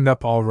Guest turned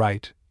up all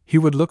right, he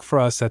would look for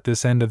us at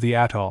this end of the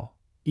atoll,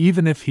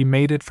 even if he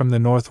made it from the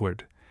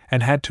northward,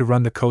 and had to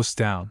run the coast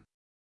down.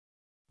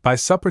 By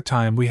supper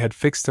time we had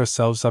fixed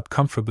ourselves up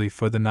comfortably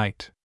for the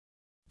night.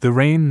 The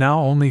rain now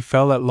only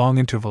fell at long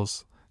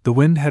intervals, the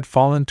wind had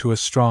fallen to a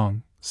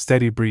strong,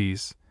 steady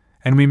breeze,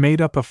 and we made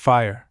up a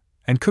fire,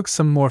 and cooked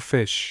some more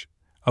fish,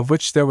 of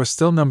which there were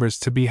still numbers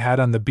to be had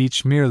on the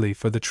beach merely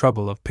for the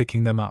trouble of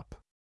picking them up.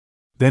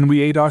 Then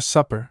we ate our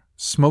supper,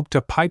 smoked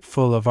a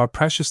pipeful of our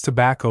precious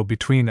tobacco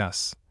between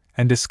us,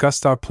 and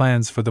discussed our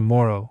plans for the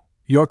morrow,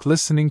 Yorke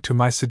listening to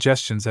my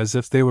suggestions as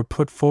if they were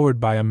put forward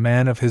by a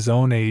man of his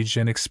own age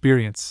and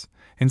experience,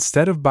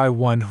 instead of by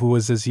one who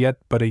was as yet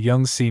but a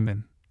young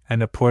seaman,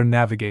 and a poor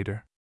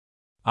navigator.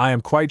 "I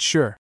am quite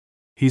sure,"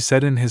 he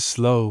said in his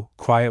slow,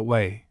 quiet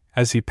way,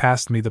 as he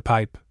passed me the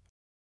pipe,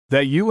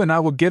 "that you and I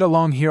will get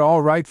along here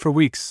all right for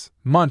weeks,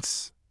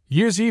 months,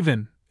 years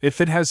even, if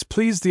it has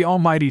pleased the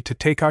Almighty to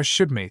take our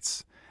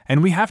shipmates,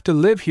 and we have to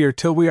live here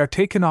till we are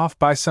taken off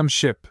by some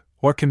ship,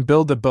 or can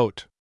build a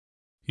boat.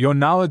 Your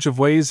knowledge of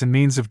ways and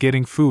means of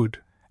getting food,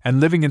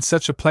 and living in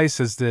such a place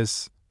as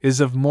this,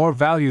 is of more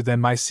value than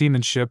my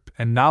seamanship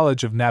and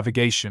knowledge of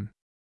navigation.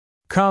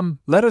 Come,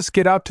 let us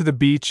get out to the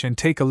beach and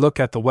take a look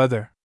at the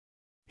weather."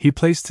 He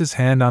placed his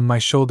hand on my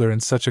shoulder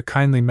in such a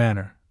kindly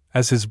manner,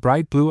 as his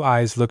bright blue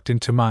eyes looked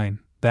into mine,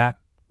 that,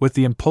 with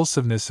the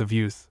impulsiveness of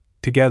youth,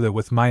 together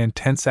with my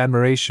intense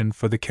admiration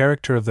for the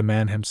character of the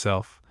man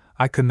himself,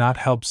 I could not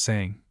help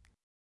saying,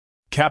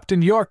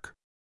 "Captain Yorke!"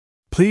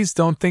 Please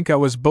don't think I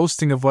was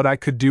boasting of what I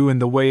could do in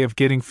the way of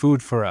getting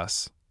food for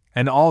us,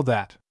 and all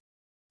that.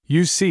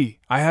 You see,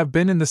 I have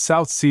been in the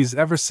South Seas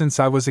ever since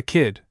I was a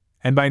kid,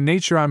 and by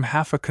nature I'm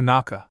half a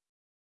Kanaka.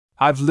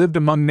 I've lived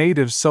among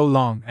natives so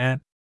long,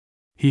 and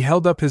he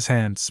held up his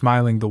hand,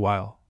 smiling the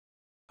while.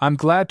 I'm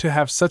glad to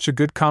have such a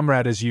good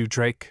comrade as you,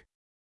 Drake.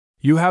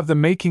 You have the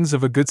makings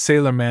of a good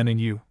sailorman in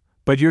you,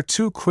 but you're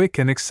too quick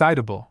and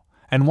excitable,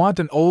 and want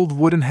an old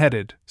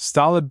wooden-headed,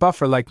 stolid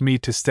buffer like me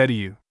to steady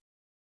you.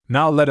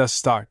 Now let us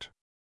start.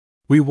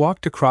 We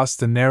walked across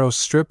the narrow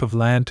strip of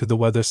land to the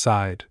weather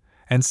side,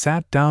 and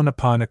sat down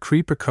upon a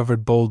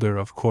creeper-covered boulder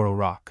of coral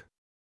rock.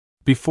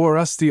 Before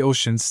us the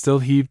ocean still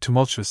heaved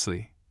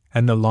tumultuously,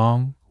 and the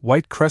long,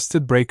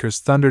 white-crested breakers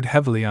thundered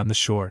heavily on the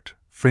short,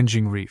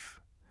 fringing reef.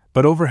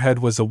 But overhead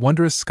was a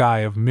wondrous sky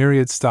of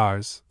myriad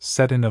stars,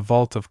 set in a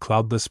vault of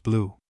cloudless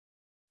blue.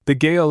 The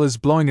gale is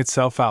blowing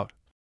itself out,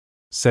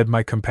 said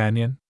my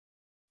companion.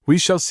 We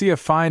shall see a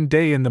fine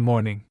day in the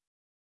morning.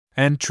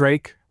 And,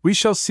 Drake, we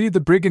shall see the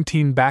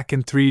brigantine back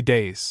in 3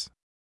 days.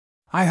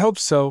 I hope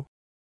so,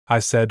 I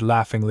said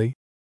laughingly,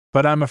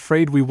 but I'm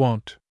afraid we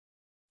won't.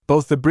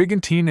 Both the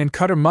brigantine and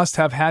cutter must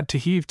have had to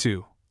heave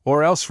to,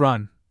 or else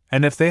run,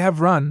 and if they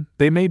have run,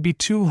 they may be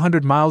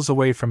 200 miles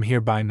away from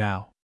here by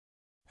now.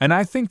 And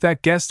I think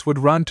that guest would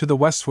run to the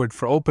westward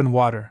for open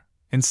water,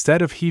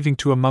 instead of heaving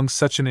to among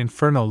such an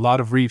infernal lot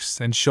of reefs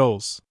and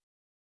shoals.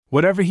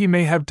 Whatever he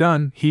may have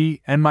done,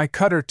 he, and my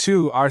cutter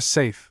too, are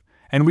safe,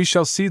 and we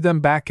shall see them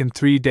back in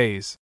 3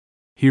 days,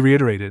 he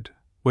reiterated,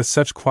 with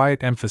such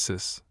quiet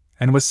emphasis,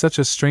 and with such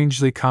a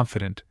strangely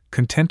confident,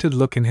 contented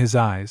look in his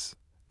eyes,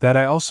 that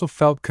I also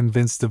felt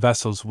convinced the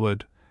vessels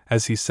would,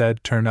 as he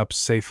said, turn up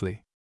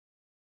safely.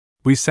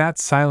 We sat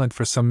silent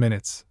for some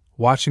minutes,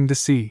 watching the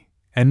sea,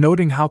 and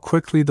noting how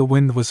quickly the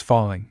wind was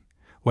falling,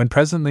 when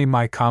presently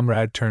my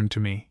comrade turned to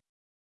me.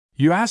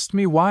 You asked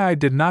me why I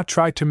did not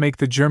try to make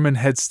the German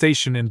head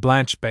station in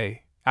Blanche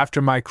Bay,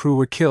 after my crew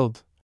were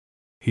killed,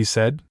 he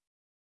said.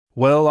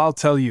 Well, I'll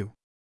tell you.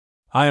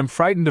 I am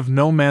frightened of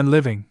no man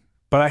living,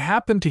 but I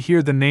happened to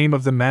hear the name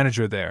of the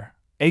manager there,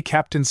 a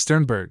Captain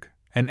Sternberg,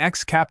 an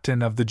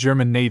ex-captain of the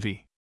German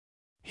Navy.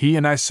 He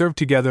and I served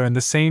together in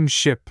the same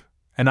ship,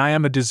 and I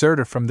am a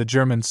deserter from the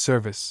German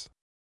service.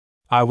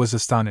 I was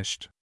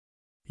astonished.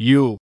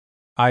 You!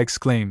 I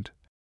exclaimed.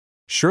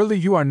 Surely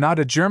you are not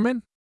a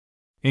German?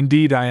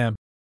 Indeed I am,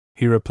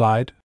 he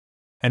replied.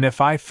 And if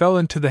I fell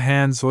into the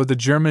hands of the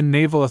German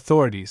naval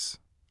authorities,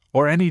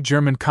 or any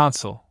German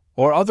consul,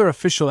 or other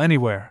official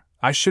anywhere,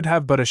 I should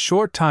have but a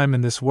short time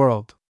in this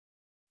world.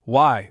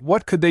 Why,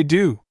 what could they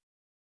do?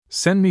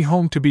 Send me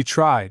home to be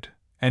tried,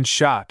 and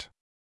shot.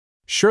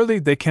 Surely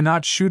they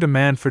cannot shoot a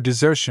man for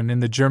desertion in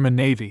the German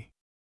Navy.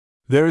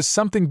 There is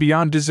something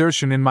beyond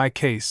desertion in my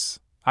case.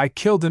 I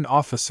killed an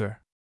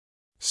officer.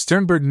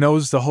 Sternberg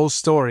knows the whole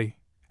story,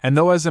 and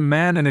though as a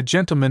man and a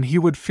gentleman he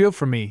would feel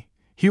for me,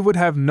 he would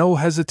have no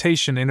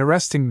hesitation in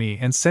arresting me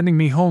and sending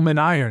me home in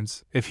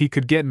irons if he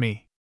could get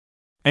me.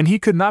 And he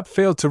could not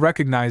fail to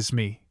recognize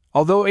me,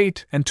 although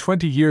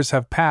 28 years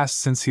have passed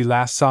since he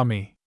last saw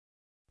me.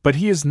 But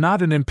he is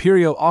not an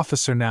imperial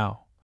officer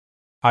now,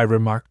 I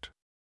remarked.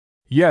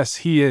 Yes,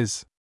 he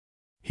is.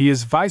 He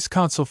is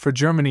vice-consul for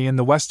Germany in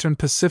the Western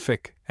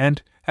Pacific,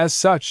 and, as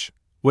such,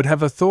 would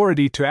have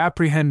authority to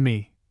apprehend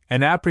me,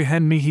 and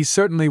apprehend me he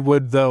certainly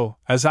would, though,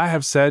 as I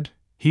have said,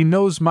 he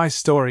knows my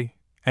story,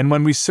 and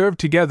when we served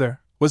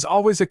together, was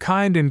always a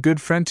kind and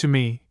good friend to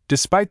me,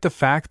 despite the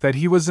fact that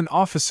he was an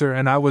officer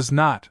and I was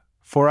not,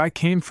 for I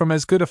came from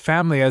as good a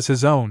family as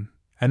his own,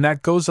 and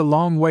that goes a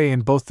long way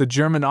in both the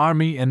German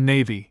army and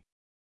navy.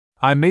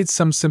 I made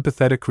some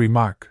sympathetic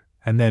remark,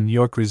 and then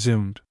Yorke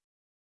resumed.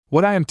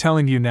 What I am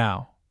telling you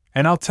now,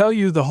 and I'll tell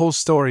you the whole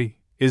story,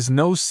 is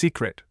no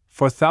secret,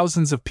 for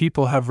thousands of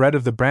people have read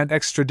of the Brandt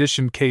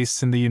extradition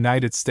case in the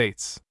United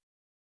States.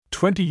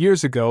 20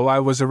 years ago I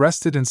was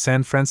arrested in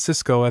San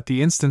Francisco at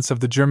the instance of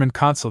the German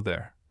consul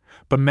there,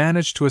 but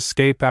managed to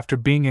escape after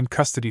being in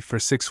custody for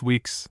 6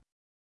 weeks.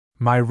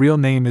 My real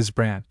name is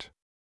Brandt.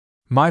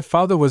 My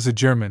father was a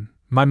German,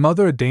 my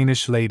mother a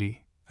Danish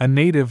lady, a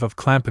native of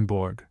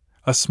Klampenborg,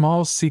 a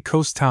small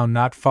sea-coast town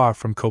not far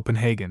from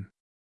Copenhagen.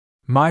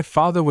 My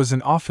father was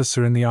an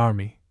officer in the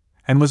army,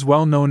 and was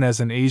well known as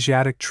an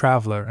Asiatic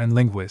traveler and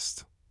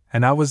linguist,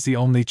 and I was the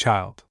only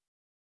child.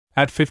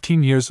 At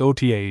 15 years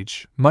old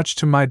age, much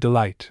to my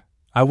delight,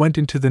 I went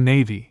into the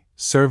Navy,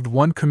 served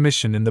 1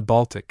 commission in the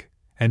Baltic,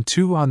 and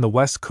 2 on the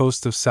west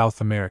coast of South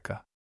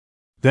America.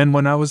 Then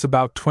when I was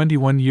about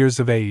 21 years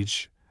of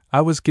age,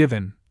 I was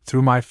given,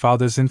 through my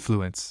father's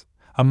influence,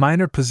 a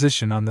minor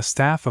position on the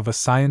staff of a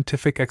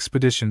scientific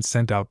expedition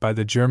sent out by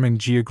the German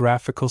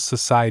Geographical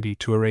Society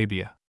to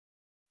Arabia.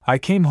 I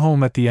came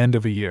home at the end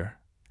of a year,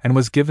 and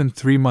was given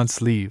 3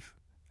 months' leave,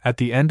 at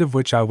the end of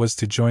which I was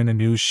to join a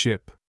new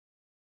ship.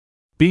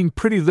 Being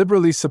pretty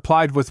liberally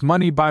supplied with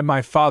money by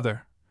my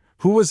father,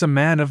 who was a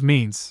man of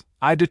means,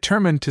 I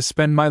determined to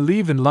spend my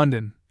leave in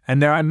London,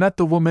 and there I met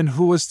the woman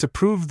who was to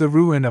prove the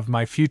ruin of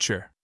my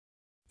future.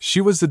 She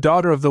was the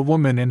daughter of the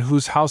woman in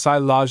whose house I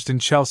lodged in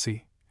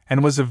Chelsea,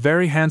 and was a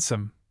very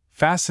handsome,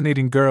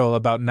 fascinating girl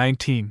about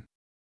 19.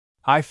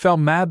 I fell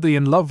madly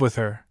in love with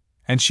her,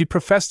 and she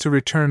professed to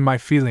return my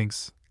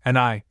feelings, and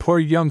I, poor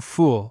young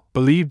fool,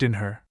 believed in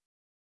her.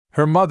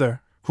 Her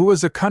mother, who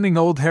was a cunning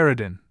old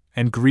harridan,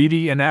 and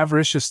greedy and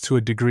avaricious to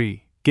a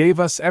degree, gave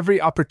us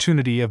every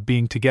opportunity of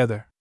being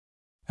together.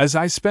 As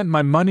I spent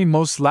my money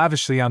most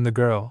lavishly on the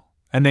girl,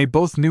 and they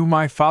both knew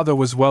my father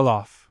was well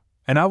off,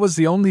 and I was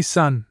the only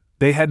son,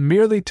 they had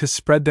merely to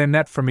spread their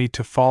net for me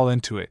to fall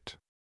into it.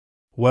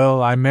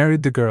 Well, I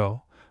married the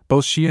girl,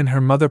 both she and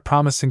her mother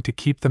promising to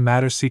keep the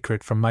matter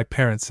secret from my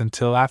parents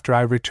until after I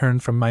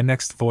returned from my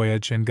next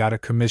voyage and got a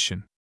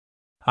commission.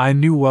 I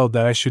knew well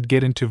that I should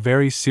get into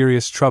very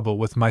serious trouble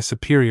with my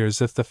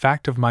superiors if the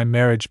fact of my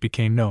marriage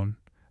became known,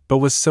 but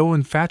was so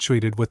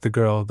infatuated with the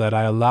girl that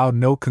I allowed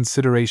no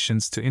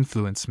considerations to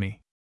influence me.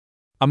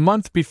 A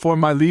month before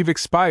my leave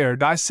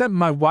expired, I sent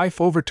my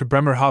wife over to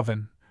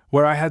Bremerhaven,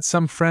 where I had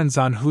some friends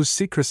on whose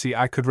secrecy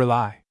I could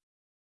rely.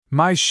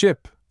 My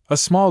ship, a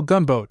small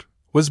gunboat,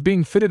 was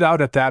being fitted out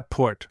at that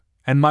port,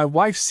 and my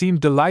wife seemed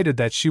delighted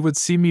that she would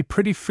see me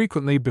pretty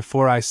frequently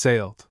before I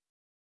sailed.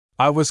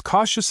 I was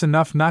cautious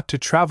enough not to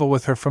travel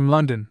with her from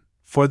London,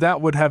 for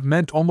that would have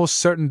meant almost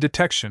certain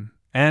detection,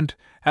 and,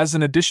 as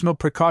an additional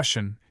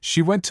precaution,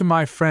 she went to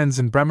my friends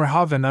in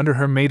Bremerhaven under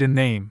her maiden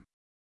name.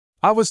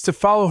 I was to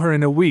follow her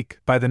in a week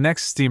by the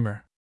next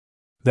steamer.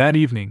 That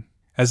evening,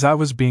 as I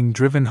was being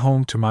driven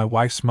home to my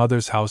wife's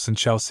mother's house in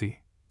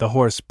Chelsea, the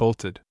horse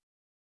bolted.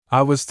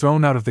 I was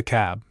thrown out of the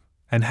cab,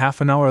 and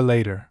half an hour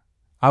later,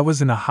 I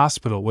was in a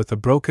hospital with a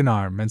broken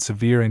arm and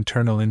severe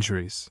internal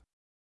injuries.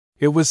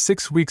 It was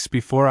 6 weeks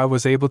before I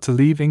was able to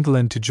leave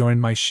England to join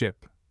my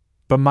ship,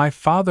 but my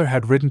father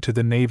had written to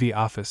the Navy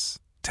office,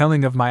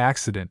 telling of my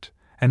accident,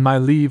 and my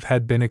leave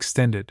had been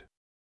extended.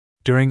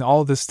 During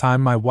all this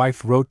time my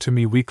wife wrote to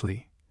me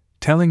weekly,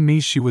 telling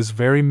me she was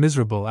very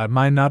miserable at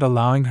my not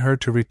allowing her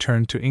to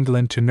return to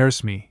England to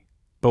nurse me,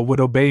 but would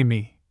obey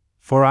me,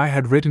 for I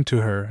had written to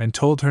her and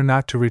told her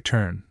not to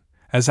return,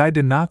 as I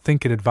did not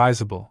think it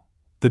advisable.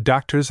 The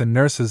doctors and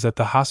nurses at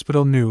the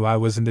hospital knew I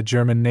was in the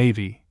German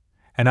Navy,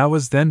 and I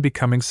was then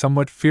becoming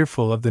somewhat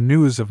fearful of the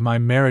news of my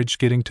marriage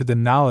getting to the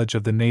knowledge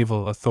of the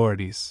naval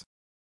authorities.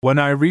 When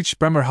I reached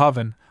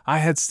Bremerhaven, I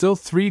had still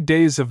 3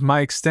 days of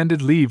my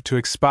extended leave to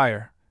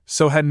expire,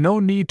 so had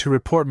no need to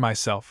report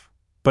myself,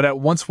 but at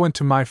once went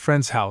to my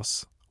friend's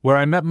house, where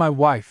I met my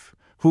wife,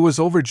 who was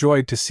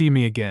overjoyed to see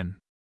me again.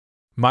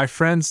 My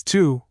friends,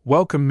 too,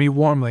 welcomed me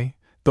warmly,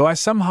 though I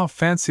somehow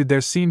fancied there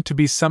seemed to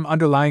be some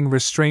underlying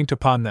restraint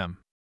upon them.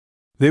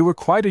 They were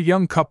quite a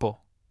young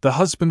couple. The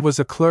husband was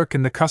a clerk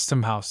in the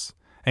custom house,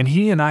 and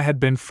he and I had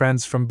been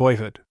friends from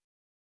boyhood.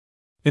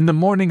 In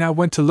the morning I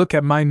went to look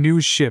at my new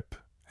ship,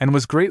 and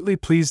was greatly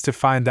pleased to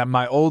find that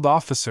my old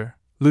officer,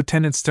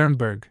 Lieutenant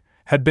Sternberg,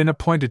 had been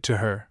appointed to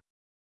her.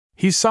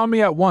 He saw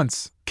me at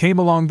once, came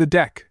along the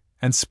deck,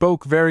 and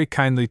spoke very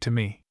kindly to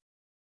me.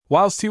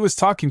 Whilst he was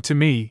talking to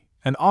me,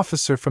 an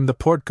officer from the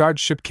port guard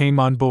ship came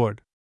on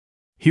board.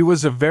 He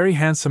was a very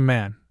handsome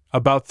man,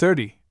 about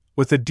 30,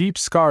 with a deep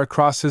scar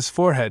across his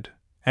forehead,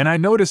 and I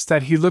noticed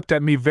that he looked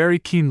at me very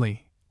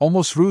keenly,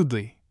 almost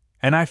rudely,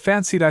 and I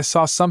fancied I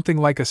saw something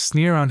like a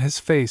sneer on his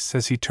face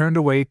as he turned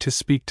away to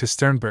speak to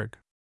Sternberg.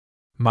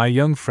 My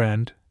young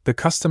friend, the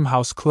custom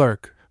house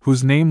clerk,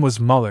 whose name was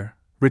Muller,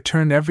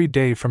 returned every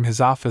day from his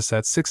office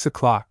at 6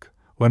 o'clock,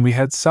 when we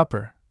had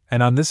supper,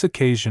 and on this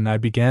occasion I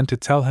began to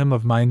tell him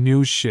of my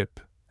new ship,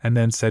 and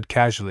then said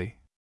casually,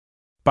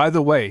 "By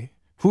the way,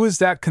 who is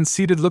that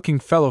conceited-looking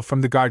fellow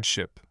from the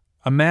guardship,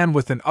 a man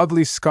with an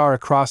ugly scar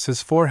across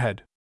his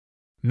forehead?"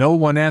 No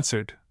one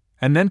answered,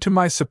 and then to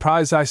my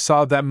surprise I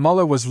saw that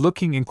Muller was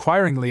looking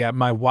inquiringly at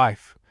my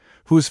wife,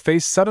 whose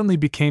face suddenly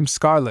became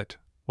scarlet,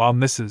 while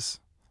Mrs.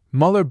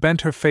 Muller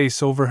bent her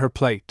face over her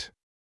plate.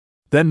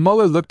 Then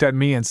Muller looked at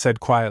me and said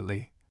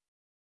quietly,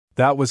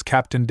 "That was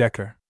Captain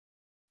Decker.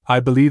 I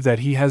believe that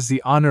he has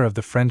the honor of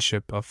the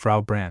friendship of Frau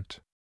Brandt."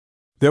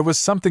 There was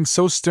something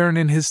so stern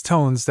in his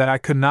tones that I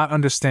could not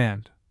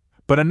understand,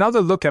 but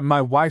another look at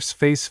my wife's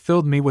face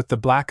filled me with the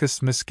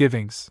blackest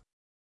misgivings.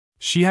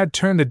 She had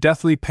turned a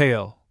deathly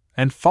pale,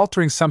 and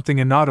faltering something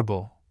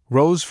inaudible,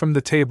 rose from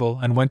the table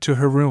and went to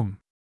her room.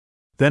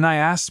 Then I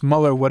asked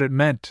Muller what it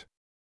meant.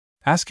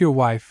 "Ask your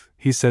wife,"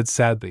 he said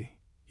sadly.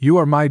 "You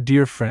are my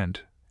dear friend,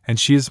 and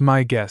she is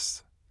my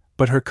guest,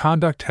 but her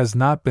conduct has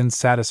not been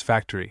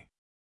satisfactory."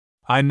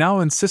 I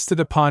now insisted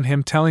upon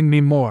him telling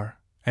me more,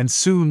 and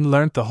soon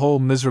learnt the whole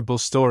miserable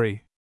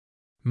story.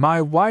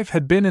 My wife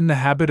had been in the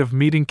habit of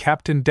meeting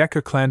Captain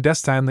Decker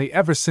clandestinely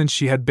ever since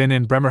she had been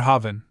in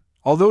Bremerhaven,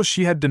 although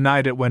she had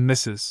denied it when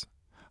Mrs.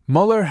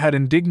 Muller had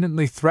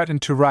indignantly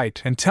threatened to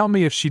write and tell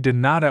me if she did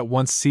not at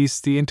once cease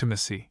the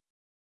intimacy.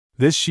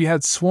 This she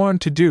had sworn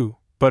to do,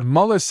 but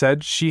Muller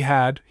said she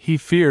had, he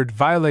feared,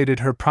 violated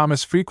her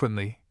promise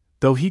frequently,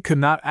 though he could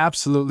not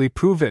absolutely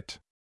prove it.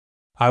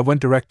 I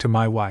went direct to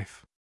my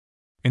wife.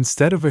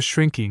 Instead of a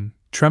shrinking,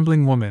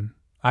 trembling woman,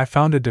 I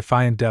found a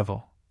defiant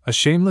devil, a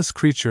shameless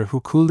creature who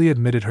coolly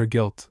admitted her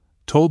guilt,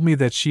 told me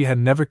that she had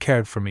never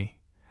cared for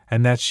me,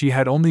 and that she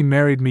had only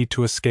married me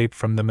to escape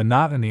from the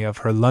monotony of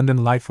her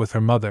London life with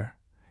her mother,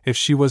 if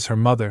she was her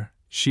mother,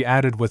 she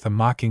added with a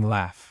mocking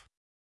laugh.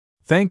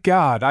 Thank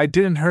God I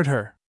didn't hurt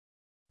her.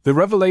 The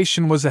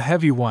revelation was a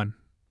heavy one,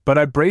 but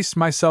I braced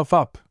myself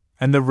up,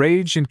 and the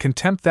rage and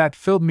contempt that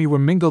filled me were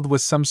mingled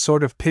with some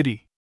sort of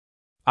pity.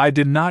 I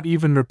did not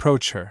even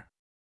reproach her.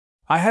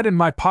 I had in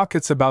my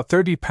pockets about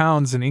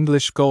 £30 in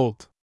English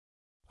gold.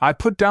 I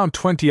put down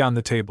 20 on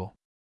the table.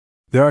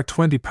 There are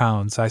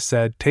 £20, I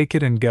said, take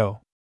it and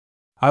go.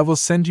 I will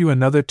send you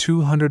another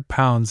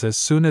 £200 as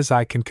soon as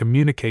I can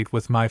communicate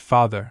with my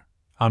father,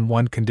 on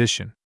one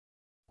condition.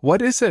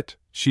 What is it?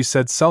 She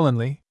said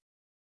sullenly.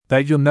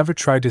 That you'll never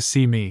try to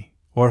see me,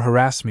 or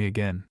harass me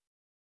again.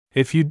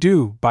 If you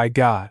do, by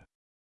God,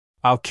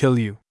 I'll kill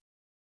you.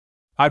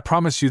 I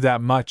promise you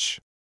that much,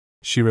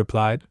 she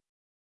replied.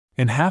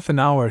 In half an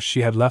hour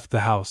she had left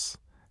the house,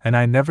 and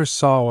I never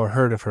saw or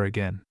heard of her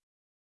again.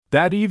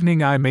 That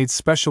evening I made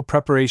special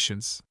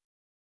preparations.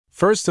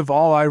 First of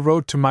all I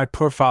wrote to my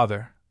poor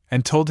father,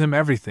 and told him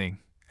everything,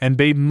 and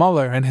bade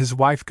Muller and his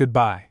wife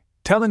goodbye,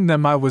 telling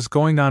them I was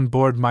going on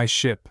board my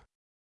ship.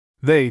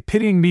 They,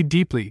 pitying me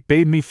deeply,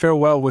 bade me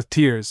farewell with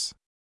tears.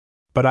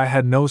 But I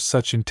had no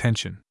such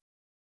intention.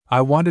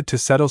 I wanted to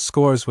settle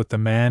scores with the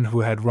man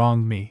who had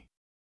wronged me.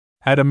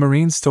 At a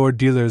marine store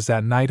dealer's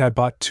that night I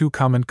bought 2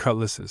 common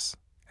cutlasses,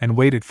 and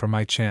waited for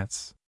my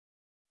chance.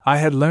 I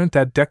had learnt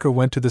that Decker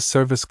went to the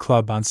service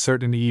club on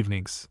certain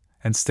evenings,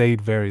 and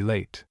stayed very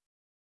late.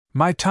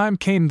 My time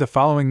came the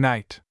following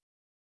night.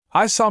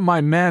 I saw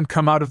my man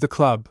come out of the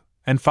club,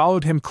 and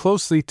followed him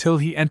closely till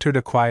he entered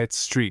a quiet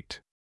street.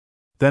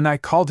 Then I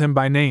called him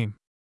by name.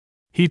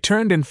 He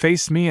turned and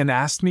faced me and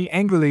asked me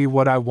angrily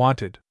what I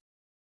wanted.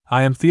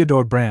 I am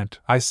Theodore Brandt,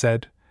 I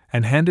said,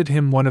 and handed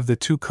him one of the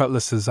 2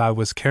 cutlasses I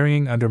was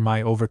carrying under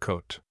my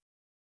overcoat.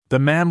 The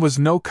man was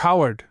no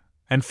coward,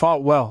 and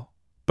fought well,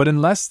 but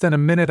in less than a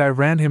minute I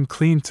ran him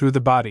clean through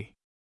the body.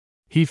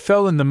 He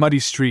fell in the muddy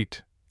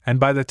street, and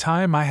by the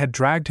time I had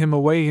dragged him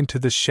away into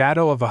the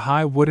shadow of a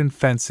high wooden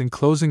fence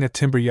enclosing a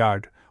timber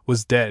yard,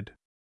 was dead.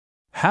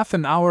 Half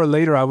an hour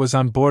later I was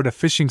on board a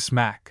fishing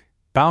smack,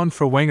 bound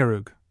for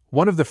Wangerooge,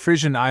 one of the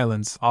Frisian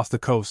islands off the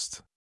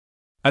coast.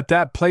 At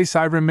that place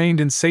I remained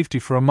in safety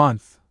for a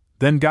month,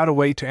 then got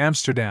away to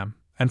Amsterdam,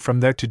 and from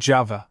there to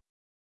Java.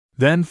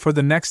 Then for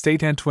the next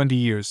 28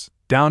 years,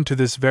 down to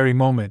this very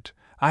moment,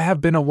 I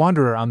have been a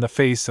wanderer on the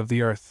face of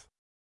the earth.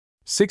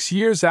 6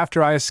 years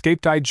after I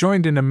escaped I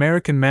joined an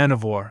American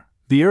man-of-war,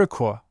 the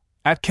Iroquois,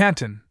 at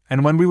Canton,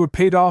 and when we were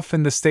paid off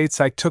in the States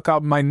I took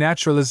out my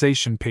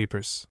naturalization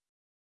papers.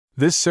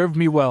 This served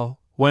me well,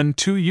 when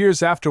 2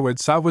 years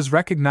afterwards I was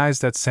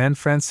recognized at San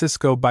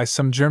Francisco by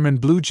some German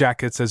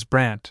bluejackets as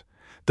Brandt,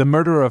 the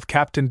murderer of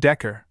Captain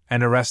Decker,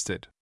 and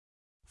arrested.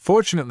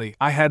 Fortunately,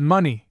 I had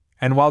money,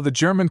 and while the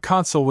German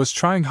consul was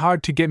trying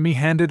hard to get me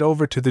handed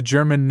over to the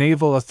German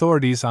naval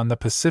authorities on the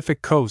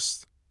Pacific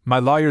coast, my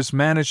lawyers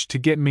managed to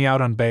get me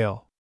out on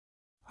bail.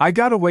 I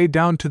got away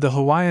down to the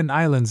Hawaiian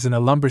Islands in a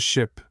lumber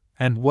ship,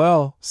 and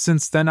well,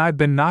 since then I'd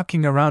been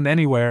knocking around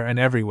anywhere and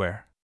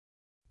everywhere.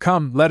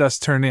 Come, let us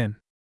turn in.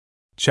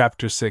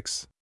 Chapter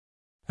 6.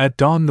 At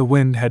dawn the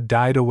wind had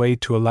died away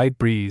to a light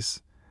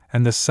breeze,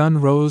 and the sun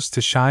rose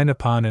to shine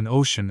upon an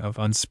ocean of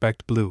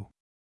unspecked blue.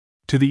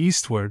 To the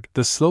eastward,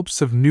 the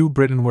slopes of New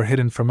Britain were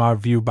hidden from our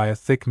view by a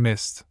thick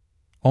mist,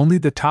 only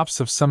the tops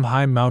of some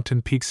high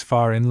mountain peaks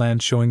far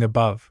inland showing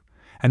above,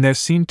 and there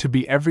seemed to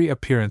be every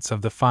appearance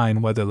of the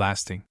fine weather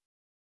lasting.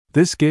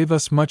 This gave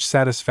us much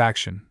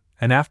satisfaction,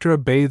 and after a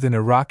bathe in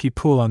a rocky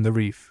pool on the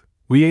reef,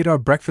 we ate our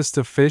breakfast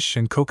of fish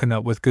and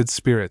coconut with good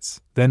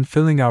spirits, then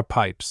filling our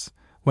pipes,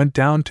 went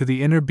down to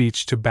the inner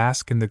beach to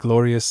bask in the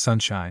glorious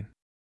sunshine.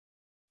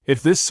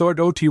 If this sort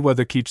of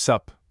weather keeps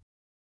up,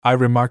 I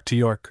remarked to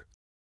Yorke,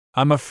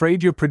 I'm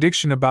afraid your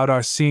prediction about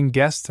our seeing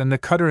Guest and the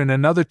cutter in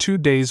another 2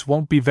 days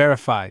won't be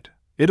verified.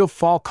 It'll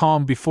fall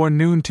calm before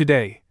noon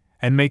today,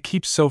 and may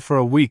keep so for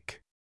a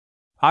week.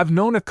 I've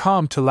known a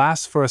calm to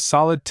last for a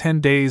solid 10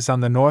 days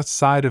on the north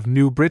side of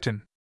New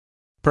Britain.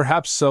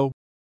 Perhaps so,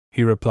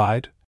 he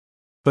replied.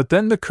 But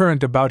then the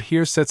current about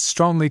here sets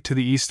strongly to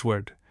the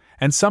eastward,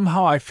 and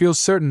somehow I feel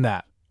certain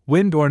that,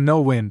 wind or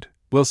no wind,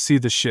 we'll see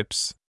the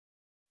ships.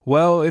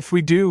 Well, if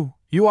we do,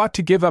 you ought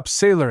to give up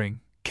sailoring,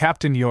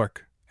 Captain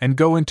Yorke, and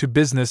go into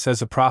business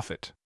as a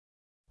prophet.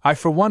 I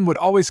for one would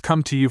always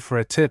come to you for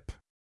a tip.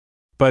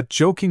 But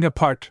joking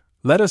apart,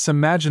 let us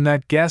imagine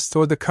that Guest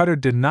or the cutter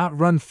did not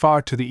run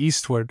far to the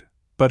eastward,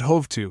 but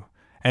hove to,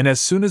 and as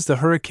soon as the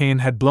hurricane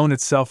had blown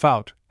itself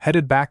out,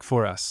 headed back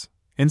for us.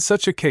 In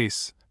such a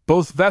case,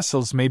 both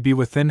vessels may be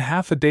within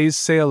half a day's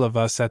sail of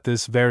us at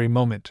this very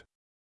moment.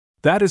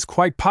 That is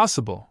quite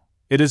possible.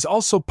 It is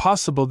also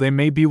possible they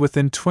may be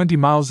within 20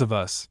 miles of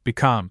us,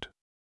 becalmed.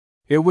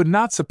 It would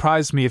not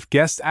surprise me if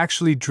Guest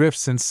actually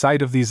drifts in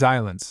sight of these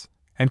islands,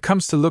 and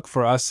comes to look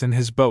for us in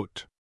his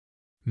boat.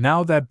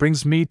 Now that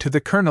brings me to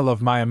the kernel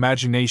of my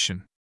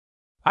imagination.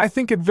 I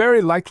think it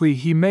very likely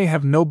he may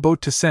have no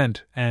boat to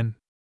send, and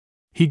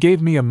he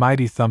gave me a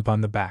mighty thump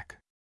on the back.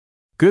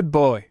 Good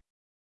boy!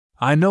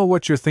 I know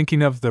what you're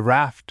thinking of, the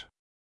raft.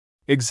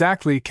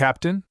 Exactly,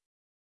 Captain.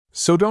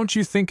 So don't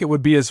you think it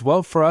would be as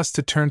well for us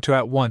to turn to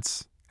at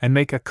once, and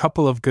make a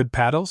couple of good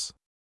paddles?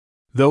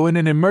 Though in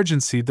an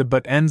emergency the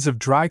butt ends of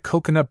dry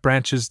coconut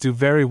branches do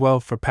very well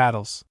for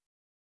paddles.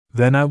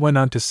 Then I went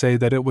on to say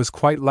that it was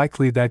quite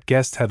likely that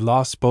Guest had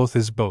lost both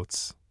his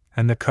boats,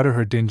 and the cutter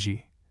her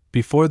dinghy,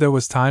 before there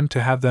was time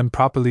to have them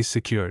properly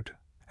secured,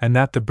 and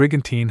that the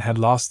brigantine had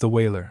lost the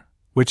whaler,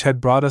 which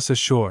had brought us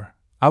ashore,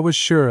 I was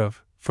sure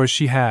of, for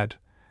she had,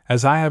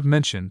 as I have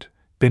mentioned,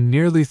 been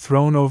nearly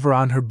thrown over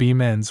on her beam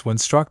ends when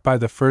struck by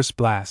the first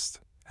blast,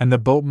 and the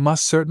boat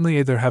must certainly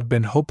either have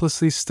been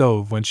hopelessly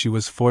stove when she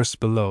was forced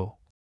below,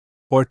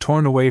 or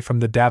torn away from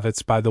the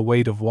davits by the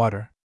weight of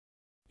water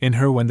in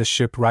her when the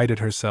ship righted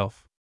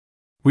herself.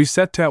 We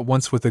set to at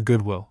once with a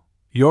good will,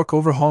 Yorke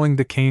overhauling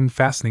the cane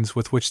fastenings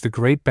with which the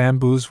great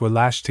bamboos were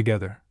lashed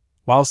together,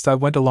 whilst I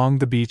went along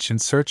the beach in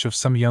search of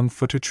some young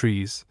footer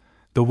trees,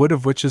 the wood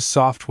of which is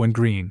soft when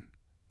green,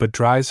 but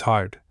dries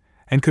hard,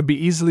 and could be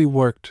easily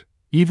worked,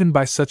 even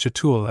by such a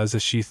tool as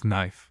a sheath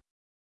knife.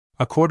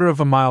 A quarter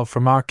of a mile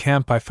from our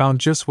camp I found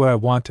just what I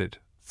wanted,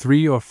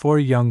 3 or 4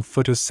 young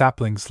footer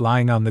saplings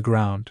lying on the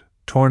ground,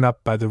 torn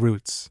up by the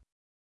roots.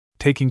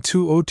 Taking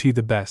 2 ot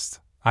the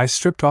best, I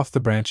stripped off the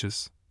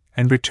branches,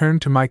 and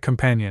returned to my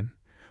companion,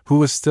 who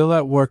was still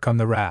at work on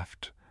the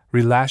raft,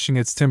 relashing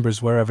its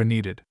timbers wherever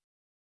needed.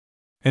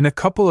 In a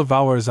couple of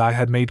hours I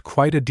had made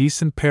quite a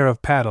decent pair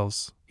of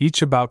paddles,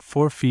 each about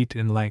 4 feet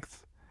in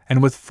length,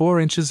 and with 4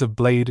 inches of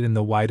blade in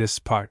the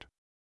widest part.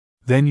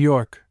 Then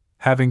Yorke,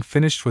 having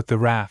finished with the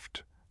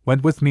raft,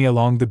 went with me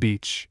along the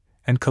beach,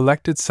 and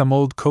collected some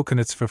old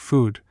coconuts for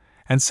food,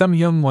 and some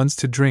young ones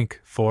to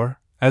drink, for,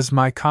 as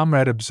my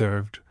comrade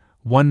observed,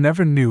 one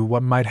never knew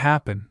what might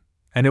happen,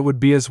 and it would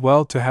be as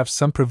well to have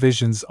some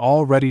provisions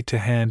all ready to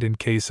hand in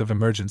case of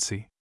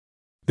emergency.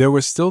 There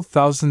were still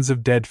thousands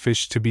of dead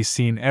fish to be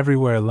seen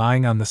everywhere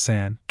lying on the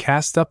sand,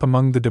 cast up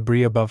among the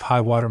debris above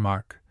high water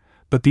mark,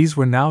 but these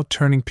were now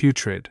turning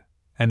putrid,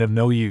 and of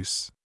no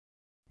use.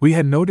 We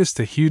had noticed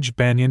a huge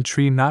banyan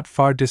tree not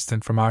far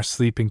distant from our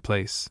sleeping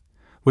place,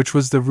 which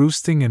was the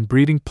roosting and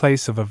breeding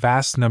place of a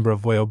vast number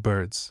of whale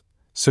birds,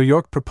 so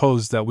Yorke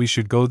proposed that we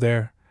should go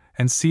there,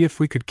 and see if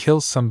we could kill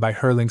some by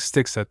hurling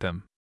sticks at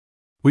them.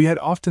 We had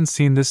often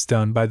seen this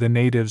done by the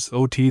natives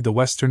of the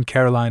Western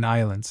Caroline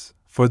Islands,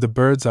 for the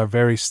birds are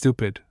very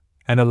stupid,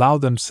 and allow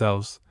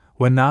themselves,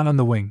 when not on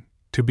the wing,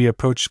 to be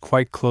approached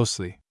quite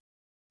closely.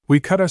 We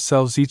cut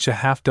ourselves each a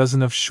half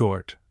dozen of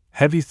short,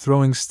 heavy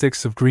throwing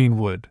sticks of green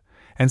wood,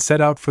 and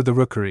set out for the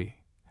rookery,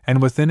 and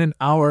within an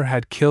hour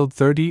had killed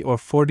 30 or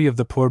 40 of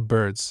the poor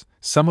birds,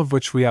 some of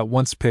which we at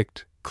once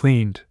picked,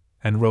 cleaned,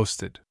 and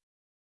roasted.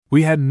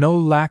 We had no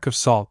lack of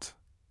salt,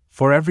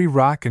 for every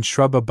rock and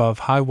shrub above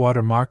high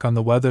water mark on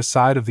the weather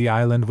side of the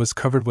island was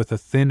covered with a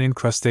thin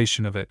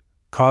incrustation of it,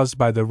 caused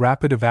by the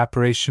rapid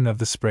evaporation of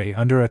the spray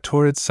under a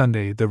torrid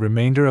Sunday. The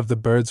remainder of the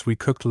birds we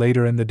cooked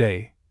later in the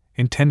day,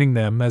 intending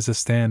them as a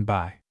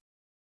stand-by.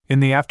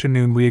 In the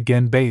afternoon we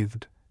again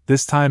bathed,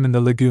 this time in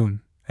the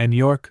lagoon, and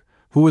Yorke,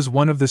 who was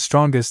one of the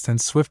strongest and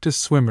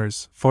swiftest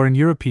swimmers, for an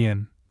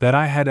European, that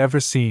I had ever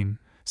seen,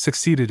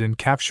 succeeded in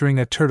capturing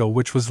a turtle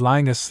which was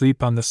lying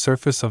asleep on the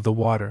surface of the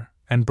water,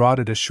 and brought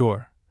it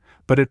ashore,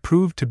 but it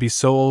proved to be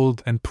so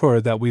old and poor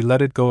that we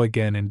let it go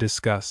again in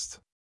disgust.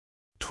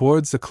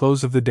 Towards the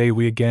close of the day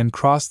we again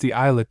crossed the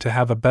islet to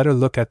have a better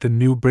look at the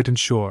New Britain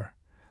shore,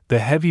 the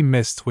heavy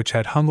mist which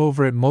had hung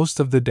over it most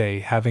of the day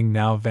having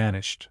now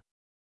vanished.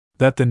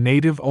 That the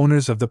native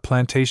owners of the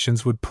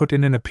plantations would put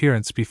in an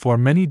appearance before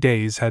many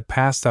days had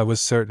passed I was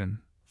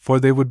certain, for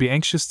they would be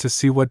anxious to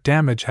see what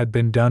damage had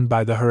been done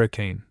by the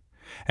hurricane,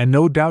 and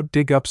no doubt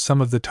dig up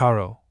some of the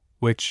taro,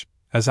 which,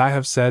 as I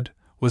have said,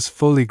 was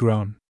fully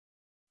grown.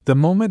 The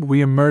moment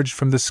we emerged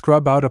from the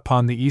scrub out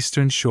upon the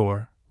eastern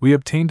shore, we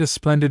obtained a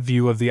splendid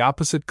view of the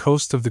opposite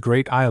coast of the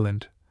great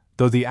island,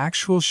 though the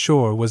actual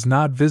shore was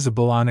not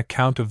visible on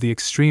account of the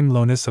extreme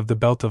lowness of the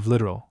belt of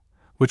littoral,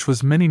 which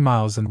was many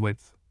miles in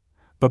width.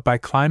 But by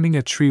climbing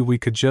a tree we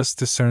could just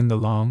discern the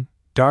long,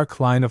 dark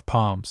line of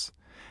palms,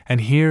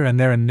 and here and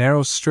there a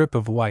narrow strip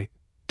of white,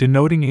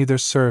 denoting either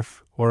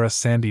surf or a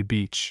sandy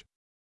beach.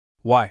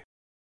 "Why,"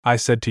 I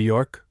said to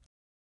Yorke,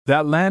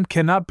 "that land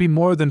cannot be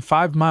more than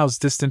 5 miles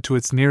distant to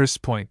its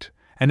nearest point,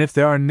 and if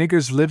there are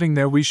niggers living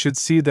there we should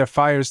see their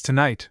fires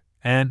tonight,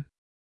 and—"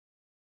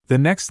 The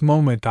next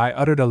moment I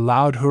uttered a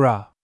loud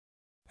hurrah,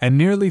 and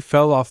nearly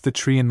fell off the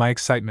tree in my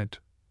excitement,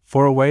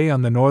 for away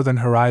on the northern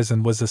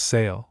horizon was a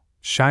sail,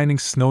 shining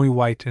snowy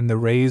white in the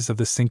rays of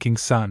the sinking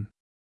sun.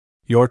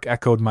 Yorke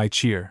echoed my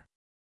cheer.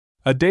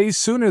 "A day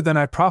sooner than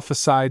I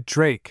prophesied,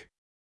 Drake.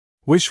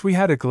 Wish we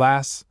had a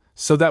glass,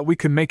 so that we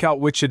could make out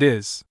which it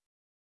is.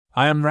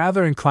 I am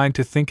rather inclined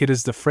to think it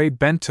is the frayed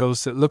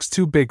bentos. It looks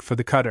too big for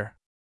the cutter.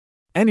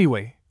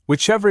 Anyway,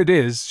 whichever it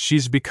is,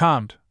 she's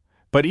becalmed,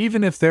 but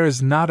even if there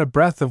is not a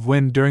breath of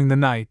wind during the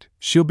night,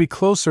 she'll be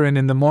closer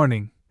in the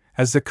morning,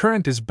 as the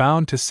current is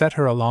bound to set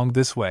her along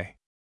this way."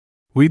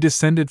 We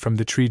descended from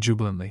the tree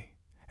jubilantly,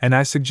 and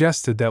I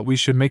suggested that we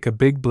should make a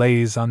big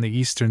blaze on the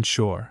eastern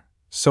shore,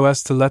 so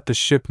as to let the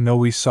ship know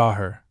we saw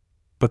her,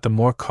 but the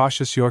more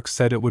cautious Yorke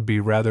said it would be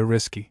rather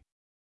risky.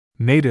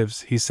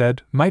 Natives, he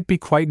said, might be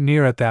quite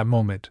near at that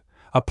moment.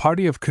 A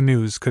party of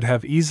canoes could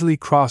have easily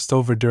crossed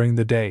over during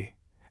the day,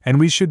 and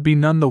we should be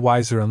none the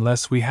wiser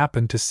unless we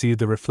happened to see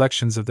the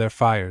reflections of their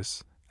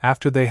fires,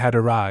 after they had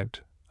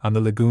arrived, on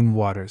the lagoon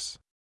waters.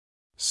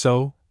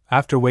 So,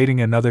 after waiting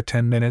another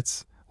 10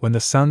 minutes, when the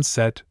sun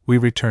set, we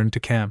returned to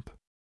camp.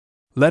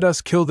 "Let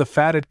us kill the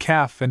fatted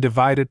calf and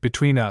divide it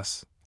between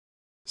us,"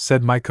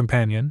 said my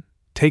companion,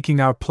 taking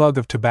our plug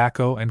of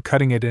tobacco and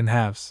cutting it in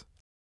halves.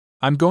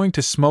 "I'm going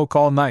to smoke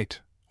all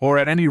night, or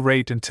at any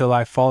rate until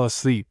I fall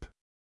asleep.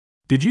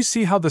 Did you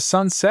see how the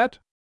sun set?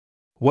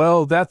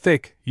 Well, that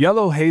thick,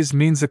 yellow haze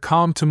means a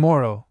calm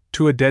tomorrow,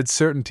 to a dead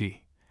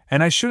certainty,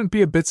 and I shouldn't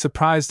be a bit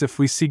surprised if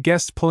we see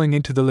Guest pulling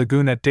into the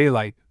lagoon at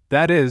daylight,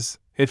 that is,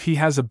 if he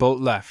has a boat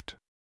left."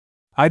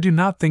 I do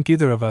not think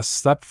either of us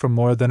slept for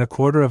more than a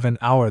quarter of an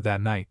hour that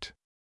night.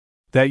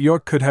 That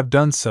Yorke could have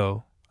done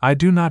so, I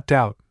do not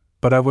doubt,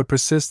 but I would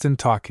persist in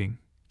talking,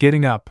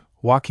 getting up,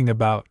 walking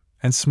about,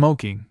 and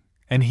smoking,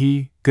 and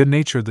he,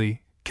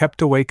 good-naturedly,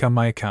 kept awake on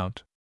my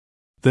account.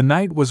 The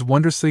night was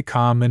wondrously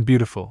calm and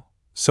beautiful,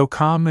 so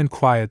calm and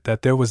quiet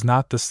that there was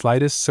not the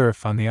slightest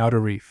surf on the outer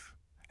reef,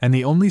 and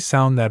the only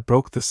sound that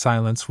broke the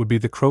silence would be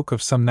the croak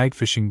of some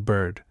night-fishing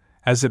bird,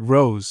 as it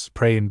rose,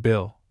 prey and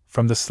bill,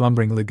 from the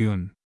slumbering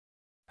lagoon.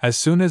 As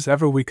soon as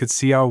ever we could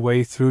see our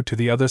way through to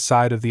the other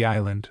side of the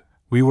island,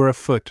 we were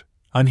afoot,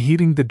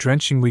 unheeding the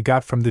drenching we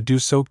got from the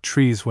dew-soaked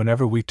trees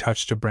whenever we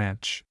touched a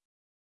branch.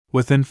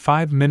 Within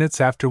 5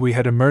 minutes after we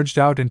had emerged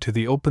out into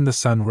the open the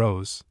sun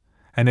rose,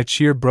 and a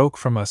cheer broke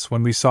from us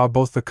when we saw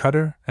both the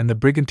cutter and the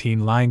brigantine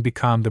lying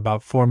becalmed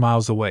about 4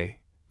 miles away,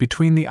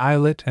 between the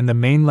islet and the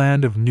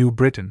mainland of New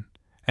Britain,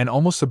 and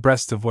almost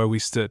abreast of where we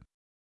stood.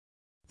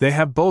 "They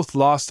have both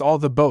lost all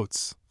the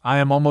boats, I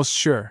am almost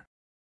sure,"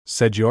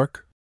 said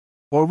Yorke.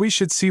 "Or we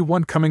should see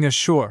one coming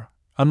ashore,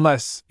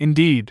 unless,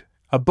 indeed,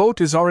 a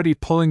boat is already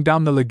pulling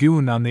down the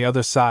lagoon on the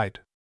other side.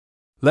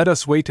 Let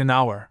us wait an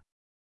hour.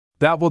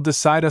 That will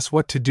decide us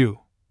what to do.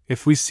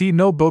 If we see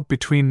no boat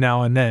between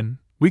now and then,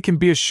 we can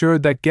be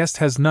assured that Guest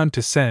has none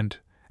to send,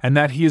 and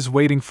that he is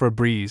waiting for a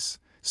breeze,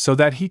 so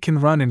that he can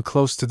run in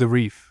close to the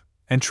reef,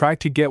 and try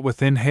to get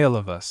within hail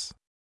of us.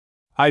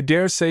 I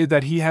dare say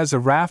that he has a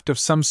raft of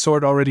some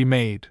sort already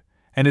made,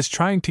 and is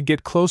trying to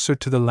get closer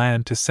to the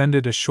land to send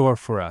it ashore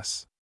for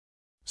us.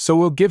 So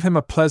we'll give him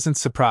a pleasant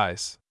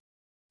surprise."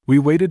 We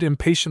waited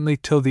impatiently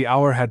till the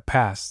hour had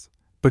passed,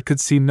 but could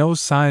see no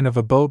sign of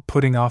a boat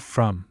putting off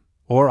from,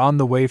 or on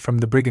the way from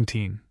the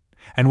brigantine,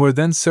 and were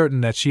then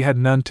certain that she had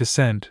none to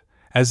send,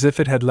 as if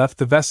it had left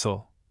the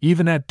vessel,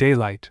 even at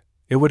daylight,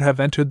 it would have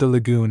entered the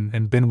lagoon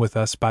and been with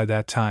us by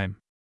that time.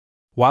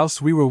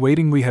 Whilst we were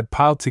waiting we had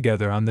piled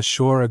together on the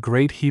shore a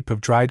great heap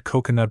of dried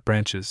coconut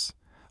branches,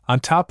 on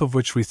top of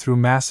which we threw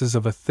masses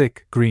of a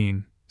thick,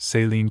 green,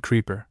 saline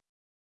creeper.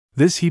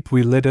 This heap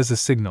we lit as a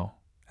signal,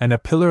 and a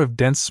pillar of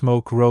dense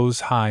smoke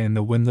rose high in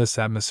the windless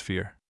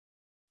atmosphere.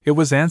 It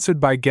was answered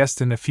by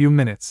Guest in a few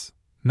minutes,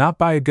 not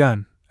by a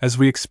gun, as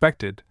we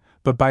expected,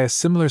 but by a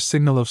similar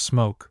signal of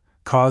smoke,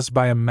 caused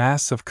by a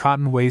mass of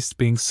cotton waste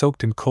being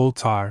soaked in coal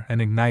tar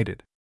and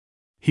ignited.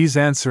 "He's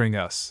answering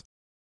us!"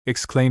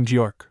 exclaimed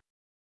Yorke.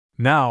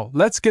 "Now,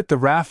 let's get the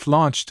raft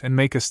launched and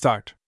make a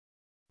start."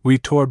 We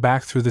tore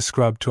back through the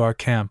scrub to our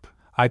camp,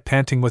 I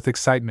panting with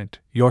excitement,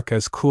 Yorke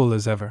as cool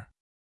as ever.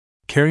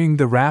 Carrying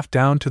the raft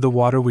down to the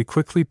water, we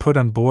quickly put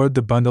on board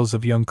the bundles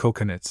of young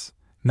coconuts,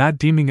 not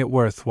deeming it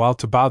worth while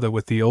to bother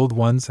with the old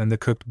ones and the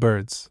cooked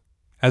birds,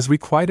 as we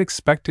quite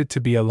expected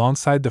to be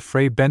alongside the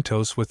Fray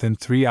Bentos within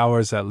 3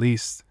 hours at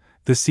least,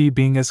 the sea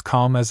being as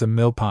calm as a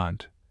mill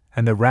pond,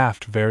 and the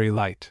raft very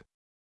light.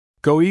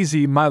 "Go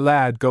easy, my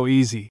lad, go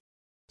easy,"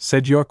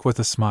 said Yorke with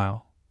a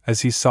smile,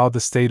 as he saw the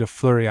state of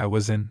flurry I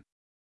was in.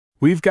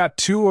 "We've got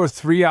 2 or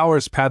 3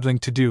 hours paddling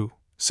to do,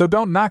 so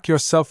don't knock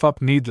yourself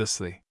up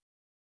needlessly.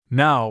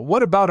 Now,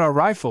 what about our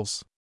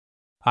rifles?"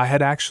 I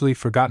had actually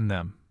forgotten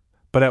them,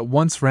 but at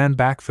once ran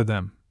back for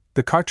them,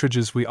 the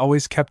cartridges we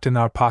always kept in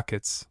our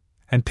pockets,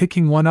 and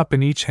picking one up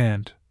in each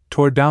hand,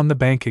 tore down the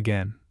bank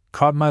again,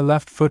 caught my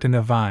left foot in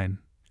a vine,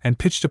 and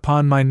pitched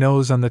upon my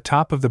nose on the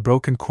top of the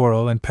broken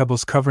coral and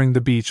pebbles covering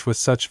the beach with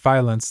such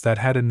violence that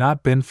had it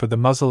not been for the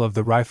muzzle of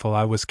the rifle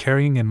I was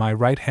carrying in my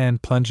right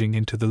hand plunging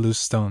into the loose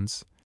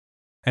stones,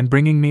 and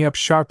bringing me up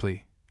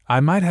sharply, I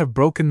might have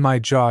broken my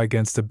jaw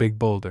against a big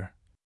boulder,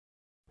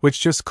 which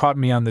just caught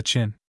me on the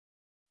chin.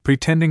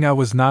 Pretending I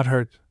was not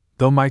hurt,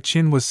 though my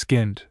chin was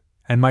skinned,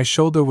 and my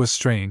shoulder was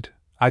strained,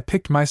 I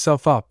picked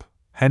myself up,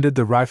 handed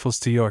the rifles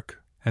to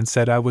Yorke, and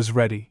said I was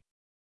ready.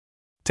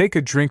 "Take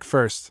a drink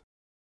first,"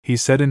 he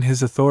said in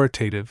his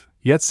authoritative,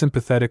 yet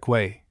sympathetic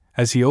way,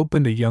 as he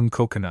opened a young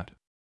coconut.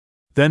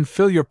 "Then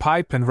fill your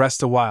pipe and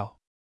rest a while.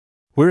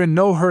 We're in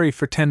no hurry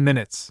for 10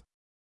 minutes.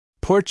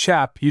 Poor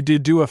chap, you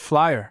did do a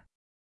flyer.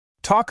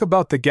 Talk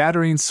about the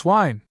Gadarene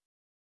swine!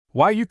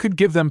 Why, you could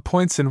give them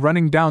points in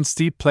running down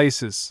steep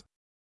places."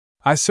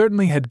 I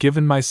certainly had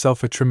given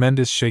myself a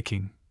tremendous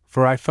shaking,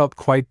 for I felt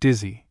quite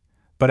dizzy,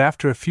 but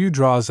after a few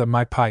draws at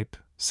my pipe,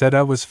 said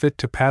I was fit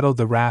to paddle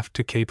the raft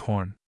to Cape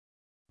Horn.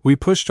 We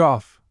pushed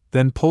off,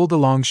 then pulled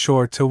along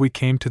shore till we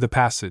came to the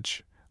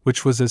passage,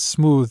 which was as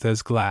smooth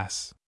as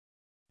glass.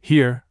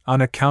 Here,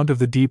 on account of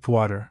the deep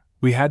water,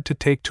 we had to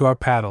take to our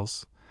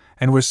paddles,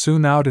 and were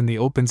soon out in the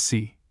open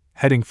sea,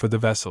 heading for the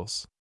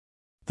vessels.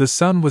 The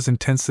sun was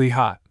intensely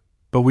hot,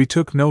 but we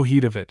took no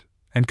heed of it,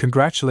 and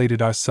congratulated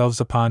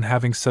ourselves upon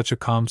having such a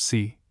calm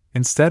sea,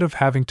 instead of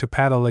having to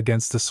paddle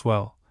against the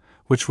swell,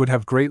 which would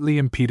have greatly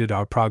impeded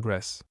our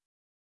progress.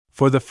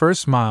 For the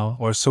first mile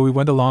or so we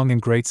went along in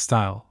great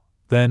style,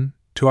 then,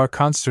 to our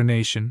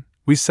consternation,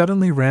 we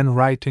suddenly ran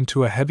right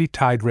into a heavy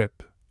tide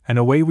rip, and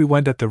away we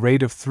went at the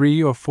rate of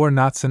 3 or 4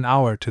 knots an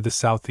hour to the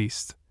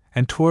southeast,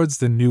 and towards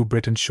the New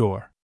Britain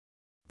shore.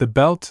 The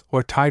belt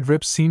or tide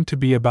rip seemed to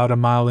be about a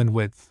mile in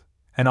width,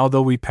 and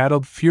although we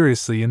paddled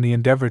furiously in the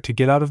endeavor to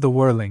get out of the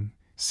whirling,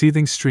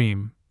 seething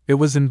stream, it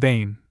was in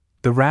vain.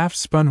 The raft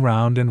spun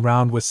round and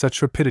round with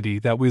such rapidity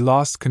that we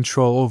lost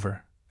control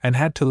over, and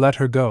had to let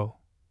her go,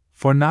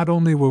 for not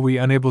only were we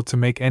unable to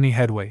make any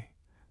headway,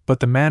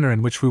 but the manner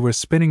in which we were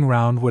spinning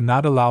round would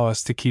not allow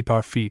us to keep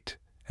our feet,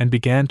 and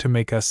began to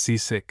make us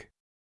seasick.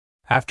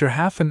 After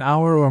half an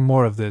hour or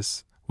more of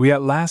this, we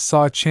at last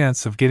saw a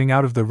chance of getting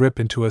out of the rip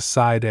into a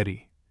side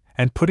eddy,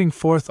 and putting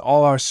forth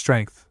all our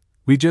strength,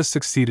 we just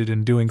succeeded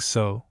in doing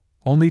so,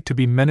 only to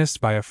be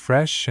menaced by a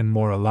fresh and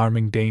more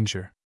alarming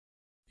danger.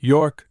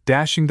 Yorke,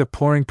 dashing the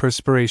pouring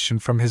perspiration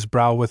from his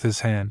brow with his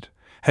hand,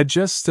 had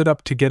just stood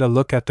up to get a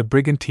look at the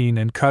brigantine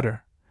and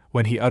cutter,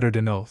 when he uttered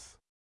an oath.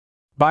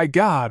 "By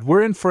God,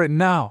 we're in for it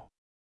now!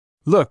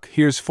 Look,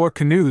 here's 4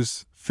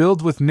 canoes,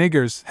 filled with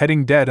niggers,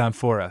 heading dead on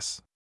for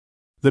us.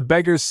 The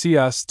beggars see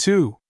us,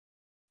 too!"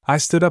 I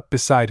stood up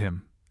beside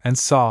him, and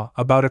saw,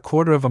 about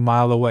 1/4 of a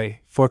mile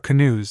away, 4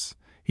 canoes,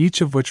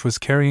 each of which was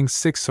carrying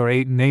 6 or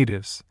 8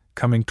 natives,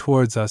 coming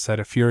towards us at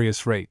a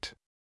furious rate.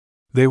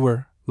 They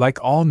were, like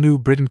all New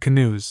Britain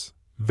canoes,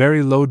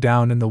 very low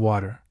down in the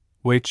water,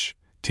 which,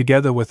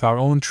 together with our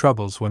own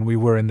troubles when we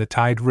were in the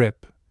tide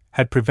rip,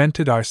 had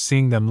prevented our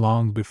seeing them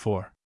long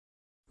before.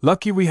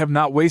 "Lucky we have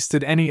not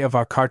wasted any of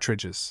our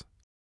cartridges,"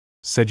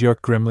 said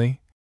Yorke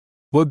grimly.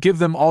 "We'll give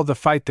them all the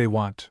fight they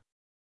want.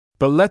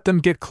 But let them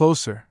get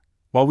closer,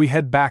 while we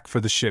head back for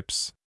the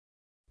ships.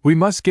 We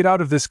must get out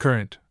of this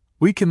current.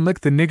 We can lick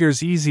the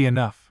niggers easy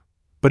enough,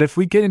 but if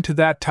we get into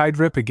that tide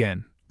rip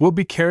again, we'll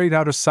be carried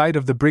out of sight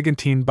of the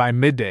brigantine by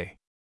midday."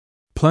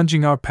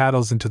 Plunging our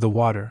paddles into the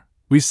water,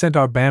 we sent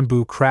our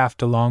bamboo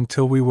craft along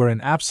till we were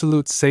in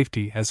absolute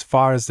safety as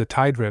far as the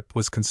tide rip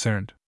was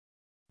concerned.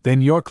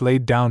 Then Yorke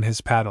laid down his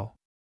paddle.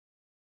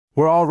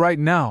 "We're all right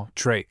now,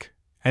 Drake,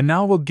 and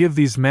now we'll give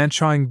these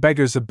man-chawing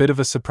beggars a bit of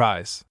a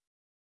surprise.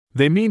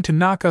 They mean to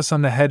knock us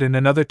on the head in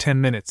another 10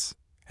 minutes,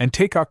 and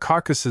take our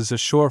carcasses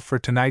ashore for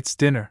tonight's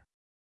dinner.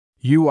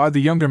 You are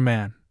the younger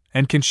man,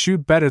 and can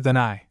shoot better than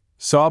I,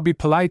 so I'll be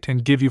polite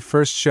and give you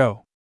first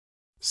show.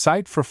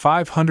 Sight for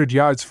 500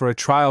 yards for a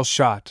trial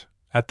shot,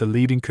 at the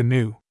leading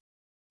canoe.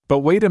 But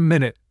wait a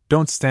minute,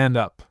 don't stand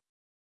up."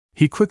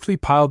 He quickly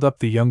piled up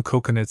the young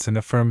coconuts in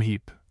a firm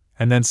heap,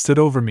 and then stood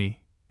over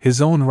me,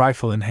 his own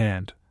rifle in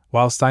hand,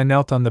 whilst I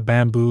knelt on the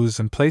bamboos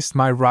and placed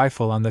my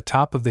rifle on the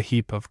top of the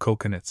heap of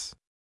coconuts.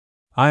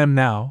 I am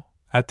now,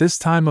 at this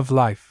time of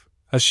life,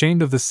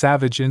 ashamed of the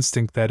savage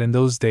instinct that in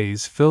those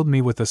days filled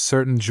me with a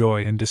certain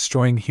joy in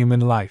destroying human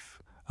life,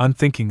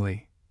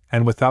 unthinkingly,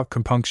 and without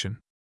compunction.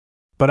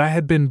 But I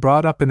had been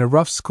brought up in a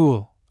rough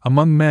school,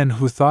 among men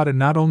who thought it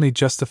not only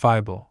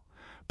justifiable,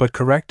 but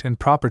correct and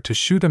proper to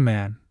shoot a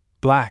man,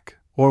 black,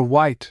 or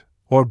white,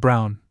 or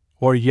brown,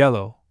 or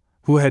yellow,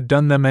 who had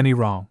done them any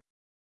wrong.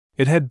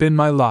 It had been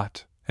my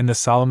lot, in the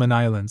Solomon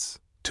Islands,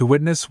 to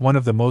witness one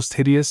of the most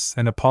hideous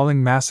and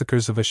appalling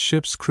massacres of a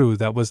ship's crew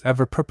that was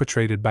ever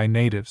perpetrated by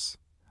natives,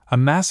 a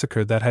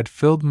massacre that had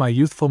filled my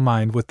youthful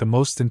mind with the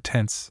most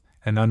intense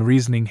and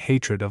unreasoning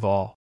hatred of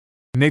all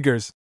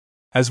niggers,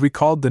 as we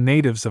called the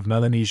natives of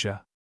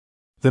Melanesia.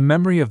 The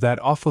memory of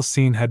that awful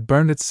scene had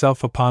burned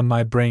itself upon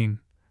my brain,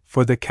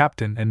 for the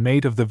captain and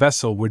mate of the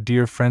vessel were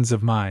dear friends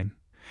of mine,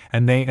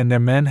 and they and their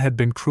men had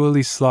been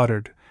cruelly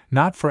slaughtered,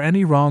 not for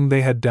any wrong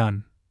they had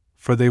done,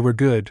 for they were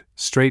good,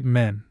 straight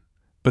men,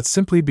 but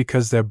simply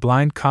because their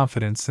blind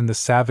confidence in the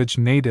savage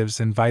natives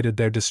invited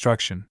their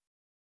destruction.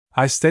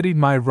 I steadied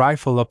my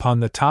rifle upon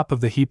the top of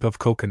the heap of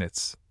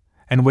coconuts,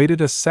 and waited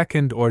a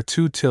second or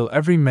two till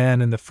every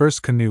man in the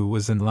first canoe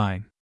was in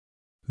line.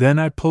 Then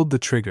I pulled the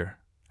trigger,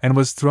 and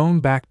was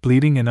thrown back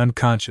bleeding and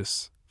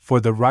unconscious, for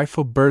the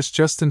rifle burst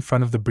just in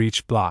front of the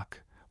breech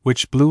block,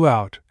 which blew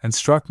out and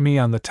struck me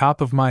on the top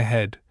of my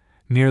head,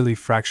 nearly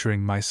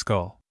fracturing my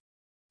skull.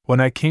 When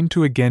I came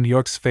to again,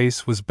 Yorke's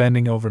face was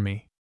bending over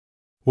me.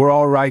 "We're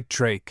all right,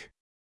 Drake.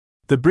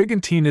 The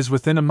brigantine is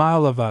within a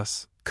mile of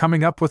us,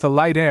 coming up with a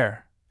light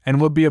air, and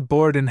we'll be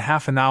aboard in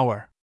half an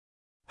hour.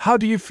 How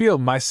do you feel,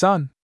 my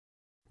son?"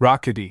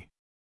 "Rockety.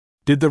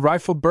 Did the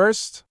rifle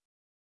burst?"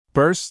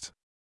 "Burst?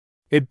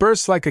 It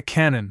burst like a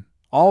cannon,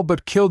 all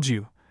but killed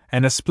you,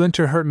 and a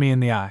splinter hurt me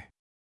in the eye."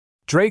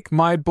 Drake,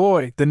 my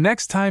boy, the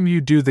next time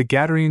you do the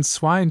Gadarene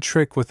swine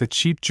trick with a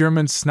cheap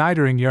German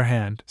Snider in your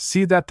hand,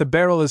 see that the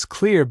barrel is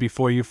clear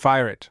before you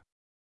fire it.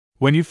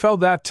 When you fell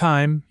that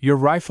time, your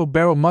rifle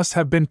barrel must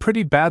have been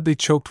pretty badly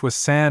choked with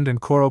sand and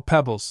coral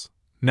pebbles.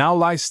 Now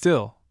lie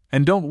still,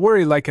 and don't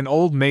worry like an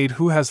old maid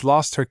who has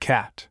lost her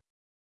cat.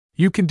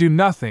 You can do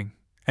nothing,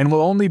 and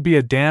will only be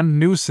a damned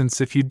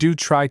nuisance if you do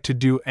try to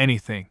do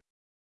anything.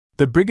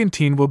 The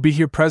brigantine will be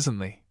here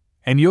presently,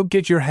 and you'll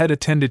get your head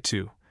attended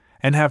to,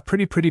 and have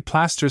pretty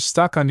plasters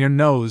stuck on your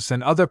nose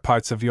and other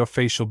parts of your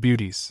facial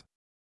beauties.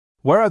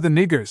 Where are the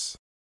niggers?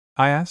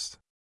 I asked.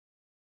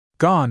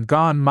 Gone,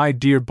 my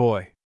dear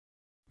boy.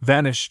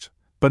 Vanished,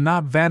 but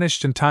not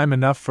vanished in time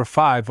enough for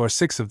 5 or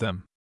 6 of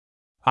them.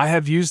 I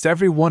have used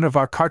every one of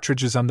our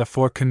cartridges on the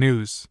 4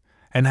 canoes,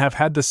 and have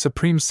had the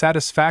supreme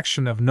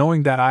satisfaction of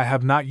knowing that I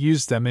have not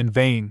used them in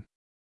vain.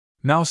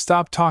 Now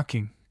stop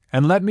talking,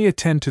 and let me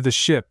attend to the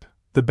ship,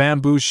 the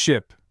bamboo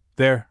ship.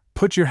 There,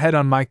 put your head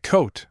on my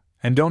coat,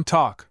 and don't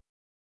talk.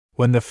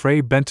 When the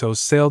Fray Bentos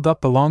sailed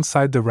up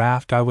alongside the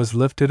raft, I was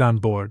lifted on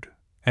board,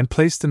 and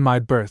placed in my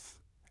berth,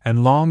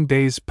 and long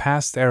days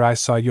passed ere I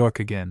saw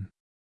Yorke again.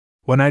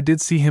 When I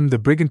did see him, the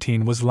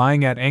brigantine was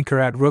lying at anchor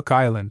at Rook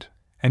Island,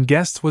 and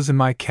Guest was in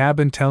my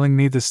cabin telling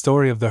me the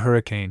story of the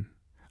hurricane,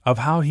 of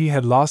how he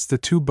had lost the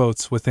 2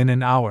 boats within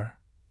an hour,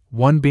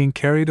 one being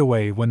carried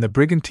away when the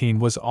brigantine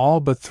was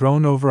all but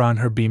thrown over on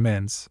her beam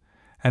ends,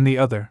 and the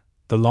other,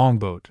 the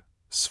longboat,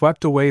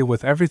 swept away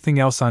with everything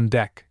else on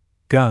deck,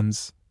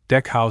 guns,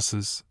 deck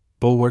houses,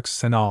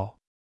 bulwarks and all.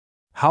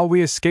 How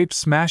we escaped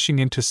smashing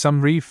into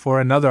some reef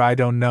or another I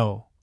don't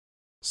know,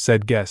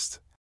 said Guest.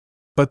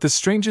 But the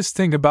strangest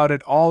thing about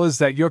it all is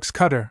that Yorke's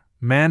cutter,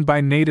 manned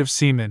by native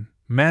seamen,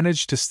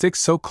 managed to stick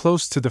so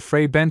close to the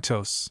Fray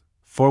Bentos,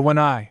 for when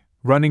I,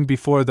 running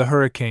before the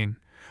hurricane,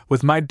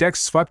 with my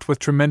decks swept with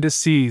tremendous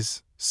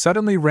seas,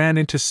 suddenly ran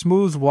into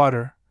smooth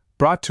water,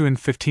 brought to in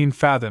 15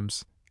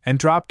 fathoms, and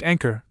dropped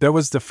anchor, there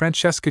was the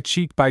Francesca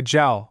cheek by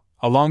jowl,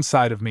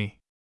 alongside of me.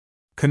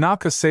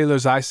 Kanaka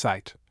sailor's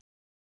eyesight,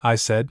 I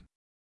said.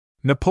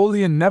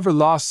 Napoleon never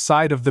lost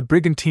sight of the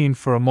brigantine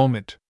for a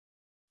moment.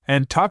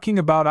 And talking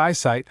about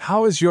eyesight,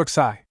 how is Yorke's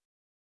eye?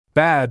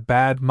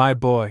 Bad, my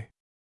boy.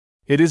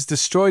 It is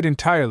destroyed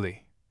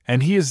entirely,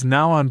 and he is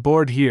now on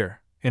board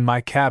here, in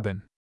my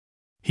cabin.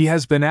 He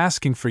has been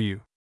asking for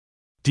you.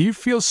 Do you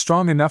feel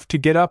strong enough to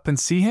get up and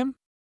see him?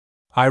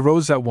 I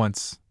rose at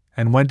once,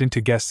 and went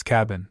into Guest's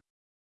cabin.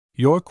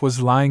 Yorke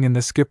was lying in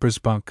the skipper's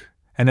bunk,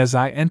 and as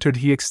I entered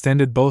he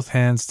extended both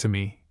hands to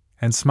me,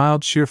 and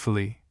smiled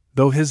cheerfully,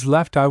 though his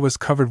left eye was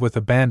covered with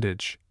a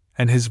bandage,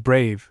 and his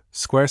brave,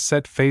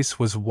 square-set face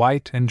was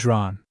white and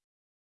drawn.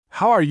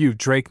 How are you,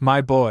 Drake,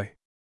 my boy?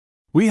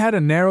 We had a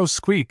narrow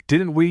squeak,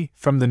 didn't we,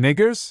 from the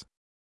niggers?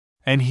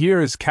 And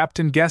here is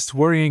Captain Guest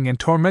worrying and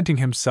tormenting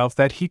himself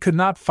that he could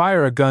not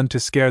fire a gun to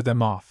scare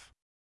them off.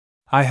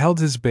 I held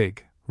his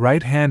big,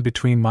 right hand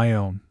between my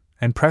own,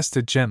 and pressed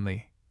it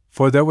gently,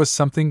 for there was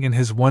something in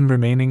his one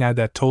remaining eye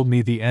that told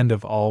me the end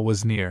of all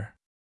was near.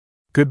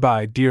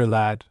 Goodbye, dear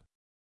lad.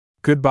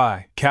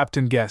 Goodbye,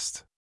 Captain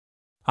Guest.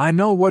 I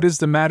know what is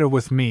the matter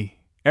with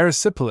me,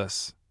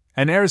 erysipelas,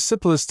 and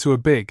erysipelas to a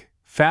big,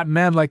 fat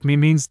man like me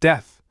means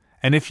death,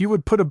 and if you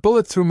would put a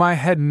bullet through my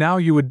head now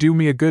you would do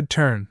me a good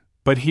turn,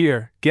 but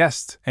here,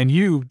 Guest, and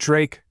you,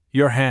 Drake,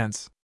 your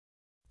hands.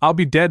 I'll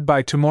be dead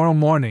by tomorrow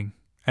morning,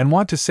 and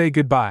want to say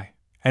goodbye,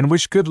 and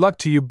wish good luck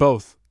to you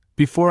both,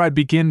 before I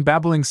begin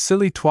babbling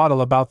silly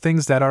twaddle about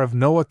things that are of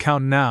no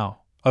account now,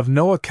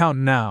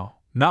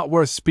 not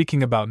worth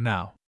speaking about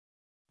now.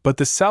 But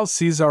the South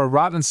Seas are a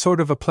rotten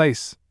sort of a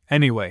place,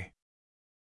 anyway.